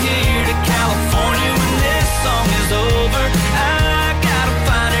anywhere from here to California. When this song is over, I gotta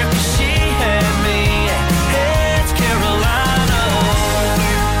find her, 'cause she had me at Heads Carolina.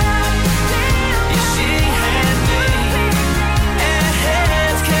 Yeah, she had me at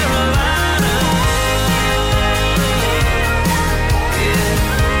Heads Carolina. Yeah.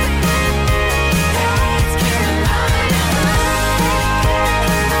 Heads Carolina.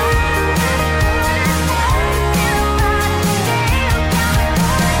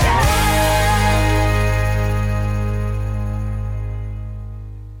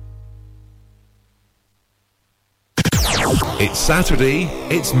 It's Saturday,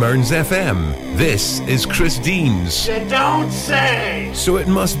 it's Mearns FM. This is Chris Dean's. You don't say! So it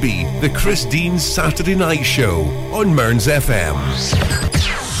must be the Chris Dean's Saturday Night Show on Mearns FM.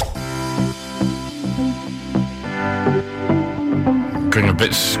 Going a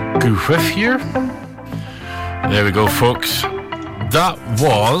bit goof here. There we go, folks. That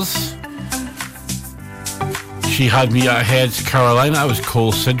was She Had Me at Heads Carolina. I was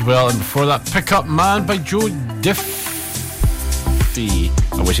Cole Sidwell, and before that, Pick Up Man by Joe Diffie.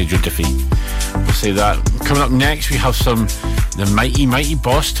 I wish I said Joe Diffie. We'll say that. Coming up next, we have some the mighty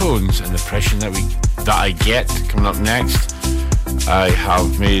Boss Tones and the impression that I get. Coming up next, I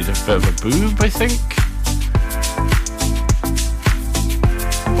have made a bit of a boob, I think.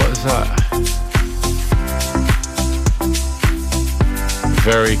 What is that?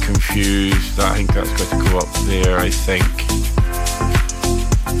 Very confused. I think that's got to go up there, I think.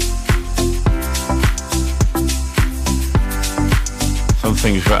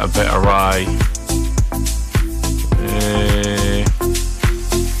 Something's got a bit awry.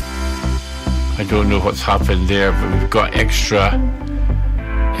 I don't know what's happened there, but we've got extra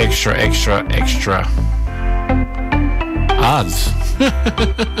ads.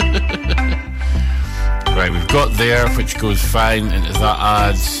 Right, we've got there, which goes fine into that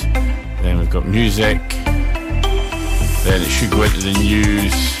ads. Then we've got music. Then it should go into the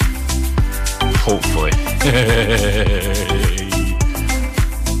news. Hopefully.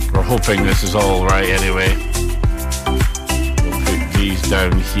 We're hoping this is all right anyway. We'll put these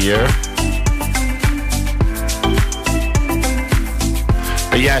down here.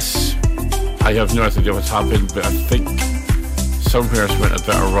 But yes, I have no idea what's happened, but I think somewhere it's went a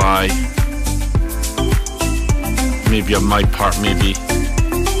bit awry. maybe on my part, maybe.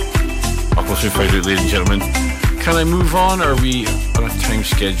 I'll soon find out, ladies and gentlemen. Can I move on, or are we on a time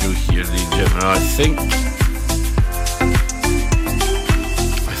schedule here, ladies and gentlemen? I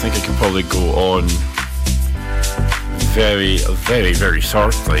think I can probably go on very, very, very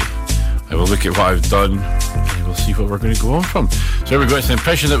shortly. I will look at what I've done and we'll see what we're going to go on from. So here we go, it's the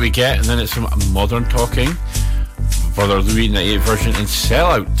impression that we get, and then it's some modern talking. Brother Louis 98 version and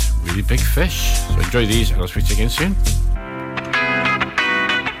Sellout, Really Big Fish. So enjoy these and I'll speak to you again soon.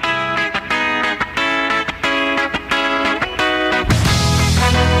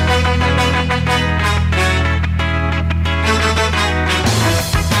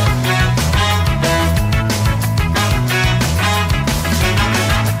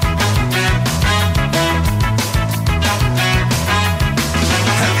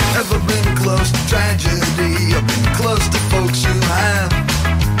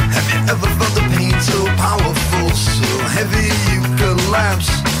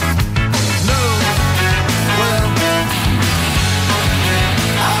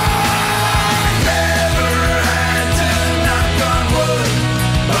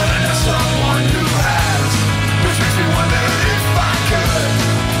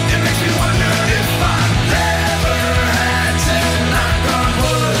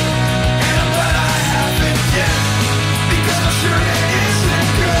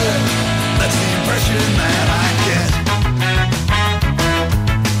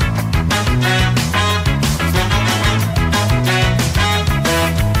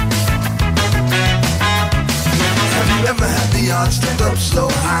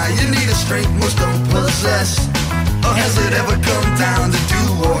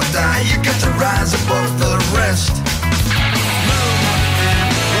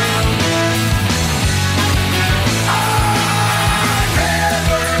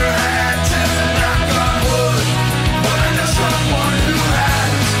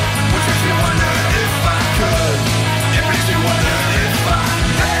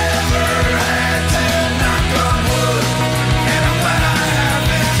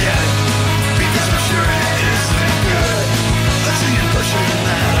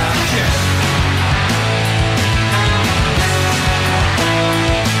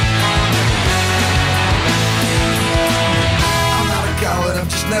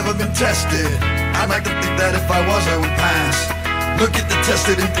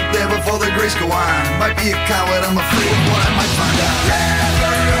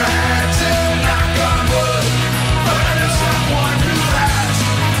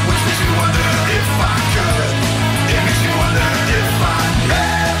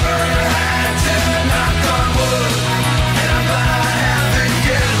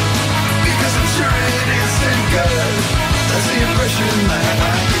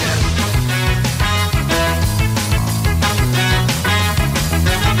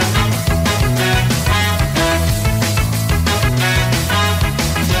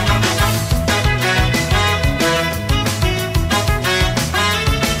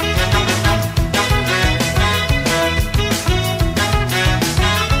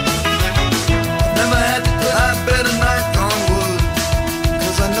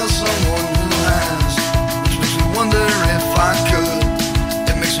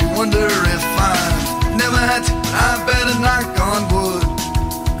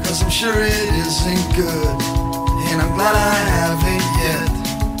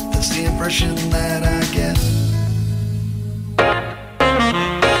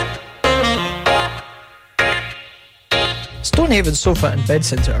 Stonehaven Sofa and Bed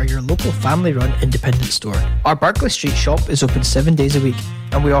Centre are your local family-run independent store. Our Berkeley Street shop is open 7 days a week,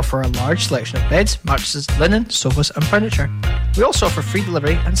 and we offer a large selection of beds, mattresses, linen, sofas and furniture. We also offer free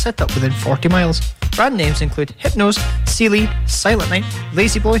delivery and set up within 40 miles. Brand names include Hypnose, Sealy, Silent Night,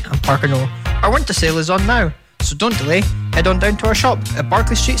 Lazy Boy and Parker Knoll. Our winter sale is on now, so don't delay. Head on down to our shop at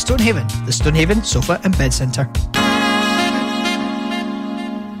Berkeley Street, Stonehaven, the Stonehaven Sofa and Bed Centre.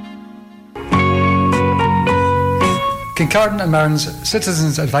 Kincardine and Mearns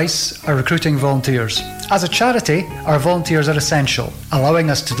Citizens Advice are recruiting volunteers. As a charity, our volunteers are essential, allowing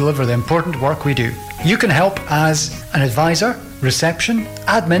us to deliver the important work we do. You can help as an advisor, reception,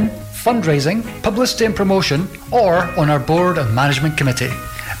 admin, fundraising, publicity and promotion, or on our board and management committee.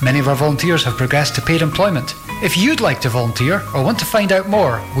 Many of our volunteers have progressed to paid employment. If you'd like to volunteer or want to find out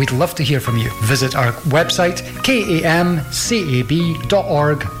more, we'd love to hear from you. Visit our website kamcab.org.uk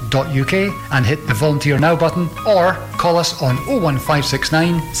and hit the Volunteer Now button, or call us on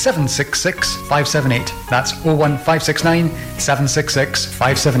 01569 766 578. That's 01569 766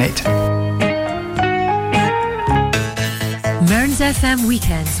 578. Mearns FM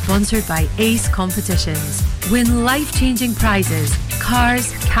Weekend, sponsored by Ace Competitions. Win life-changing prizes,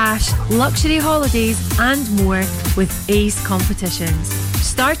 cars, cash, luxury holidays and more with Ace Competitions.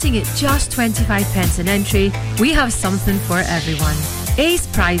 Starting at just 25 pence an entry, we have something for everyone. Ace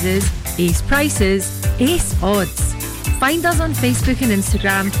prizes, Ace prices, Ace odds. Find us on Facebook and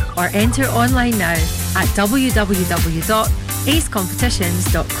Instagram or enter online now at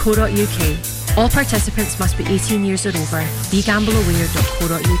www.acecompetitions.co.uk. All participants must be 18 years or over.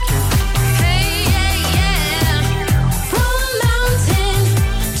 BeGambleAware.co.uk.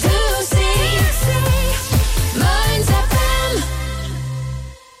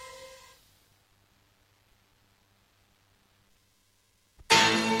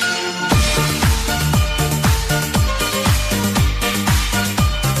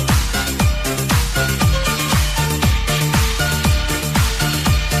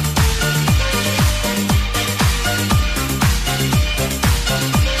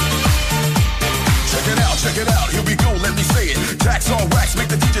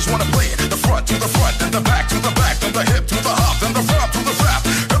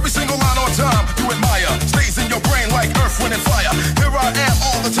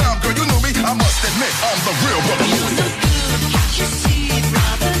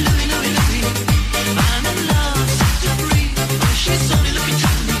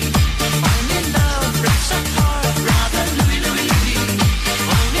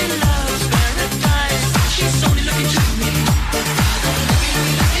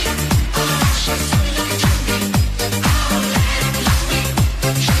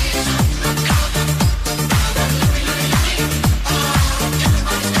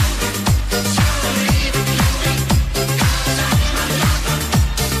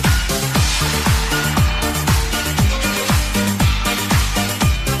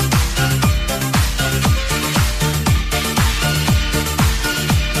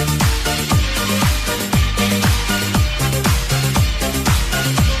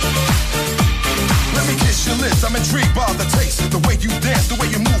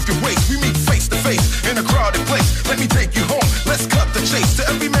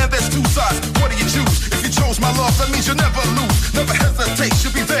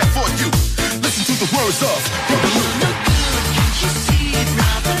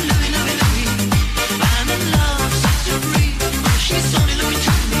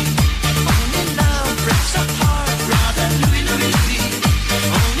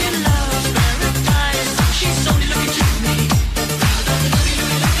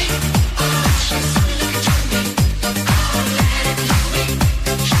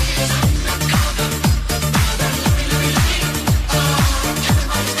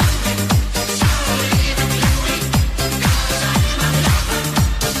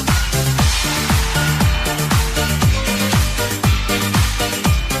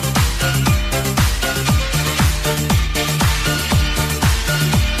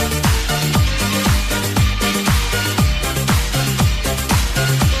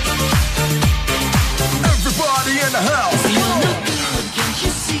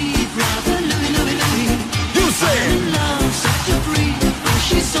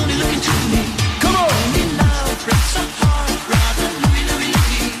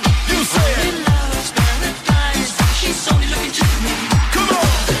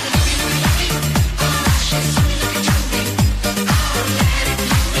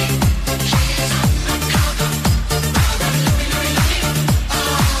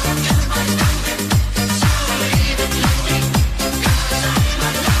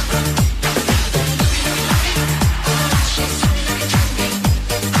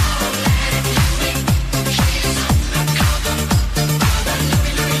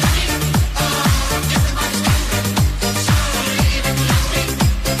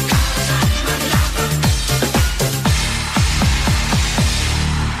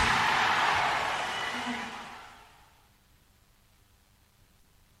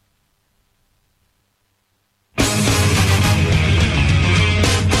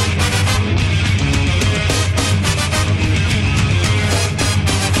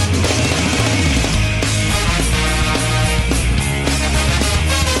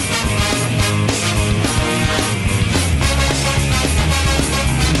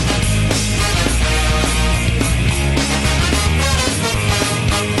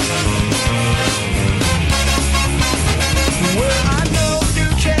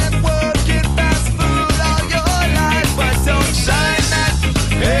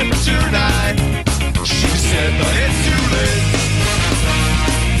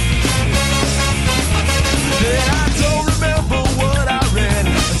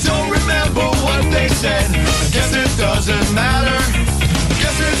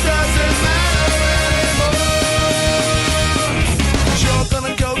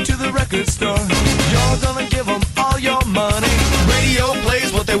 record store. You're gonna give them all your money. Radio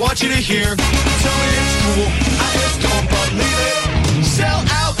plays what they want you to hear. Tell me it's cool, I just don't believe it. Sell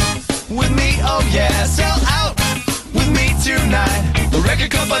out with me, oh yeah, sell out with me tonight. The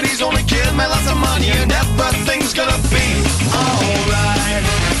record company's only give me lots of money and everything's gonna be alright.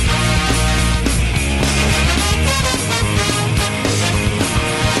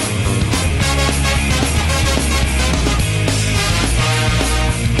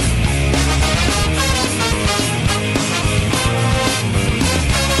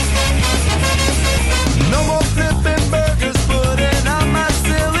 No more flipping burgers, putting on my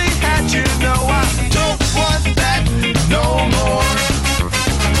silly hat. You know I don't want that no more.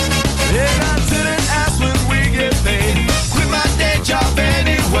 And I didn't ask when we get paid. Quit my day job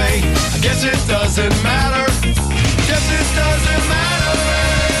anyway. I guess it doesn't matter. Guess it doesn't matter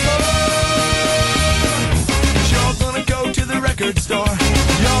anymore. 'Cause you're gonna go to the record store.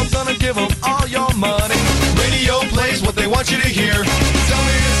 You're gonna give them all your money. Radio plays what they want you to hear. Tell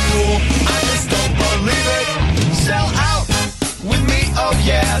me it's cool, I just don't believe it. Sell out with me, oh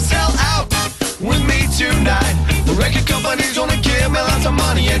yeah, sell out with me tonight. The record company's gonna give me lots of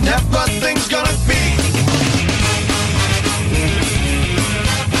money and everything's gonna be.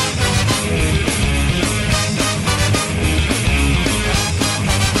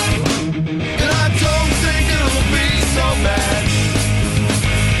 And I don't think it'll be so bad.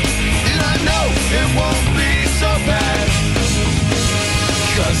 And I know it won't be so bad.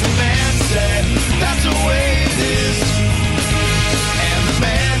 'Cause the man said that's the way it is. And the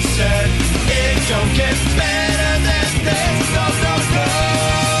man said it don't get better than this. No, no, no.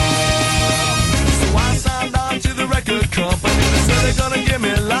 So I signed on to the record company. They said they're gonna give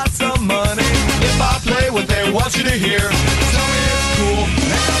me lots of money if I play what they want you to hear. Tell me it's cool,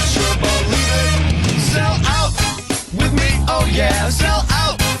 and I sure believe it. Sell out with me, oh yeah, sell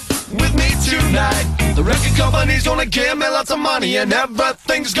out with me tonight. The record company's gonna give me lots of money and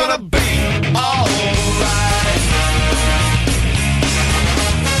everything's gonna be alright.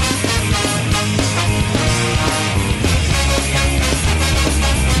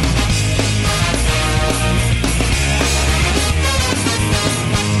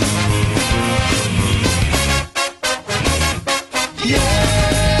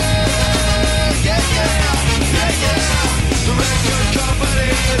 The record company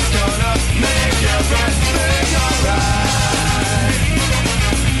is gonna make everything alright.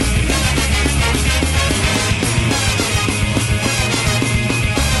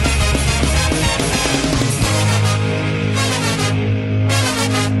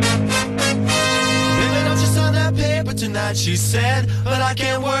 Baby, don't you sign that paper tonight, she said, but I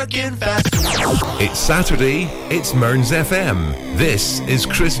can't work in fast. It's Saturday, it's Mearns FM. This is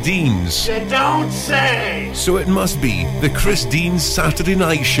Chris Dean's. You don't say! So it must be the Chris Dean's Saturday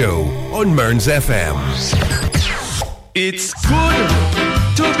Night Show on Mearns FM. It's good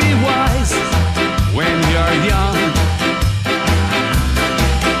to be wise when you're young,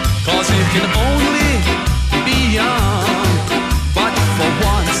 'cause you can only be young, but for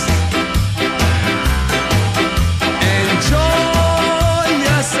once. Enjoy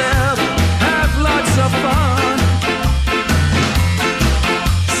yourself, have lots of fun.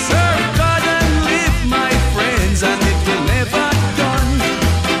 Serve God and live, my friends, and it will never done.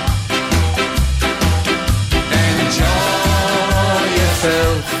 Enjoy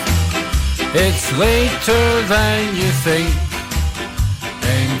yourself. It's later than you think.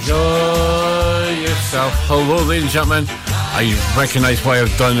 Enjoy yourself. Hello, ladies and gentlemen. I recognise what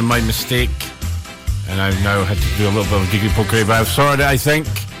I've done in my mistake, and I've now had to do a little bit of giggly pokery, but I've sorted it, I think.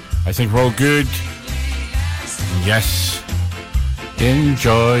 I think we're all good. Yes.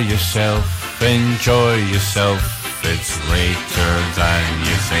 Enjoy yourself. Enjoy yourself. It's later than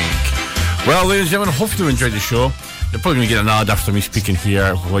you think. Well, ladies and gentlemen, hopefully you enjoyed the show. You're probably going to get an ad after me speaking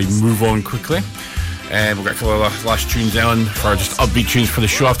here while we move on quickly. We've got a couple of last tunes on for just upbeat tunes for the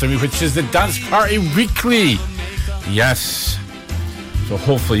show after me, which is the Dance Party Weekly. Yes. So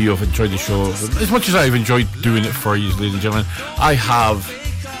hopefully you have enjoyed the show as much as I've enjoyed doing it for you, ladies and gentlemen. I have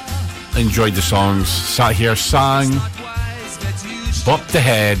enjoyed the songs, sat here, sang, bopped the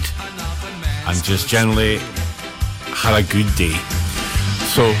head, and just generally had a good day.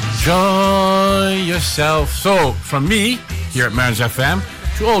 So enjoy yourself. So from me here at Mearns FM,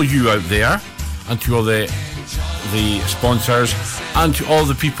 to all you out there, and to all the sponsors, and to all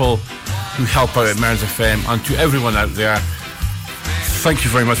the people who help out at Mearns FM, and to everyone out there, thank you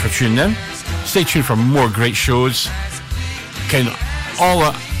very much for tuning in. Stay tuned for more great shows.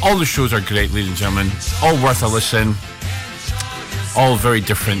 All the shows are great, ladies and gentlemen. All worth a listen. All very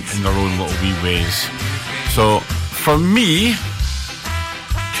different in their own little wee ways. So, for me,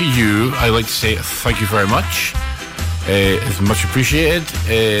 to to you, I'd like to say thank you very much. It's much appreciated.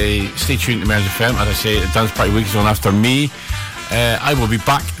 Stay tuned to Mearns FM. As I say, the Dance Party Week is on after me. I will be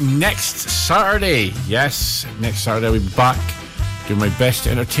back next Saturday. Yes, next Saturday I'll be back doing my best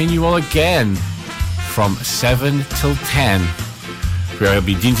to entertain you all again from 7 till 10. Where I'll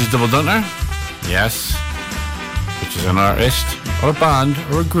be Dean's Double Dunter. Yes, which is an artist or a band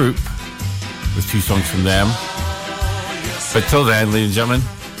or a group with 2 songs from them. But till then, ladies and gentlemen,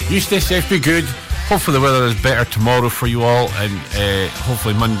 you stay safe, be good. Hopefully the weather is better tomorrow for you all, and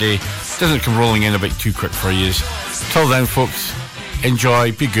hopefully Monday doesn't come rolling in a bit too quick for you. Till then, folks,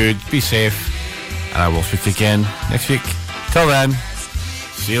 enjoy, be good, be safe, and I will speak again next week. Till then,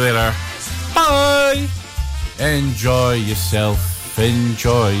 see you later. Bye. Enjoy yourself.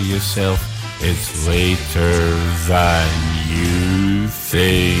 It's later than you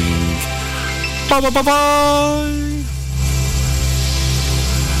think. Bye bye bye bye.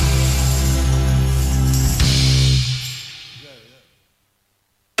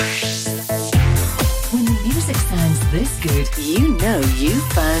 When the music sounds this good, you know you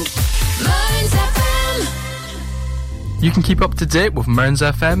found Mearns FM. You can keep up to date with Mearns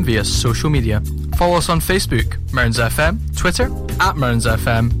FM via social media. Follow us on Facebook, Mearns FM, Twitter, @Mearns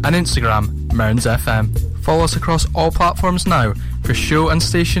FM, and Instagram, Mearns FM. Follow us across all platforms now for show and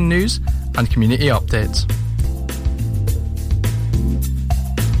station news and community updates.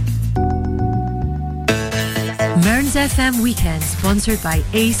 Mearns FM Weekend, sponsored by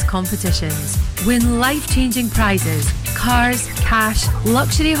Ace Competitions. Win life-changing prizes, cars, cash,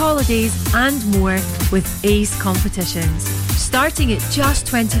 luxury holidays and more with Ace Competitions. Starting at just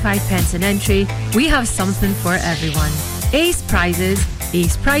 25p an entry, we have something for everyone. Ace prizes,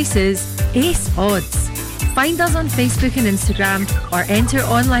 Ace prices, Ace odds. Find us on Facebook and Instagram or enter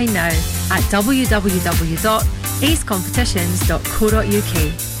online now at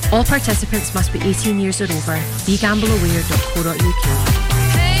www.acecompetitions.co.uk. All participants must be 18 years or over. BeGambleAware.co.uk.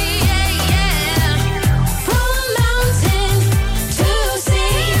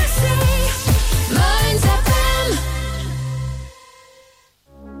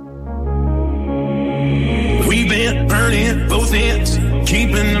 We've been burning both ends,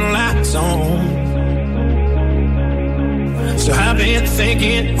 keeping the lights on. So I've been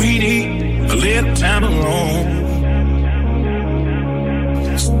thinking we need a little time alone.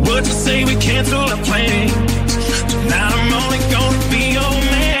 What'd you say we cancel our plans? Tonight I'm only gonna be your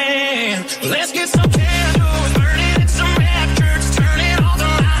man. Let's get some candles burning and some records, turning all the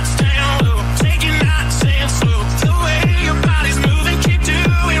lights down low, taking nights and slow. The way your body's moving, keep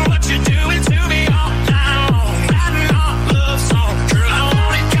doing what you're doing to me all night long. Writing our love song, girl, I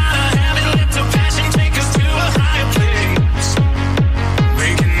want it, gotta have it. Let the passion take us to a higher place,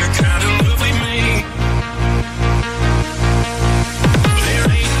 making the kind of love we made.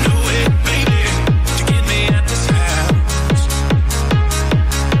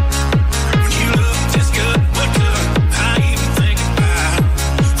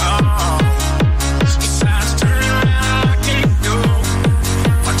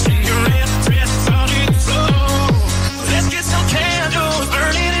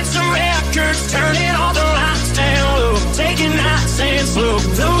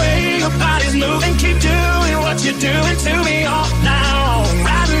 You're doing to me all night long,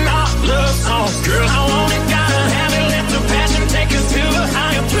 writing our love song. Girl, I want it, gotta have it. Let the passion take us to a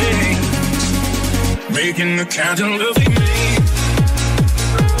higher place, making the kind of love we made.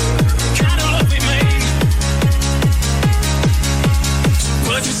 Kind of love we made.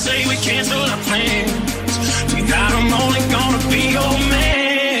 What'd you say we cancel our plans? Tonight I'm only gonna be your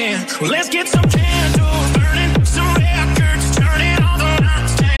man. Well, let's get some candles burning, some records, turning all the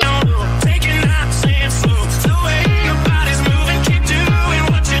lights down low, taking nights and slow.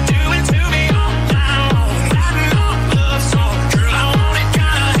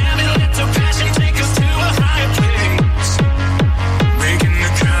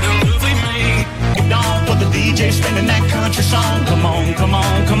 Spinning that country song. Come on, come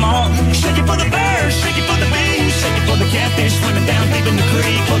on, come on. Shake it for the bears, shake it for the bees, shake it for the catfish swimming down deep in the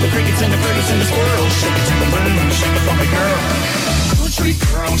creek, for the crickets and the birds and the squirrels. Shake it to the moon, shake it for me, girl. Country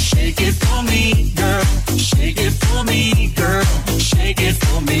girl, shake it for me, girl. Shake it for me, girl. Shake it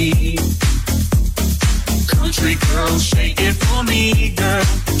for me. Country girl, shake it for me, girl.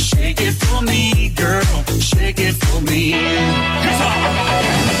 Shake it for me, girl. Shake it for me.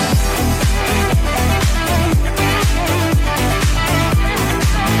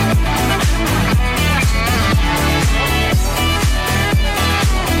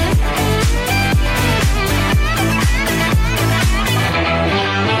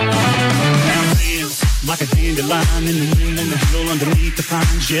 Like a dandelion in the wind and the hill underneath the pine.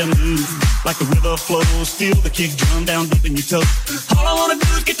 DJ move. Like the river flows, feel the kick drum down deep in your toe. All I wanna do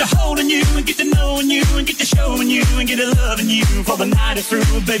is get to holding you and get to knowing you and get to showing you and get to loving you for the night is through.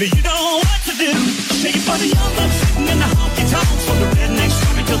 Baby, you know what to do. Shake it for the young bucks sitting in the honky tonks, for the rednecks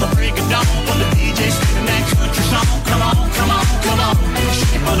drumming till the break of dawn, for the DJ spinning that country song. Come on, come on, come on.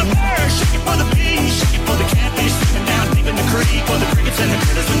 Shake it for the birds, shake it for the bees, shake it for the catfish swimming down deep in the creek, for the crickets and the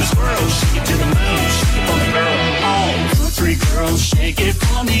critters and the squirrels. Shake it to the moon, shake it for the girl. Oh, country girls, shake it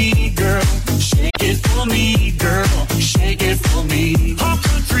for me, girl. Shake it for me, girl. Shake it for me. Oh,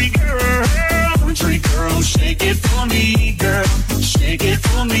 country girl. Country girl, shake it for me, girl. Shake it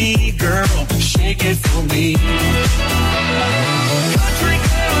for me, girl. Shake it for me. Country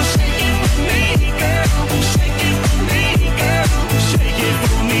girl, shake it for me, girl. Shake it for me, girl. Shake it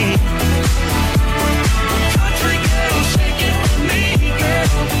for me. Country girl, shake it for me, girl.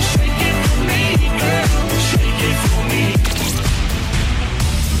 Shake it for me, girl. Shake it for me.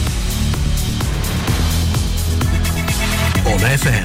 On FM.